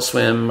Adult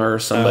Swim or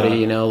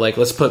somebody, like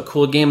let's put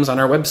cool games on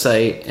our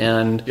website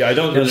and I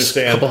don't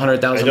understand. A couple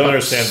 $100,000. I don't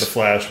understand the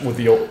Flash with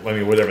the old. I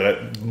mean, whatever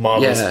that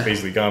model is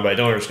basically gone, but I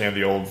don't understand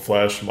the old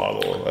Flash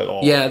model at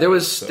all. Yeah, there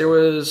was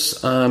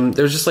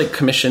just like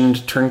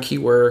commissioned turnkey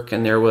work,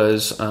 and there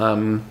was.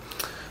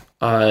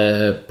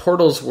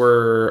 Portals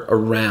were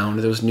around.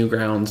 There was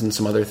Newgrounds and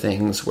some other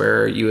things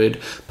where you would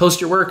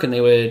post your work and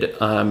they would,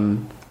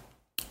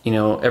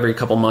 every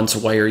couple months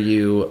wire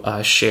you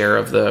a share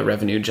of the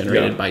revenue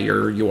generated by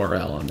your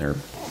URL on their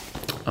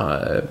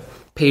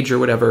page or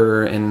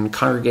whatever. And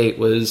Congregate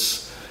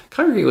was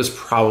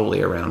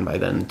probably around by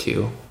then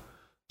too.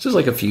 So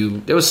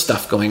there was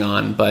stuff going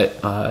on,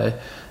 but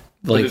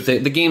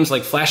the games,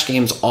 like Flash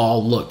games,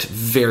 all looked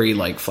very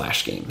like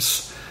Flash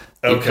games.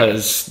 Okay.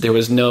 Because there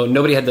was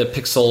nobody had the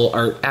pixel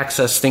art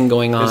access thing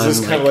going on. Is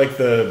this kind of like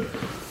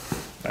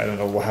I don't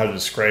know how to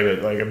describe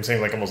it. Like I'm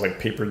saying, like almost like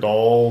paper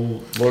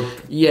doll look.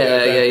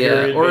 Yeah.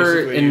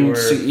 Period,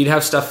 so you'd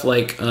have stuff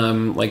like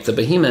the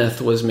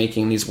Behemoth was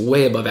making these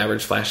way above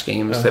average Flash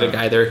games. They had a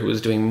guy there who was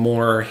doing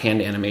more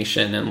hand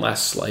animation and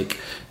less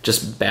like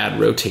just bad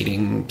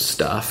rotating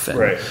stuff.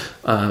 And,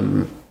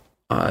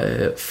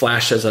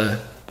 Flash as a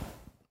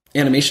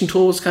animation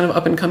tool was kind of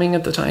up and coming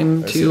at the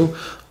time too.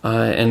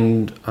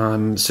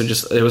 So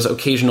just there was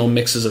occasional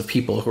mixes of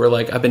people who were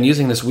like, I've been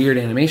using this weird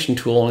animation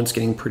tool and it's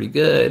getting pretty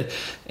good.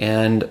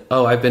 And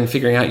I've been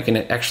figuring out you can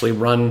actually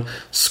run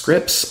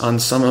scripts on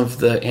some of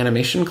the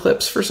animation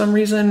clips for some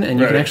reason, and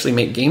you can actually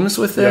make games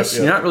with this.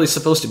 You're not really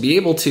supposed to be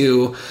able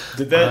to.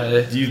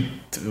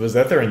 Was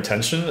that their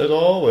intention at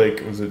all?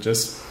 Like, was it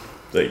just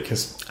like?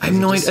 I have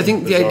no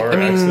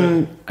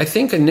idea. I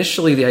think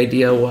initially the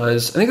idea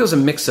was, I think it was a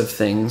mix of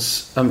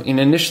things.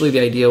 Initially the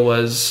idea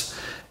was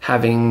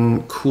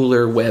having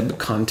cooler web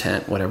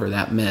content, whatever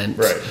that meant.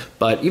 Right.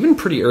 But even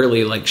pretty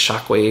early, like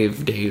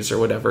Shockwave days or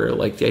whatever,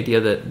 like the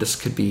idea that this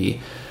could be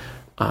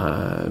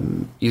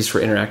used for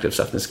interactive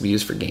stuff and this could be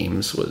used for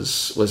games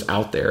was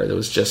out there. There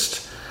was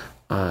just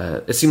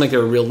it seemed like there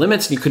were real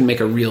limits and you couldn't make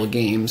a real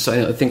game.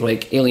 So I think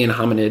like Alien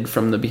Hominid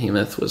from the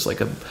Behemoth was like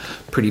a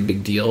pretty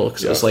big deal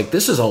because it was like,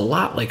 this is a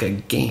lot like a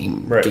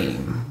game. It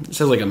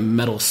has like a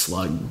Metal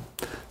Slug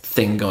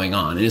thing going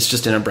on, and it's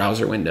just in a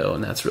browser window,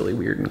 and that's really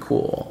weird and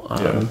cool.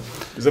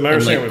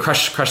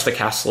 Crush the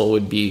Castle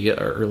would be an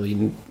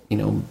early,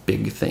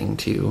 big thing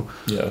too.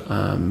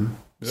 So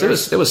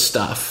it was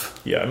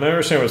stuff. Yeah, my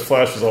understanding was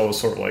Flash was always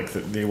sort of like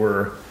they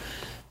were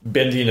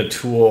bending a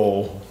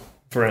tool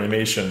for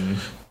animation.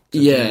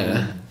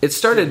 It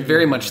started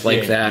very much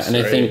like that, and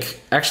I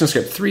think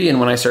ActionScript 3, and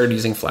when I started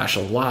using Flash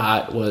a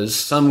lot, was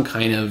some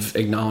kind of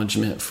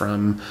acknowledgement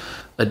from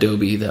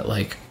Adobe that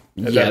like,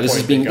 this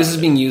is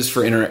being used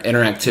for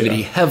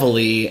interactivity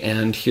heavily,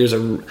 and here's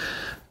a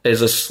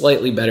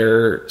slightly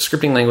better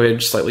scripting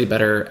language, slightly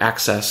better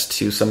access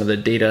to some of the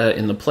data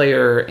in the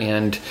player,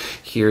 and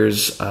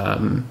here's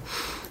like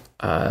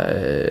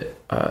a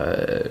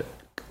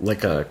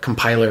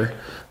compiler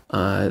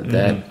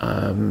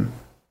that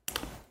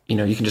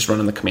you can just run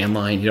on the command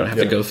line. You don't have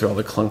to go through all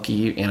the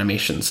clunky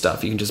animation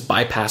stuff. You can just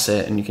bypass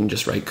it, and you can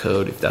just write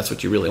code if that's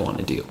what you really want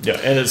to do. Yeah,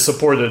 and it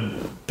supported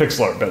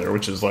pixel art better,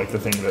 which is like the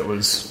thing that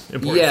was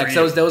important. Yeah,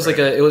 because that was like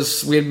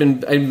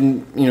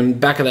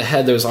back of the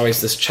head. There was always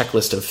this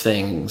checklist of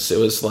things. It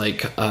was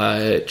like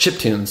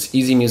chiptunes,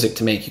 easy music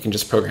to make. You can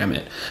just program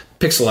it.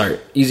 Pixel art,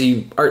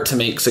 easy art to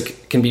make, so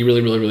it can be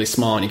really, really, really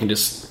small, and you can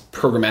just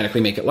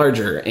programmatically make it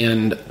larger.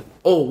 And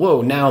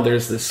now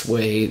there's this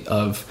way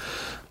of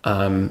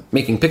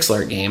making pixel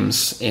art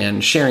games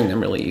and sharing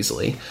them really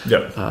easily.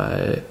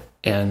 Yep.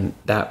 And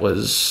that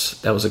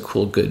was a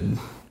cool, good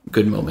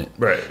moment.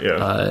 Right,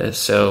 yeah.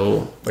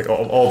 So... Like,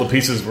 all the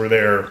pieces were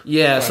there.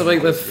 Yeah, so,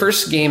 like, the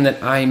first game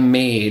that I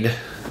made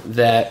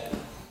that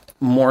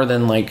more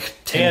than, like,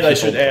 10 and people I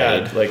should played.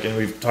 add, like, and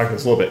we've talked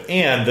this a little bit,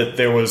 and that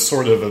there was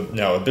sort of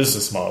a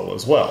business model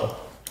as well.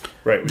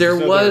 Right.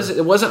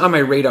 It wasn't on my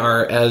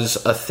radar as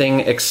a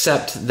thing,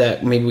 except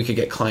that maybe we could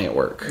get client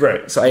work.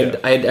 Right. So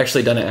I had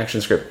actually done an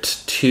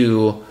ActionScript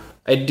 2.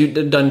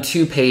 I'd done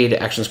 2 paid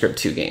ActionScript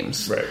 2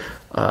 games. Right.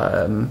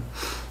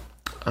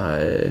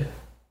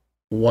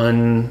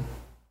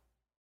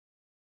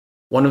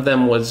 One of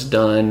them was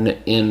done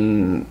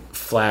in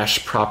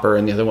Flash proper,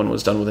 and the other one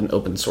was done with an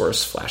open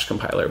source Flash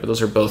compiler. But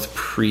those are both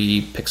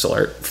pre-pixel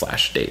art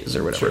Flash days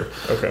or whatever.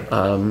 Sure.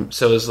 Okay.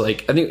 So it was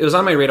like, I think it was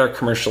on my radar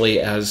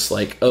commercially as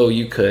like, oh,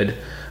 you could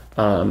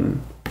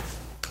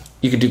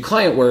do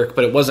client work,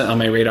 but it wasn't on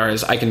my radar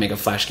as I can make a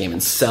Flash game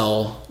and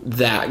sell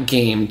that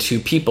game to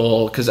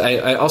people. Because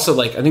I also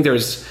like, I think there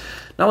was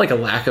not like a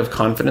lack of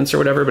confidence or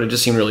whatever, but it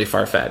just seemed really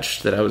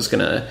far-fetched that I was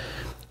going to,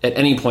 at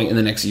any point in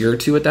the next year or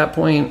two at that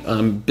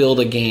point, build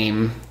a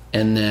game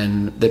and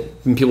then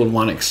that people would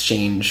want to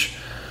exchange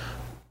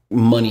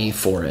money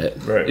for it.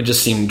 Right. It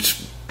just seemed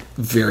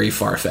very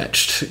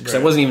far-fetched because I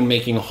wasn't even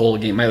making a whole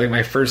game.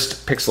 My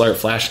first pixel art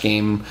Flash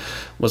game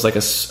was like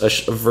a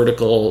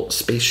vertical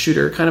space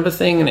shooter kind of a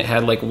thing, and it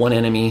had like one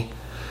enemy,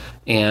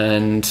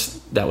 and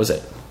that was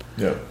it.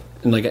 Yeah.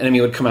 And like an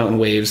enemy would come out in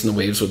waves, and the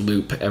waves would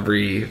loop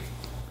every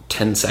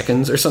 10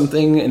 seconds or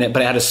something,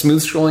 but it had a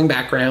smooth scrolling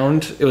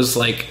background. It was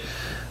like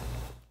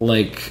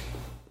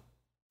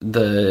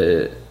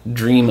the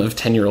dream of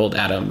 10-year-old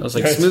Adam. I was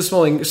like, smooth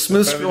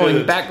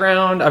scrolling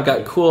background. I've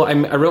got cool. I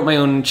wrote my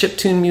own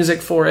chiptune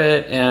music for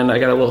it, and I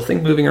got a little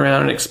thing moving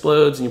around and it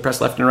explodes, and you press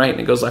left and right, and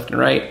it goes left and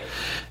right.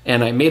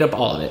 And I made up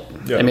all of it.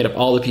 Yeah. I made up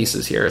all the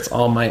pieces here. It's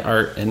all my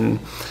art and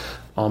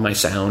all my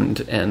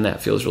sound, and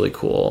that feels really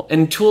cool.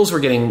 And tools were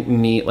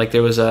getting neat. Like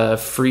there was a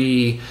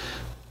free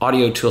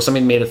audio tool.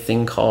 Somebody made a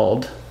thing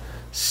called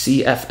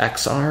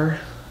CFXR,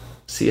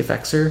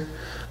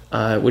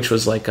 which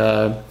was like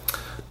a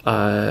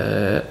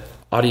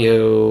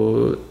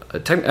audio,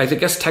 I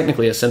guess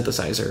technically a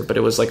synthesizer, but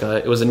it was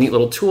a neat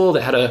little tool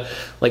that had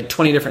like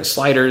 20 different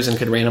sliders and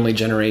could randomly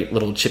generate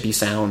little chippy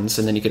sounds,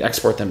 and then you could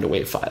export them to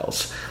WAV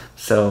files.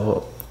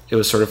 So it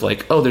was sort of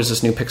like, oh, there's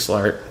this new pixel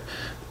art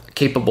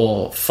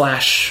capable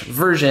Flash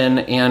version,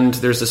 and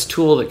there's this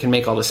tool that can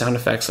make all the sound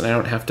effects, and I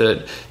don't have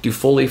to do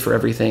Foley for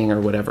everything or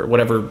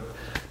whatever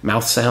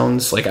mouth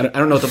sounds. Like I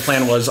don't know what the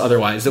plan was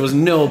otherwise. There was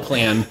no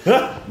plan.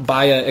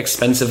 Buy an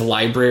expensive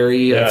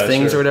library of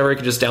things or whatever. I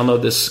could just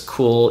download this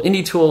cool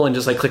indie tool and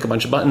just like click a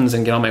bunch of buttons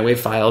and get all my WAV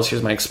files.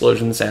 Here's my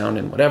explosion sound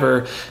and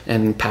whatever,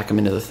 and pack them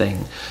into the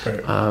thing.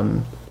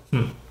 Right.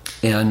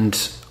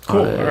 And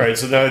cool. All right.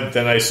 So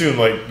then I assume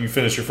like you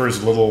finished your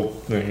first little,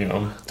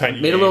 tiny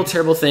made a little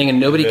terrible thing, and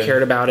nobody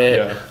cared about it.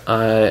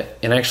 Yeah.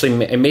 And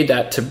actually, I made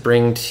that to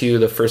bring to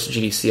the first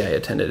GDC I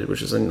attended,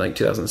 which was in like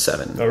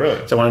 2007. Oh,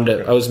 really? So I wanted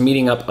to. I was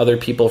meeting up other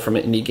people from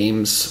an indie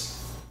games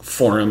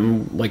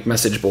forum, like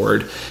message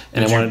board,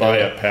 and Did I wanted you buy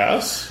to a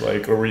pass,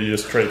 like, or were you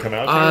just trying to come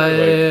out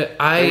here?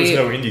 There was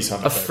no indie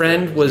summit. A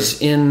friend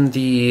was in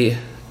the.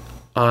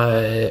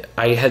 I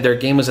had their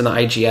game was in the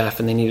IGF,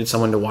 and they needed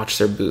someone to watch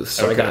their booth,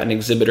 so I got an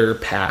exhibitor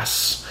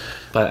pass.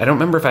 But I don't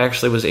remember if I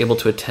actually was able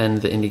to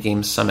attend the Indie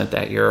Games Summit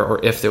that year, or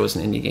if there was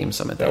an Indie Games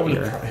Summit that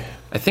year.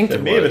 I think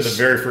it may have been the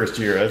very first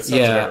year. That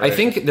sounds about right. I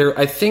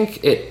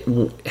think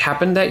it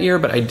happened that year,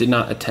 but I did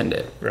not attend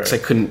it because I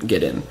couldn't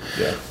get in.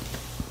 Yeah.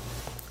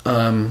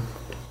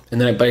 And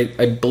then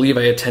I believe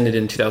I attended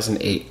in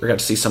 2008, or got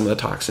to see some of the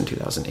talks in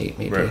 2008,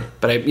 maybe. Right.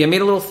 But I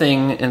made a little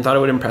thing and thought it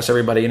would impress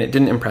everybody, and it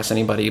didn't impress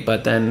anybody.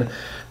 But then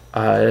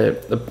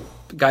the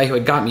guy who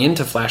had got me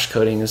into Flash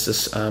coding is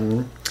this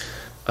New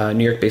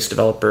York-based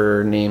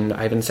developer named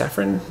Ivan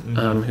Safran,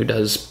 who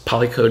does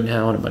Polycode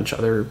now and a bunch of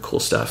other cool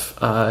stuff.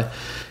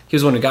 He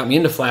was the one who got me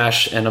into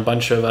Flash, and a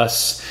bunch of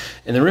us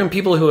in the room,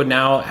 people who would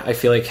now, I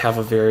feel like, have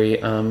a very...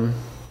 a lot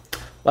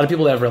of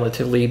people that have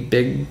relatively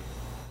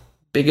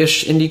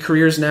biggish indie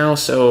careers now.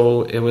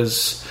 So it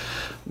was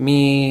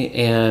me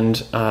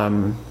and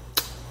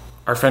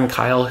our friend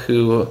Kyle,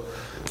 who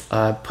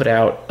put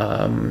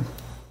out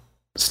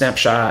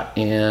Snapshot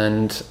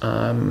and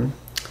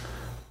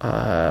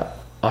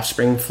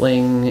Offspring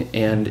Fling,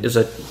 and is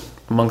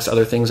amongst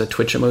other things a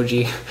Twitch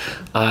emoji.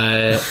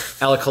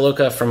 Alec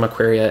Holoka from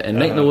Aquaria and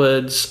Night in the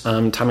Woods.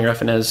 Tommy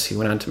Reffinez, who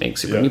went on to make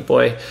Super Meat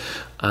Boy.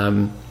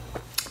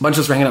 A bunch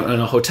of us were hanging out in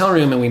a hotel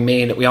room, and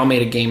we all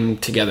made a game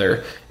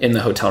together in the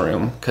hotel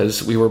room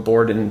because we were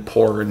bored and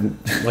poor and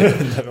like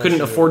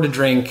couldn't afford to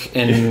drink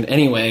in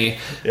any way.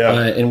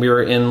 And we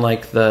were in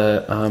like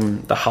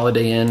the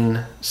Holiday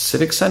Inn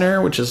Civic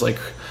Center, which is like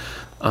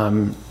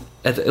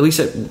at least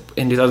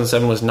in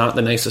 2007 was not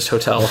the nicest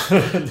hotel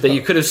that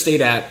you could have stayed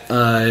at.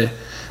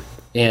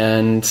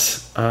 And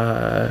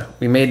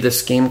we made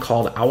this game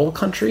called Owl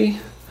Country.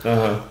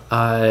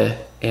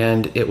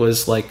 and it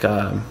was like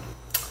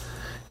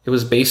it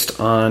was based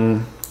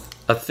on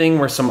a thing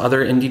where some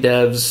other indie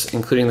devs,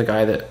 including the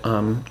guy that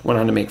went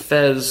on to make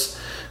Fez,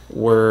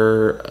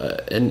 were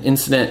an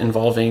incident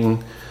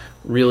involving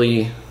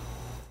really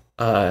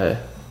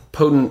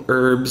potent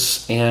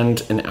herbs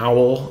and an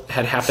owl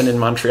had happened in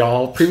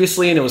Montreal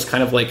previously, and it was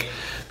kind of like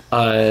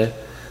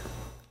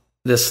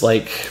this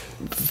like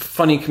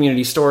funny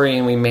community story,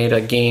 and we made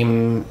a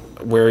game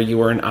where you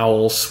were an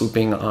owl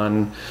swooping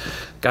on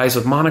guys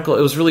with monocle.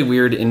 It was really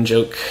weird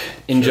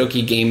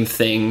jokey game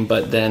thing,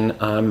 but then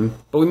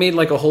but we made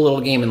like a whole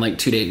little game in like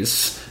 2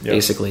 days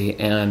basically,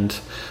 and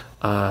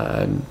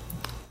then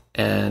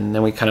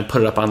we kind of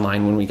put it up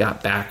online when we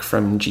got back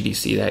from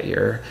GDC that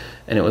year,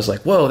 and it was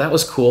like, whoa, that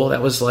was cool.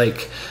 That was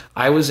like,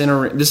 I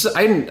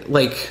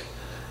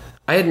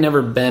had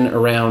never been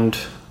around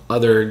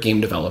other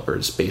game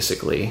developers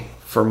basically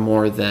for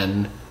more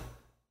than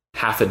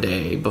half a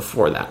day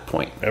before that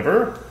point.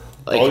 Ever?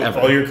 Ever.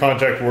 All your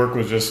contact work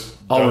was just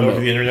all done remote.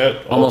 over the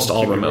internet? Almost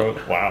all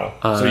remote. Wow.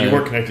 So you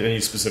weren't connected to any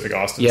specific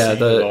Austin scene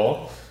at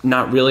all?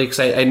 Not really, because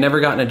I'd never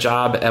gotten a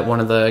job at one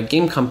of the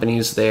game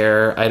companies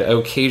there. I'd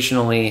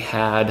occasionally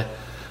had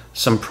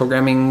some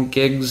programming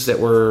gigs that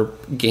were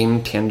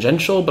game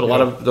tangential, but a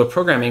lot of the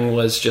programming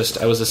was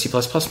just, I was a C++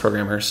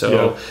 programmer,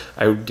 so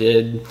I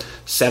did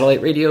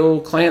satellite radio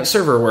client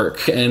server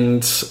work,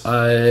 and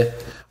I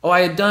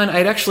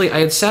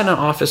had sat in an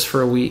office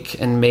for a week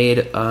and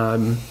made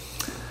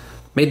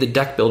the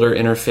deck builder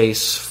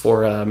interface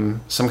for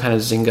some kind of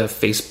Zynga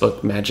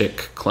Facebook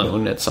Magic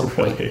clone at some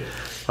point. Really?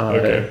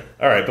 Okay.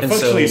 All right. But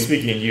functionally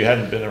speaking, you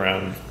hadn't been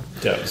around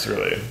devs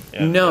really.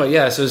 And, no.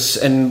 Yeah. So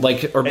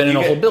been in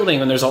a whole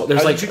building, and there's how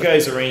did you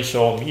guys arrange to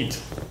all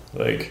meet?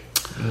 Like,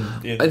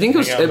 I think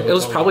it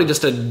was probably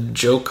just a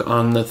joke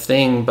on the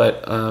thing,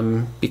 but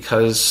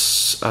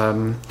because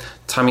Tommy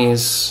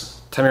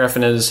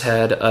Reffinez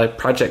had a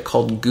project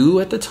called Goo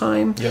at the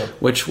time,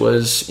 which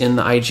was in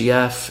the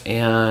IGF,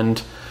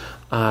 and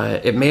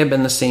it may have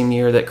been the same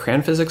year that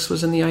Cran Physics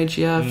was in the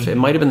IGF. Mm-hmm. It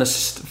might have been the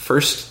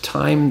first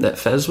time that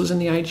Fez was in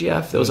the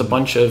IGF. There was a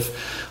bunch of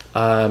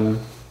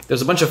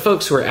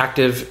folks who were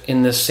active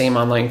in this same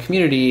online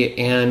community,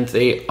 and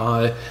they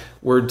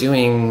were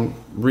doing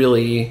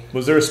really.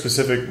 Was there was this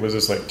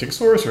like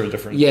TigSource or a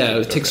different? Yeah, it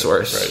was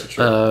TigSource. Right.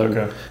 Sure.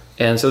 Okay.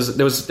 And so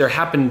there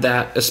happened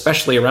that,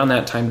 especially around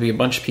that time, to be a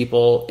bunch of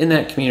people in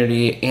that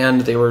community, and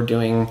they were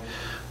doing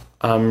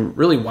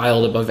really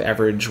wild, above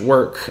average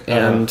work,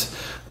 and.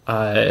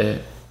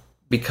 Maybe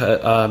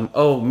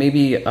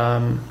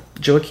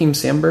Joachim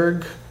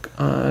Sandberg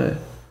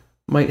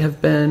might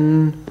have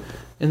been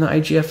in the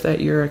IGF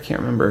that year. I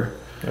can't remember.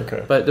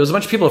 Okay, but there was a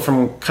bunch of people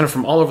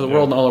from all over the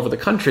world and all over the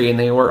country, and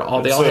they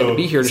all had to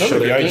be here to show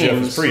their games. The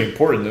IGF is pretty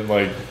important, and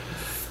kind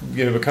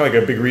of like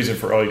a big reason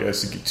for all you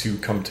guys to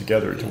come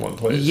together to one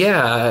place.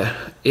 Yeah,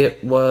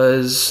 it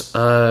was.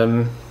 I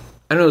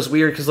know it was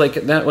weird because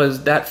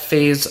that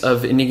phase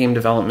of indie game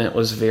development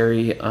was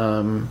very.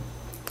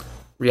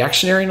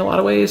 Reactionary in a lot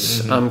of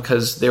ways,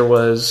 because there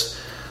was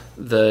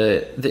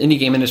the indie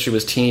game industry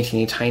was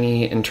teeny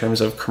tiny in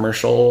terms of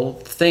commercial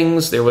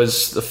things. There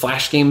was the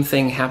Flash game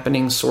thing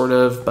happening, sort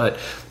of, but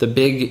the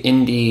big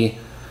indie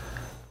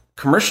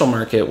commercial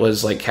market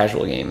was like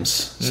casual games.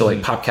 So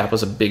like PopCap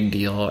was a big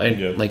deal,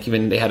 and like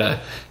even they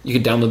had you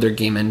could download their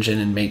game engine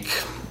and make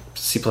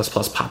C++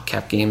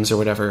 PopCap games or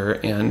whatever,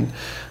 and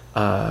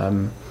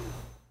I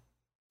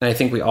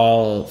think we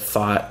all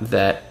thought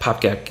that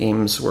PopCap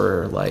games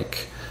were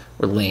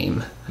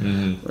lame.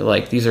 We're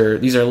like, these are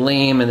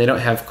lame, and they don't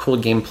have cool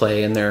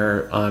gameplay, and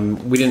they're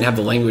we didn't have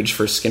the language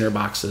for Skinner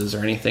boxes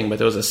or anything, but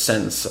there was a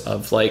sense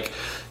of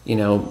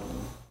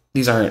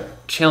these aren't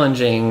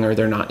challenging, or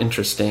they're not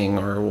interesting,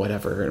 or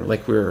whatever.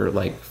 Like we were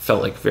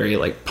felt like very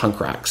punk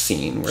rock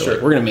scene. We're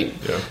we're gonna make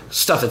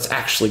stuff that's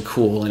actually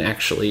cool and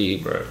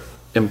actually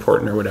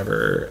important or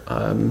whatever.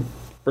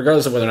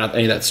 Regardless of whether or not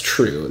any of that's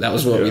true, that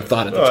was what we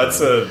thought at the time. That's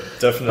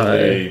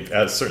definitely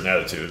a certain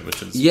attitude,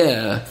 which is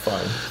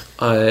fine.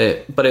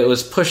 But it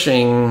was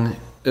pushing.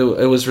 It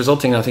was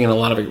resulting, I think, in a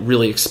lot of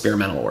really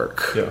experimental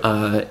work.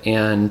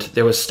 And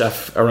there was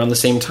stuff around the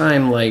same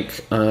time,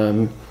 like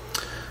Kyle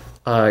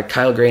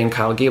Gray and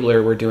Kyle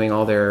Gabler were doing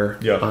all their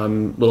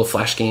little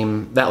Flash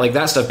game.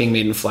 That stuff being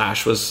made in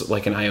Flash was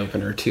like an eye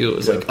opener too. It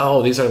was like,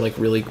 oh, these are like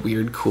really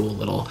weird, cool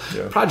little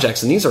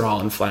projects, and these are all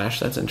in Flash.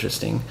 That's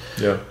interesting.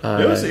 It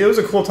was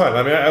a cool time.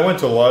 I mean, I went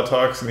to a lot of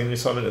talks in the Indie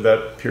Summit at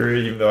that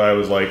period, even though I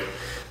was like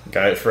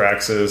guy at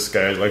Firaxis,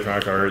 guy at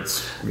Electronic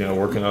Arts,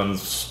 working on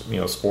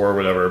Spore or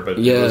whatever. But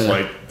it was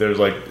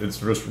it's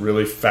just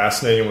really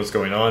fascinating what's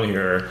going on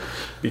here,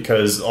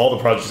 because all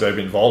the projects I've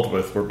been involved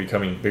with were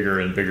becoming bigger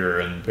and bigger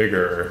and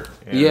bigger,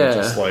 and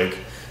just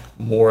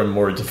more and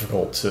more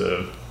difficult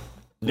to.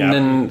 And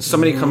then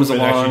somebody comes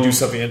along, actually do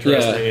something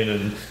interesting,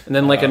 and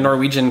then a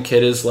Norwegian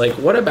kid is like,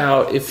 "What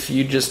about if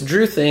you just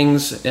drew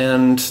things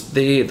and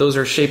those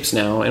are shapes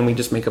now, and we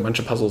just make a bunch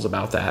of puzzles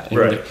about that?"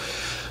 And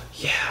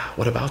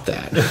what about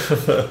that?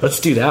 Let's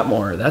do that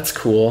more. That's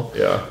cool.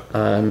 We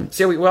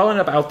all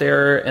ended up out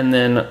there, and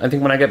then I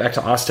think when I got back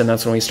to Austin,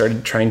 that's when we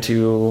started trying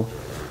to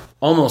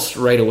almost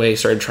right away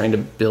started trying to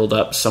build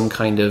up some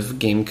kind of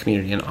game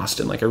community in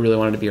Austin. Like I really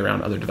wanted to be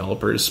around other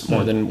developers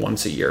more than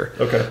once a year.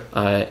 Okay.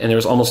 And there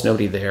was almost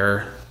nobody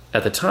there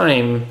at the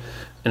time,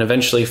 and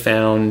eventually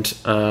found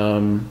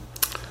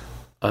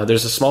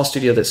there's a small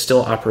studio that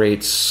still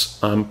operates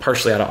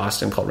partially out of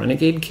Austin called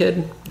Renegade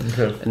Kid.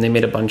 Okay. And they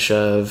made a bunch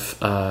of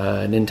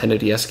Nintendo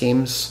DS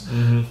games.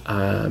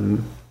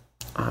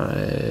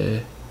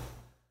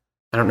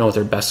 I don't know what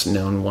their best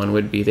known one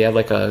would be. They had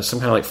like some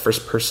kind of like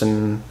first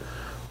person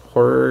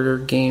horror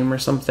game or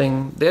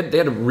something. They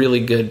had a really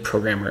good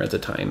programmer at the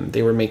time.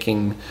 They were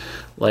making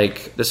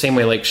like the same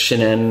way like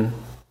Shinen.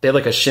 They had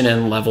like a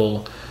Shinen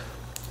level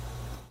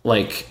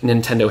like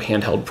Nintendo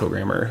handheld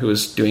programmer who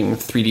was doing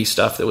 3D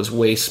stuff that was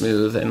way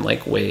smooth and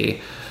like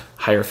way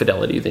higher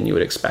fidelity than you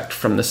would expect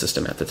from the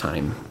system at the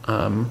time.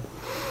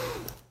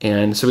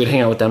 And so we'd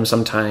hang out with them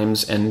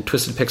sometimes, and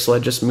Twisted Pixel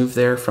had just moved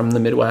there from the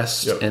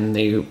Midwest, and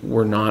they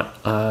were not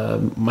a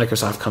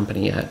Microsoft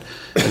company yet.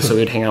 And so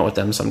we'd hang out with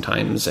them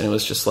sometimes, and it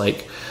was just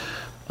like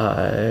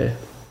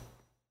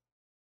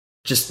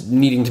just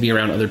needing to be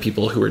around other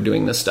people who were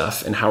doing this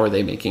stuff and how are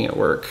they making it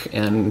work.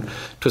 And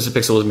Twisted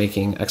Pixel was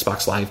making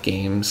Xbox Live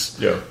games,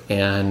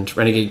 and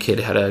Renegade Kid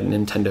had a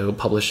Nintendo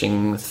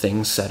publishing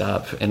thing set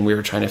up, and we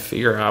were trying to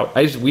figure out,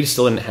 we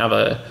still didn't have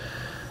a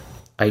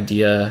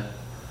idea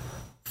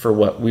for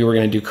what we were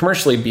going to do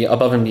commercially, be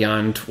above and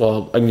beyond,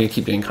 well, I'm going to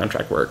keep doing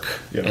contract work.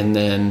 And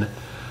then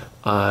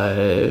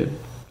an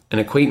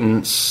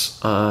acquaintance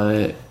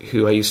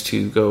who I used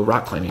to go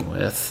rock climbing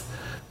with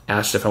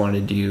asked if I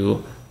wanted to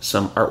do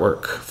some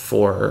artwork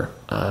for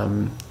a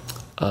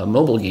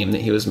mobile game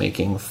that he was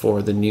making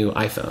for the new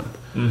iPhone.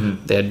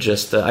 They had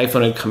the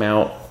iPhone had come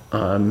out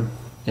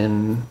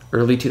in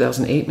early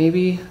 2008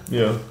 maybe,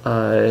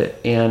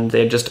 and they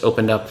had just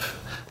opened up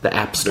the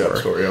App Store.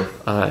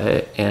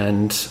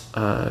 And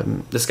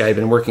this guy had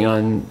been working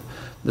on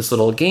this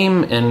little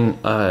game and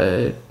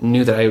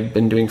knew that I had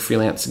been doing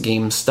freelance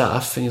game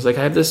stuff. And he's like,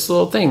 I have this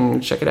little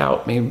thing, check it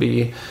out.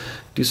 Maybe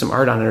do some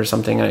art on it or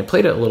something. And I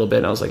played it a little bit,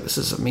 and I was like, this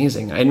is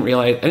amazing. I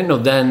didn't know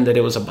then that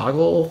it was a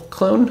Boggle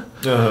clone.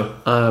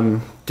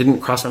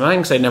 Didn't cross my mind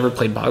because I'd never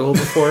played Boggle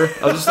before.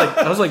 I was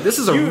like, this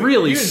is a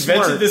really smart.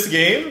 You invented this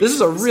game? This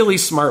is a really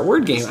smart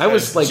word game. I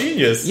was like,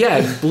 genius. Yeah,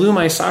 it blew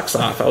my socks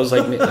off. I was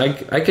like, me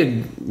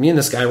and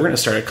this guy, we're going to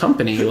start a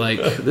company. Like,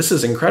 this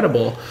is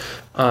incredible.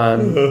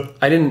 I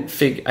didn't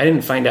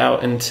find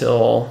out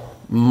until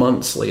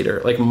months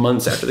later, like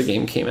months after the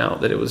game came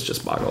out, that it was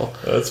just Boggle.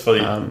 That's funny.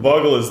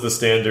 Boggle is the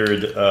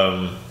standard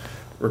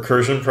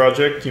recursion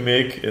project you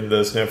make in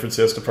the Stanford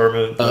CS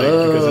department,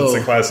 because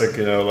it's a classic,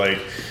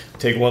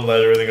 take one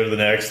letter, then go to the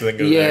next, and then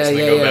go to the next, and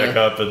then go back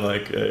up, and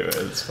anyway,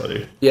 it's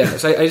funny. Yeah,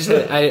 so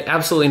I had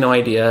absolutely no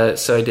idea.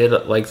 So I did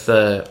like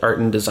the art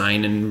and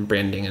design and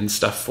branding and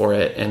stuff for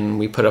it, and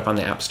we put up on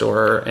the App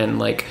Store, and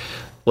like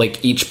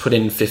each put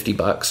in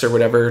 $50 or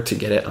whatever to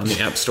get it on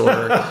the App Store.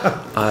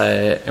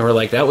 And we're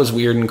like, that was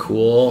weird and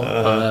cool.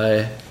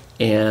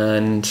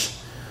 And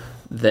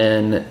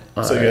then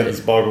so you had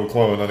this Boggle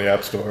clone on the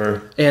App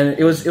Store, and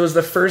it was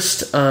the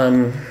first.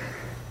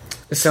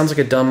 It sounds like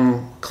a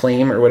dumb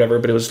claim or whatever,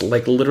 but it was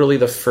like literally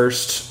the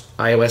first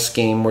iOS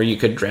game where you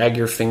could drag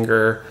your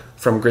finger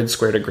from grid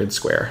square to grid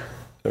square.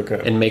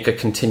 Okay. And make a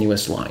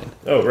continuous line.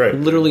 Oh, right.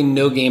 Literally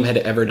no game had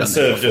ever done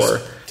that before.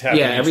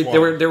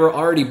 There were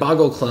already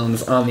Boggle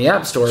clones on the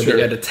App Store, but you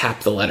had to tap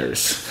the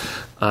letters.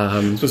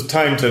 So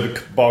time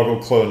to Boggle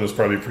clone was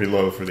probably pretty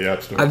low for the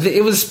App Store.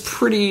 It was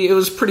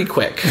pretty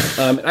quick.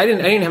 I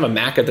didn't have a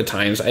Mac at the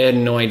time, so I had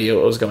no idea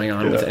what was going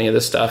on with any of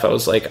this stuff. I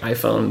was like,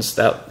 iPhones,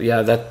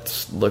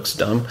 that looks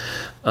dumb.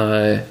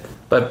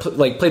 But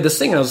played this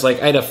thing, and I was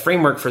like, I had a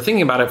framework for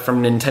thinking about it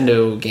from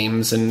Nintendo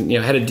games, and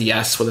had a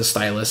DS with a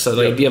stylus, so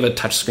the idea of a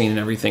touchscreen and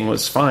everything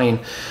was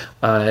fine.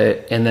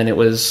 And then it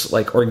was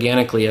like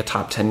organically a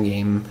top 10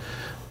 game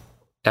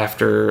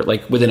after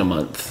within a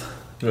month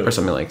or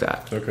something like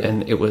that. Okay.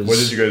 And it was. What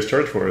did you guys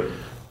charge for it?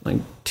 Like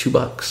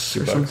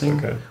 $2 or something,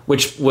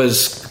 which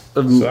was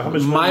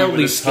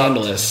mildly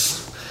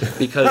scandalous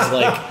because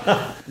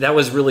that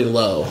was really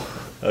low.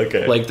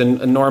 Okay. Like a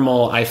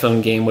normal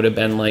iPhone game would have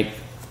been like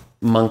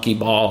Monkey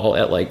Ball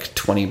at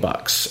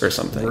 $20 or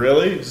something.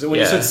 Really? So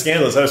when you said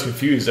scandalous, I was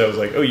confused. I was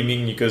like, oh, you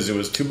mean because it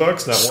was $2, not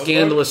 $1?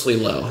 Scandalously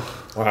low.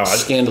 Wow, I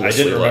didn't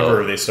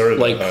remember they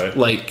started that high.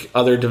 Like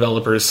other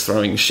developers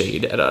throwing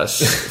shade at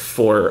us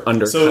for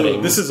undercutting.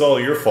 So this is all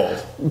your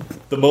fault.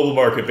 The mobile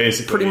market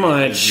basically pretty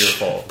much is your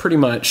fault. Pretty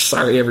much.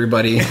 Sorry,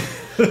 everybody.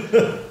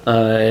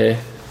 So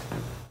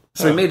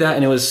we made that,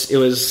 and it was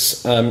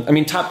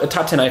a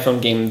top 10 iPhone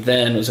game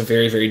then was a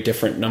very, very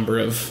different number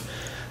of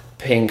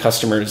paying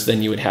customers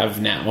than you would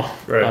have now.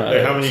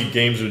 Right. How many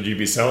games would you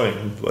be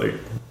selling?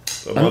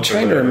 I'm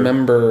trying to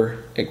remember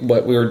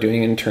what we were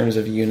doing in terms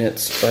of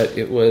units, but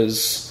it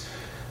was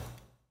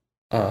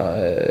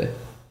not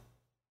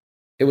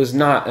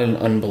an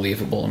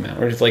unbelievable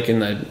amount. It was in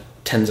the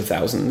tens of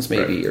thousands,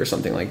 maybe, or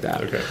something like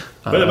that. Okay,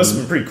 but it must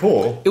have been pretty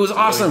cool. It was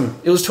awesome.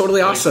 Like, it was totally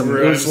awesome.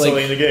 We're it was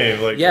selling the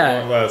game. Like,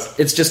 yeah,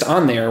 it's just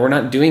on there. We're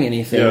not doing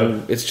anything.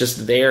 Yeah. It's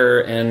just there,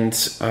 and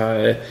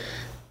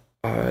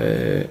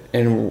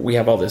we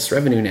have all this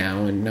revenue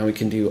now, and now we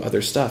can do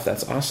other stuff.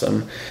 That's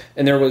awesome.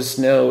 And it was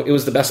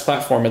the best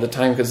platform at the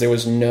time because there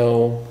was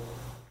no,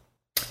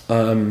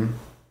 what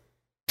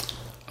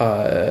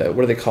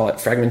do they call it?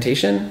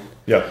 Fragmentation?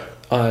 Yeah.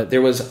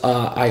 There was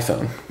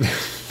iPhone.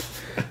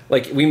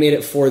 Like, we made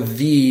it for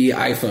the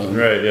iPhone.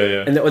 Right,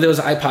 yeah. And there was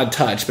iPod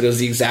Touch, but it was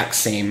the exact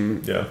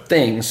same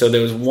thing. So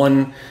there was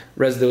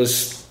there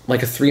was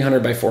like a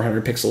 300 by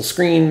 400 pixel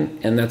screen,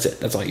 and that's it.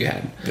 That's all you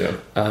had. Yeah.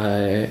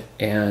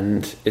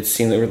 And it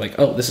seemed that we were like,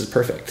 oh, this is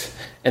perfect.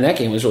 And that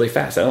game was really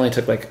fast. That only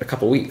took like a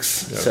couple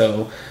weeks. Yeah.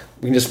 So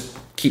we can just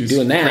keep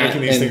doing that.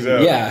 Cranking these things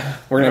out. Yeah.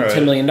 We're going to have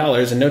 $10 million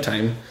in no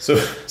time. So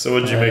what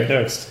did you make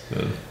next?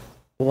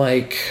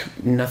 Like,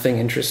 nothing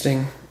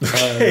interesting.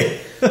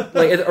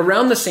 Like,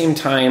 around the same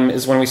time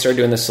is when we started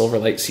doing the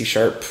Silverlight C#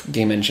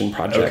 game engine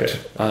project,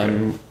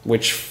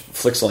 which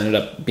Flixel ended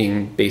up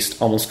being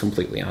based almost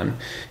completely on.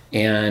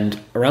 And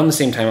around the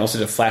same time, I also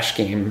did a Flash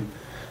game,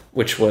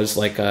 which was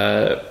like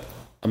a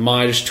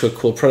homage to a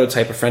cool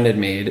prototype a friend had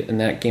made, and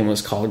that game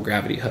was called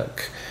Gravity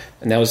Hook.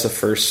 And that was the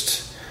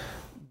first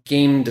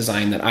game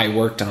design that I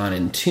worked on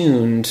and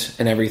tuned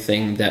and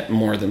everything that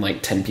more than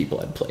like 10 people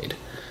had played.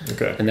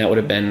 Okay. And that would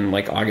have been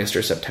like August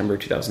or September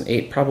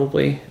 2008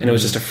 probably. And it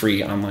was just a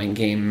free online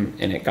game,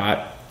 and it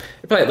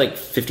probably had like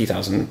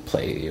 50,000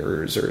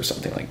 players or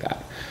something like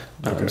that.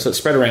 So it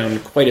spread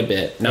around quite a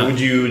bit. Would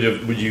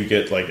you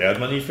get like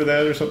ad money for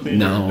that or something?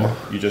 No.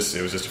 It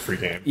was just a free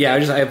game. Yeah,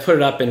 I put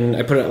it up and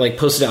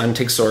posted it on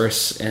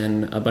TigSource,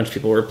 and a bunch of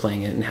people were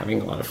playing it and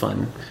having a lot of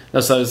fun.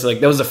 So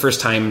that was the first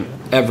time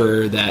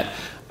ever that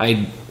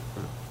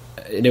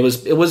and it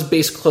was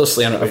based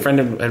closely on a friend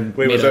had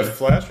Wait, was that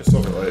Flash or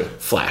Silverlight?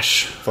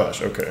 Flash.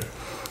 Flash, okay.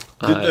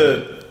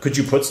 Could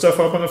you put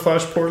stuff up on the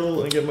Flash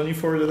portal and get money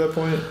for it at that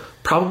point?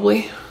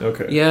 Probably.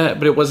 Okay. Yeah,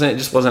 but it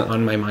just wasn't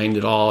on my mind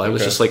at all. I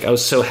was just like, I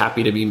was so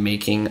happy to be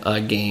making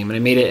a game, and I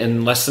made it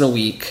in less than a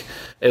week.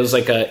 It was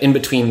like in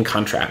between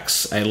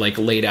contracts. I like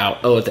laid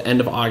out, at the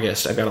end of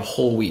August, I've got a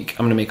whole week.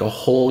 I'm going to make a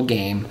whole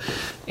game,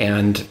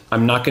 and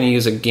I'm not going to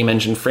use a game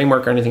engine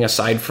framework or anything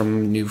aside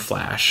from new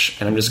Flash.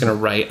 And I'm just going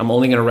to I'm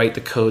only going to write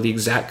the code, the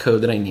exact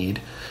code that I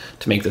need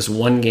to make this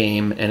one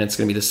game, and it's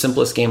going to be the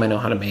simplest game I know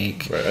how to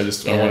make. Right. I want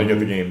to get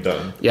the game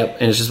done. Yep.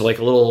 And it's just like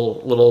a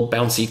little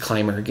bouncy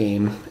climber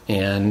game.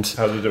 And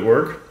how did it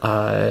work?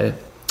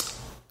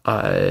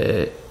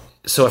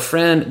 So a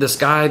friend, this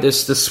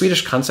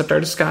Swedish concept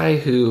artist guy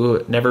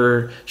who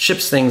never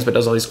ships things but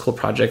does all these cool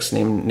projects,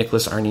 named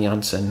Nicholas Arne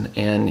Jansson,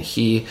 and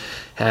he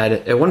had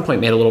at one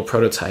point made a little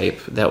prototype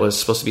that was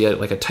supposed to be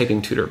like a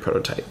typing tutor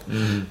prototype.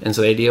 Mm-hmm. And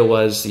so the idea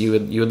was you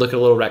would look at a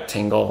little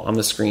rectangle on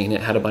the screen. It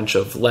had a bunch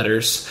of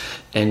letters,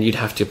 and you'd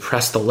have to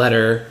press the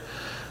letter.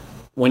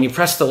 When you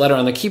press the letter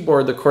on the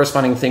keyboard, the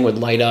corresponding thing would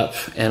light up,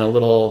 and a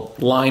little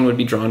line would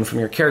be drawn from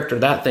your character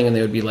to that thing, and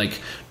they would be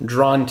like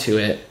drawn to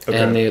it. Okay.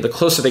 And the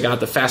closer they got,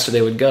 the faster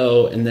they would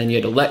go, and then you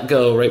had to let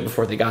go right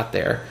before they got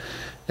there,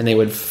 and they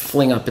would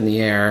fling up in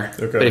the air.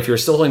 Okay. But if you were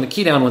still holding the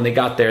key down when they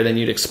got there, then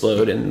you'd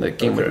explode, and the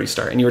game would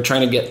restart. And you were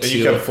trying to get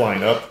you kept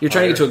flying up. You're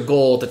trying to get to a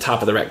goal at the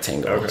top of the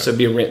rectangle. Okay. So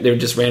they would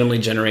just randomly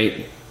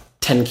generate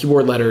 10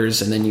 keyboard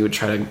letters, and then you would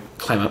try to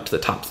climb up to the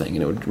top thing,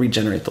 and it would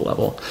regenerate the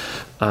level.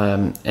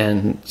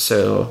 And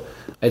so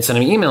I'd send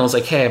him emails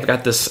like, hey, I've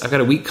got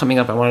a week coming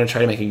up. I want to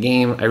try to make a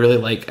game. I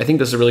think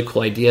this is a really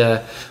cool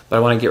idea, but I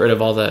want to get rid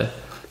of all the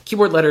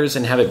keyboard letters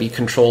and have it be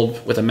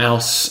controlled with a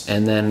mouse,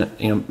 and then,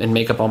 and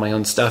make up all my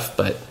own stuff.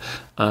 But,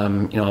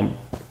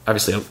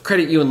 obviously I'll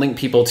credit you and link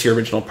people to your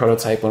original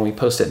prototype when we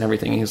post it and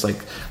everything. And he's like,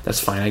 that's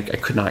fine. I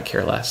could not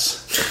care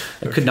less.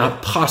 I could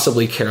not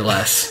possibly care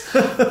less.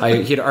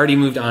 He had already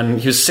moved on.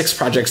 He was 6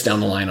 projects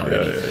down the line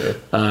already.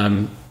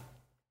 Yeah.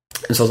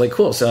 And so I was like,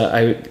 cool. So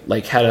I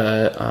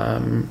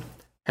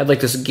had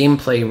this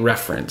gameplay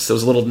reference. There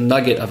was a little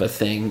nugget of a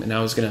thing, and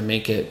I was going to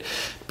make it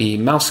be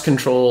mouse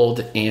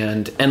controlled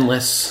and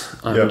endless.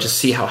 Just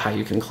see how high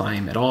you can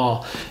climb at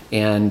all,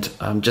 and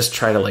just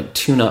try to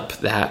tune up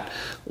that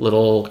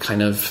little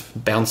kind of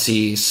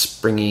bouncy,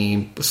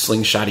 springy,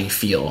 slingshotty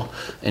feel,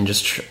 and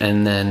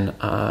then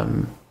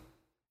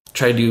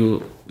try to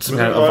do some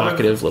kind of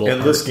evocative little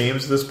endless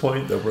games at this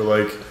point that were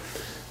like.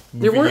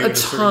 There weren't a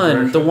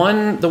ton. The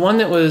one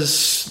that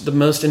was the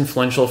most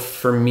influential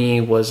for me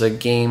was a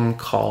game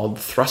called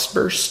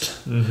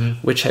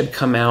ThrustBurst, which had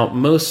come out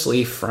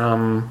mostly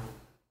from,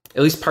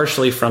 at least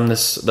partially from the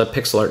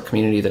pixel art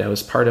community that I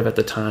was part of at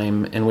the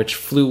time, and which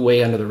flew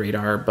way under the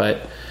radar.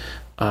 But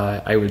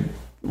I would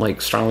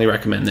strongly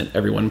recommend that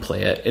everyone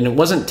play it. And it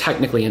wasn't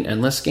technically an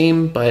endless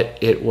game, but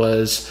it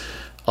was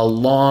a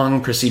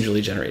long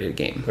procedurally generated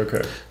game.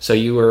 Okay. So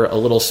you were a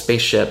little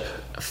spaceship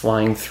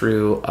flying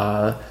through.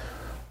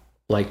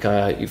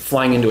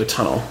 Flying into a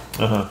tunnel,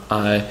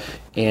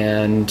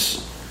 and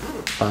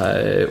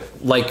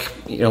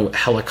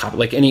helicopter,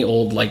 like any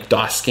old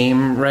DOS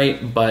game,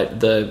 right? But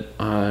the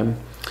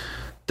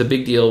the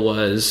big deal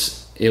was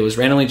it was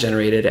randomly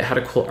generated, it had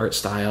a cool art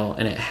style,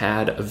 and it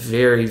had a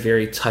very,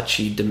 very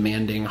touchy,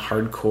 demanding,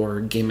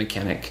 hardcore game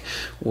mechanic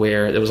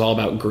where it was all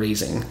about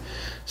grazing.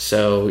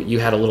 So you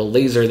had a little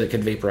laser that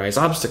could vaporize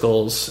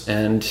obstacles,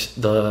 and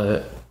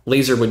the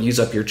laser would use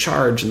up your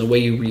charge, and the way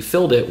you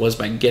refilled it was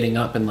by getting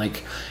up and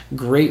like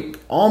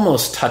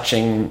almost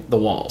touching the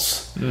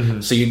walls.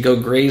 Mm-hmm. So you'd go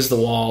graze the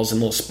walls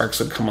and little sparks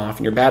would come off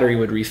and your battery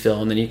would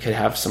refill, and then you could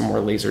have some more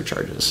laser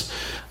charges.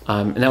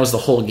 And that was the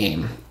whole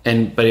game.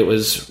 But it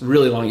was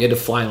really long. You had to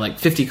fly like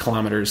 50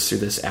 kilometers through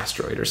this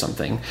asteroid or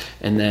something,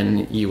 and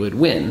then you would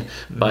win.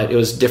 Mm-hmm. But it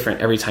was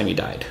different every time you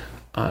died.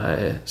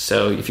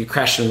 So if you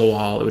crashed into the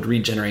wall, it would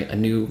regenerate a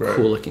new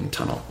cool looking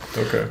tunnel.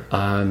 Okay.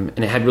 And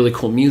it had really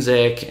cool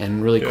music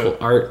and really cool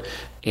art,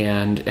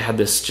 and it had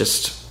this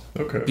just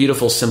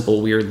beautiful,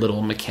 simple, weird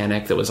little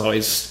mechanic that was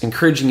always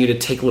encouraging you to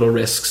take little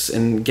risks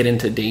and get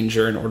into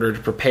danger in order to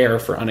prepare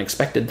for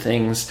unexpected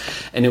things.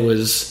 And it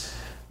was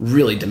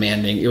really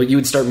demanding. You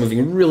would start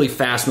moving really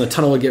fast and the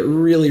tunnel would get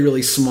really,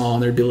 really small,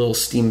 and there'd be little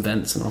steam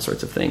vents and all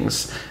sorts of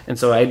things. And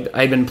so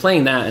I'd been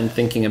playing that and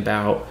thinking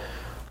about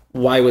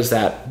why was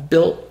that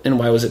built, and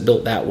why was it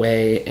built that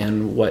way,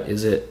 and what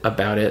is it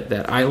about it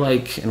that I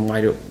like, and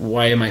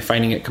why am I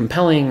finding it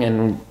compelling,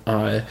 and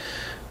why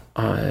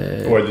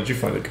did you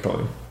find it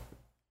compelling?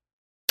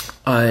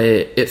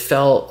 It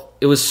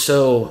was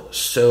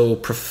so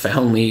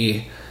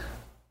profoundly,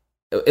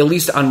 at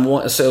least on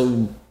one.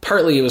 So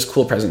partly it was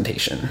cool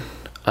presentation.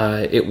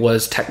 It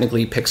was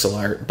technically pixel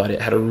art, but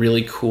it had a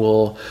really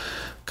cool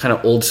kind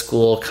of old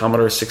school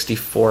Commodore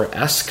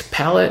 64-esque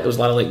palette. It was a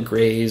lot of like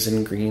grays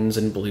and greens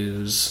and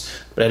blues,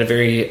 but it had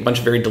a bunch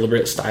of very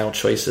deliberate style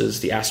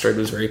choices. The asteroid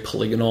was very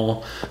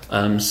polygonal,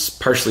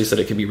 partially so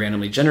that it could be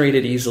randomly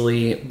generated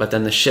easily, but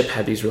then the ship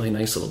had these really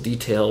nice little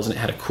details, and it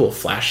had a cool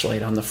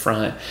flashlight on the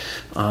front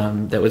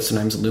that would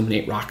sometimes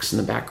illuminate rocks in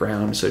the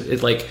background. So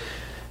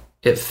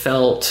it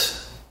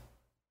felt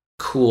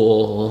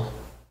cool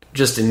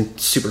just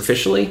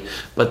superficially,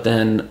 but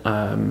then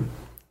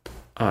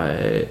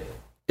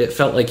it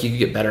felt like you could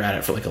get better at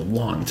it for like a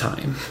long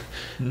time.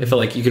 Mm-hmm. It felt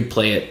like you could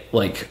play it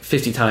like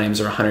 50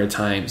 times or 100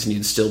 times and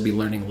you'd still be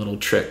learning little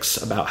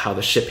tricks about how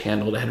the ship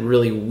handled. It had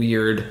really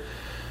weird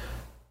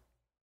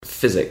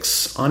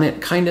physics on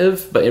it, kind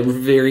of, but it was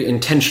very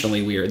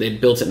intentionally weird.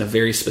 They'd built it in a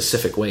very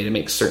specific way to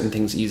make certain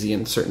things easy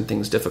and certain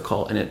things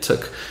difficult, and it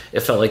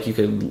felt like you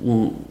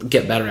could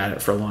get better at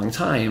it for a long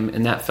time,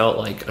 and that felt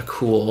like a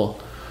cool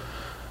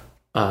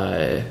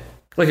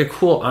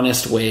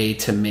honest way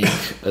to make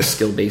a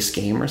skill-based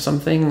game or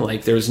something.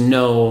 Like there was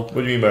no... What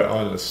do you mean by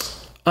honest?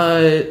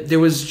 There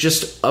was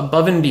just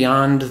above and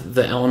beyond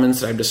the elements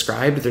that I've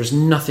described, there's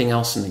nothing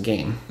else in the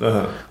game.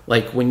 Uh-huh.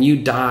 Like when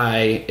you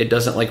die, it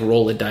doesn't like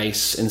roll a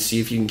dice and see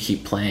if you can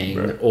keep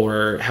playing,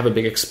 or have a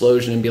big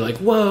explosion and be like,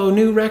 whoa,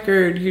 new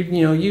record,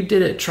 you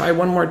did it, try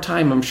one more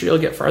time, I'm sure you'll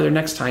get farther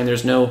next time.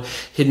 There's no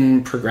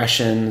hidden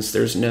progressions.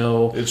 There's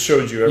no... It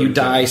showed you everything. You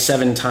die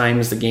 7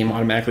 times, the game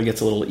automatically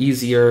gets a little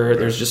easier. Right.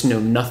 There's just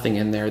nothing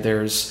in there.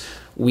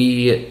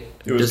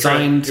 It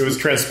was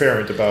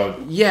transparent about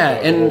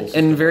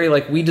and very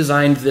like we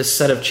designed this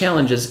set of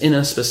challenges in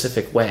a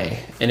specific way,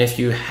 and if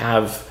you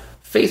have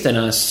faith in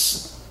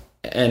us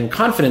and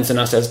confidence in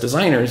us as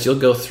designers, you'll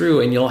go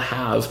through and you'll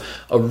have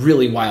a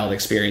really wild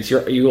experience.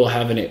 You will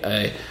have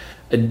a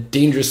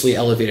dangerously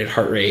elevated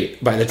heart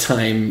rate by the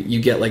time you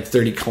get like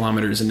 30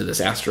 kilometers into this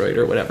asteroid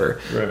or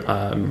whatever,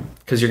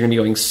 because you're going to be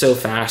going so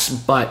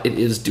fast, but it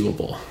is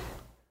doable.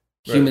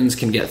 Humans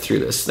can get through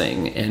this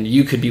thing, and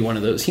you could be one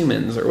of those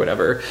humans or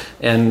whatever.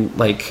 And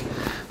like,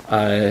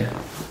 I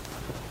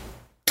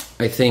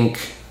think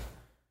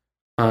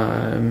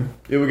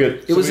it would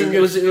get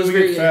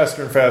very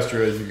faster and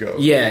faster as you go.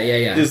 Yeah.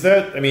 Is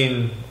that? I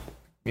mean,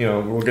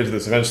 we'll get to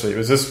this eventually.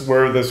 Is this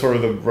where the sort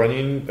of the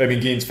running? I mean,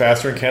 gains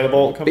faster in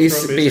Canabalt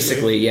comes from?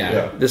 Basically,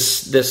 yeah.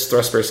 This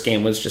ThrustBurst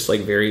game was just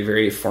like very,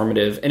 very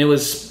formative, and it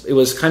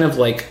was kind of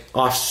like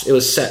off. It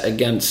was set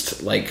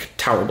against like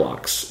Tower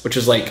Blocks, which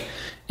is like,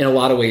 in a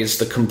lot of ways,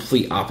 the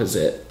complete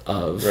opposite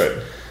of...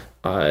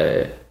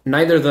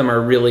 neither of them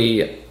are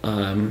really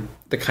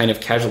the kind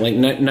of casual... Like,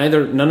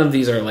 none of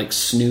these are like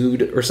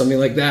Snood or something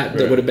like that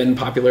that would have been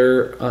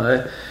popular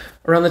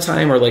around the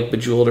time, or like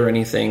Bejeweled or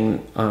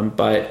anything.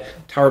 But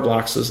Tower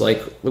Blocks was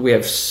like, we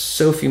have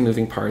so few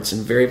moving parts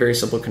and very, very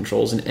simple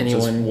controls, and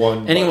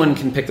anyone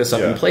can pick this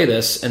up and play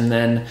this. And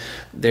then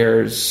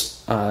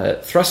there's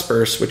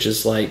ThrustBurst, which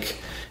is like...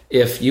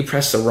 If you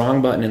press the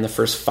wrong button in the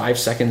first 5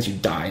 seconds, you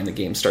die and the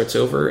game starts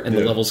over, and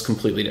the level's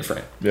completely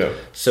different. Yeah.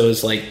 So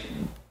it's like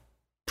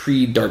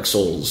pre-Dark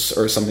Souls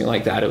or something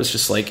like that. It was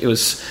just like, it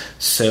was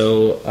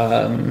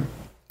so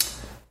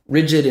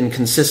rigid and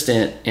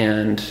consistent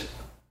and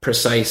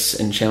precise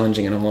and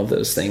challenging and all of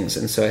those things.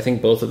 And so I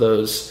think both of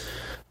those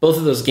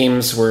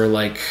games were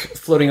like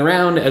floating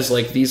around as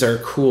like, these are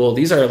cool.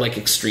 These are like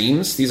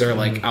extremes. These are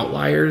like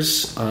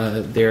outliers.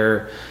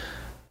 They're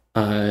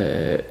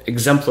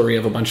exemplary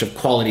of a bunch of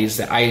qualities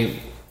that I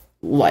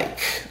like.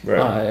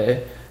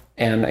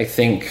 And I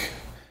think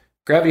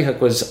Gravity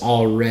Hook was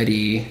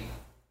already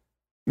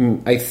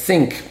I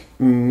think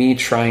me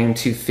trying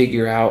to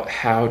figure out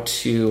how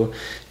to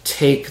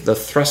take the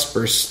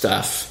ThrustBurst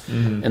stuff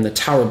and the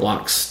tower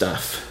block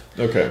stuff.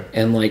 Okay.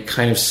 And like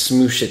kind of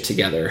smoosh it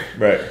together.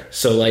 Right.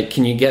 So like,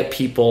 can you get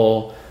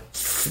people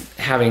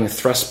having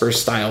ThrustBurst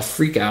style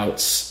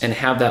freakouts and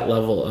have that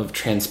level of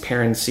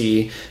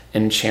transparency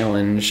and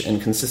challenge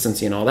and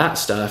consistency and all that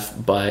stuff,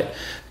 but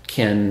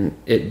can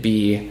it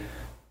be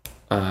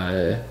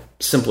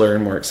simpler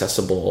and more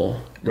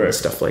accessible and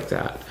stuff like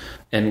that?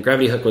 And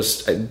Gravity Hook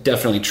was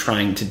definitely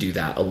trying to do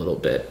that a little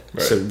bit.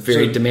 Right. So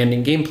very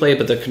demanding gameplay,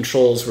 but the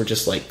controls were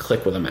just like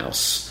click with a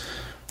mouse.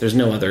 There's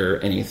no other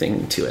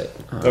anything to it.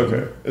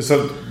 Okay.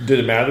 So did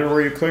it matter where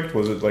you clicked?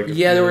 Was it like...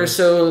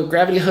 So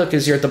Gravity Hook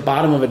is you're at the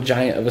bottom of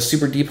a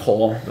super deep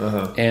hole,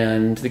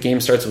 and the game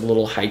starts with a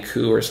little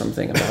haiku or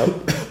something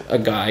about a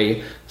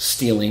guy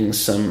stealing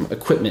some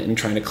equipment and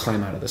trying to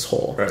climb out of this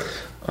hole.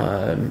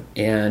 Right.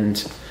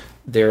 And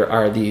there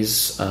are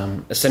these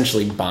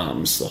essentially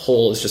bombs. The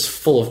hole is just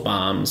full of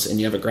bombs,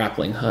 and you have a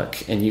grappling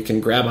hook, and you can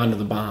grab onto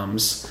the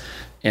bombs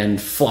and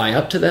fly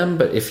up to them,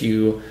 but if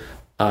you...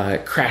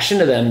 crash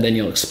into them, then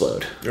you'll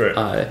explode.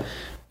 Right.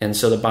 And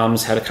so the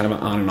bombs had a kind of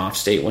an on and off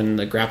state. When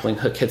the grappling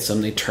hook hits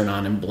them, they turn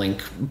on and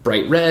blink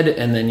bright red.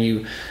 And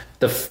then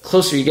the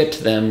closer you get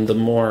to them, the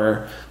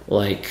more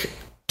like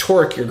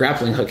torque your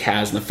grappling hook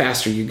has, and the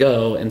faster you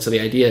go. And so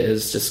the idea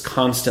is just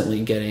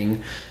constantly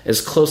getting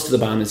as close to the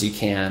bomb as you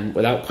can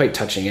without quite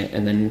touching it,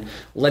 and then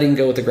letting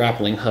go with the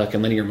grappling hook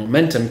and letting your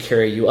momentum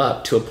carry you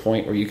up to a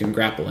point where you can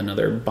grapple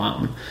another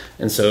bomb.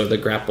 And so the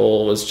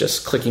grapple was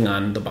just clicking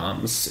on the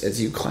bombs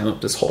as you climb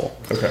up this hole.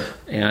 Okay.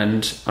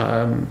 And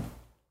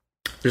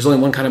there's only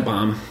one kind of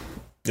bomb.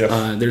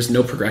 Yes. There's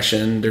no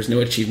progression. There's no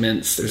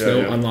achievements. There's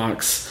no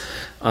unlocks.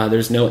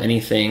 There's no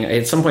anything. I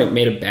at some point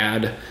made a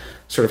bad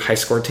sort of high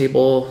score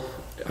table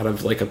out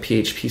of like a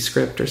PHP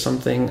script or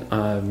something.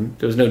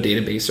 There was no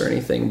database or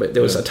anything, but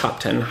there was a top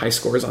 10 high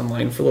scores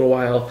online for a little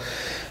while.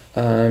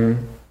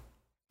 And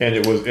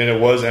it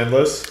was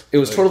endless. It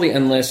was totally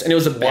endless, and it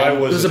was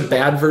a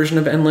bad version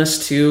of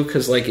endless too,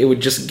 because like it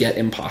would just get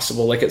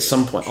impossible. Like at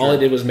some point, all I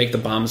did was make the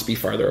bombs be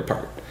farther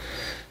apart.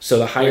 So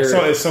the higher,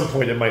 so at some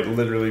point, it might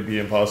literally be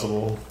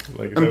impossible.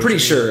 Like I'm pretty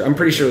sure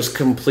it was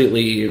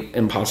completely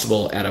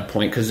impossible at a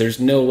point, because there's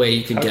no way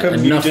you could get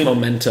enough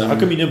momentum. How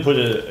come you didn't put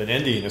an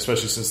ending,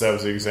 especially since that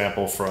was the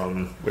example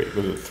from was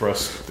it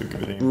Thrust?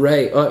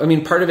 Right. I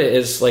mean, part of it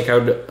is like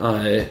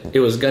it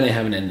was going to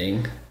have an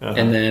ending,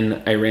 and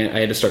then I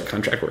had to start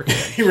contract work.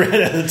 You ran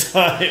out of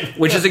time,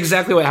 which is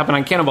exactly what happened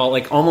on Canabalt.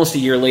 Like almost a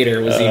year later,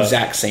 it was the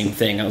exact same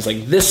thing. I was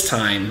like, this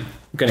time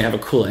I'm going to have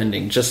a cool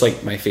ending, just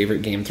like my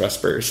favorite game,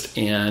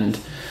 ThrustBurst. And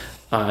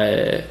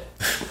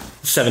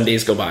 7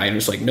 days go by, and I'm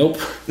just like, nope,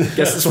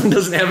 guess this one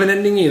doesn't have an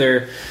ending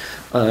either.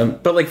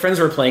 But like friends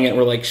were playing it, and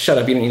we're like, shut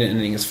up, you don't need an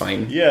ending, it's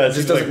fine. Yeah, it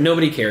just doesn't. Like,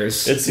 nobody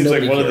cares. It seems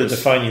like one of the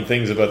defining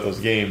things about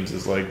those games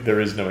is like there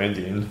is no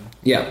ending.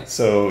 Yeah.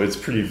 So it's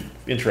pretty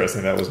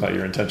interesting that was not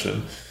your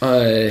intention.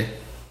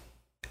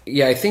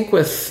 Yeah, I think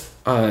with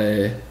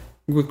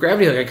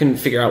Gravity, like I couldn't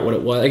figure out what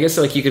it was. I guess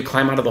like you could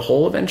climb out of the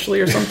hole eventually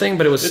or something,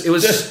 but it was so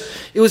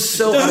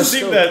it doesn't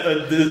seem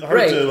that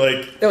hard to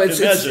like. No,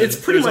 it's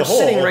pretty much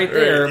sitting right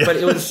there, but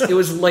it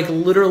was like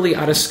literally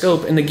out of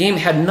scope, and the game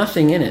had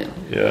nothing in it.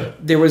 Yeah,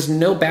 there was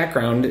no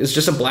background. It was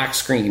just a black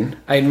screen.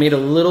 I had made a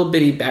little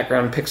bitty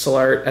background pixel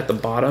art at the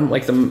bottom,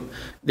 like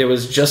there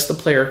was just the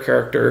player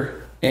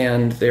character,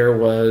 and there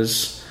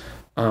was.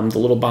 The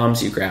little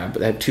bombs you grab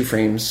that had 2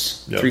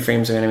 frames, 3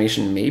 frames of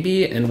animation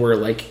maybe, and were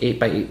like 8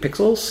 by 8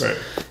 pixels. Right.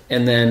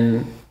 And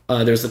then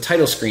there's the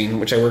title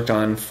screen, which I worked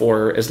on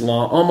for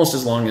almost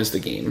as long as the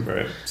game.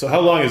 Right. So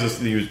how long is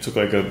this? You took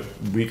like a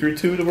week or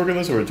 2 to work on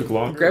this, or it took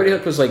longer? Gravity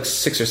Hook was like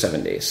 6 or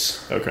 7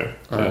 days. Okay.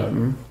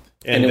 And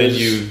then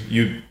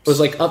it was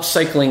like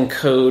upcycling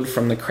code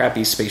from the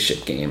crappy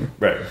spaceship game.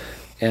 Right.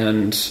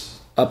 And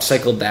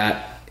upcycled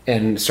that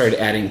and started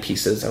adding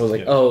pieces. I was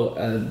like,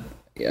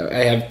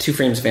 I have 2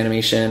 frames of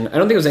animation. I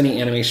don't think there was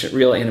any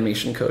real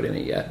animation code in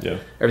it yet. Yeah.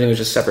 Everything was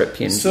just separate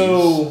PNGs.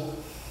 So,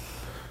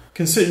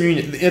 considering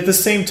at the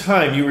same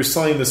time you were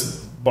selling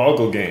this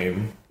Boggle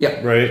game,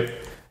 right?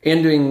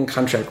 And doing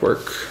contract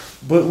work.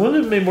 But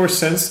wouldn't it make more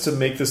sense to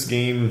make this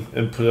game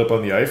and put it up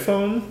on the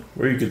iPhone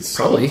where you could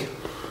sell Probably. it?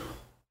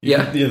 You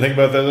didn't think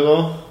about that at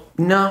all?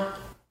 No.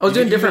 I was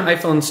doing different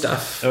iPhone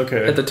stuff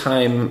at the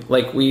time.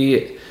 Like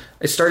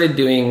I started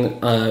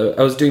doing,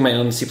 I was doing my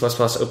own C++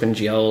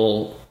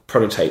 OpenGL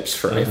prototypes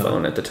for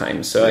iPhone at the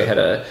time. So I had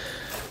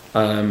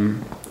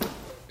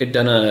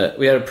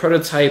we had a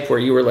prototype where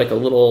you were like a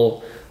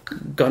little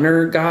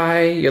gunner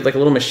guy. You had like a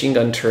little machine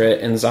gun turret,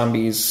 and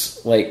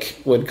zombies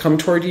like would come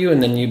toward you,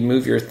 and then you'd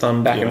move your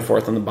thumb back and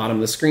forth on the bottom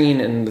of the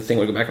screen, and the thing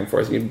would go back and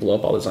forth, and you'd blow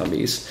up all the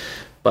zombies.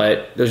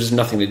 But there's just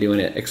nothing to do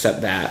in it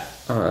except that.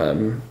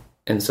 And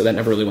so that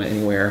never really went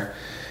anywhere.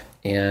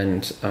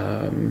 And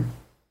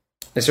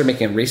I started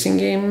making a racing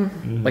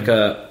game, like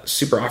a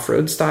super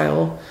off-road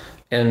style.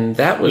 And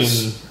that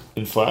was...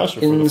 In Flash?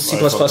 Or in C++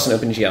 and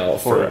OpenGL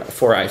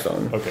for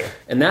iPhone. Okay.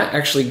 And that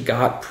actually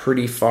got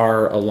pretty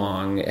far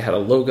along. It had a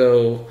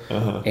logo,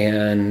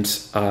 and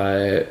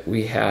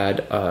we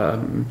had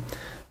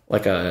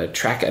like a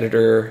track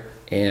editor,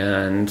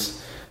 and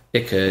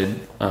it could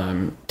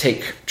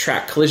take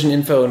track collision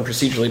info and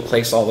procedurally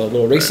place all the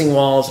little racing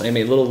walls. And I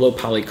made little low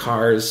poly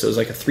cars, so it was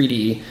like a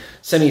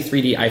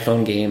semi-3D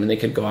iPhone game, and they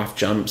could go off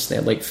jumps. They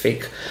had like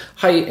fake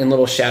height and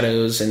little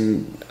shadows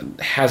and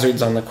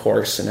hazards on the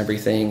course and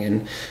everything.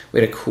 And we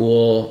had a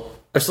cool...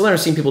 I've still never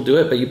seen people do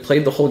it, but you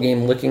played the whole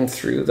game looking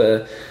through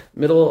the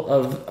middle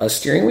of a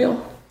steering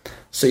wheel.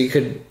 So you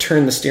could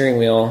turn the steering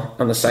wheel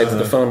on the sides of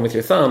the phone with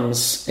your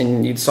thumbs,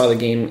 and you saw the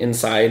game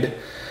inside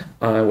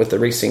with the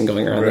racing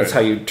going around. Right. That's how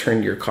you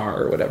turned your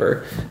car or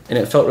whatever. And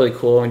it felt really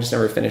cool. I just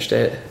never finished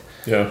it.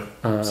 Yeah.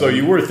 So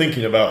you were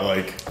thinking about,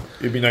 like,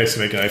 it'd be nice to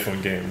make an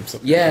iPhone game.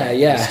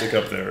 Yeah. Stick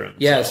up there.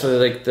 So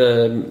like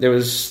there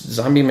was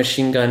zombie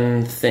machine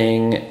gun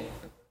thing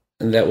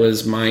that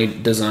was my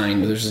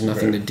design. There's just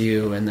nothing to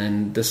do. And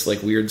then this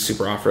like weird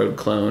super off-road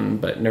clone,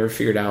 but never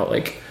figured out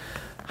like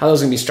how that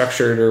was going to be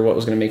structured or what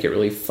was going to make it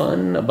really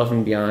fun above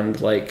and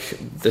beyond. Like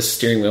this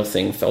steering wheel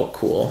thing felt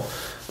cool.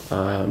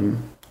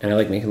 And I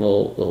like making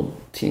little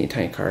teeny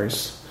tiny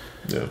cars.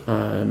 Yeah.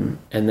 And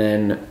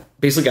then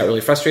basically got really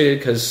frustrated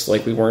because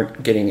like we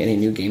weren't getting any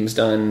new games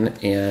done,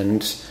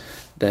 and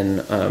then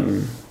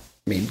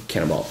made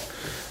Canabalt.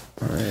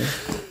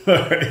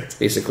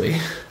 Basically,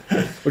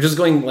 which is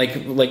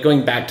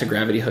going back to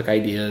gravity hook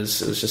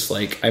ideas. It was just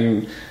like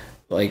I'm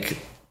like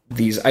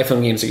these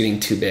iPhone games are getting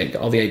too big.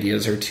 All the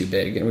ideas are too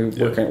big, and we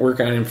work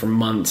on them for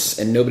months,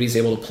 and nobody's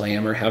able to play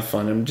them or have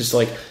fun. I'm just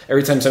like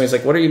every time somebody's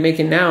like, "What are you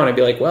making now?" and I'd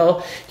be like,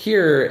 "Well,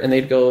 here," and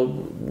they'd go,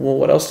 "Well,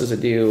 what else does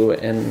it do?"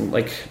 And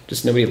like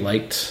just nobody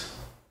liked.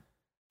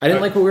 I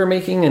didn't like what we were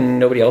making, and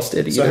nobody else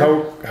did either.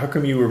 So how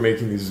come you were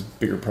making these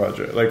bigger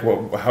projects? Like,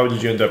 how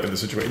did you end up in this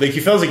situation? Like,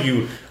 you felt like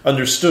you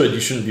understood you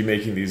shouldn't be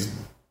making these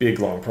big,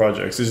 long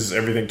projects. This is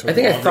everything. I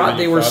think I thought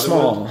they were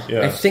small.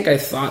 Yeah. I think I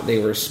thought they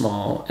were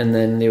small, and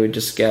then they would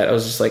just get. I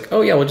was just like, oh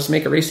yeah, we'll just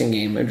make a racing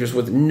game, and just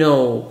with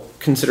no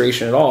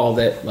consideration at all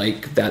that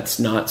like that's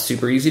not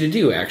super easy to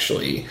do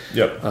actually.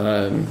 Yep.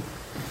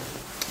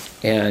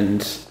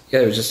 And yeah,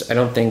 it was just. I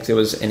don't think there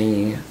was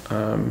any.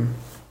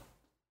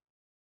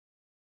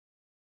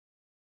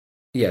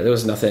 Yeah, there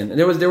was nothing.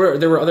 There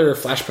were other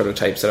Flash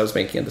prototypes that I was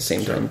making at the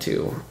same time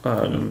too.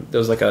 There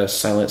was like a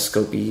silent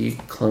scopy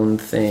clone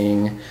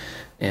thing,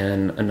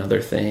 and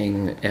another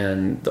thing,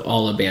 and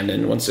all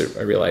abandoned once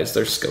I realized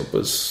their scope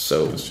was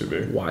so too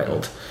big.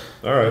 Wild.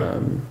 Yeah. All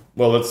right.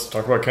 Well, let's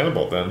talk about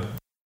Canabalt then.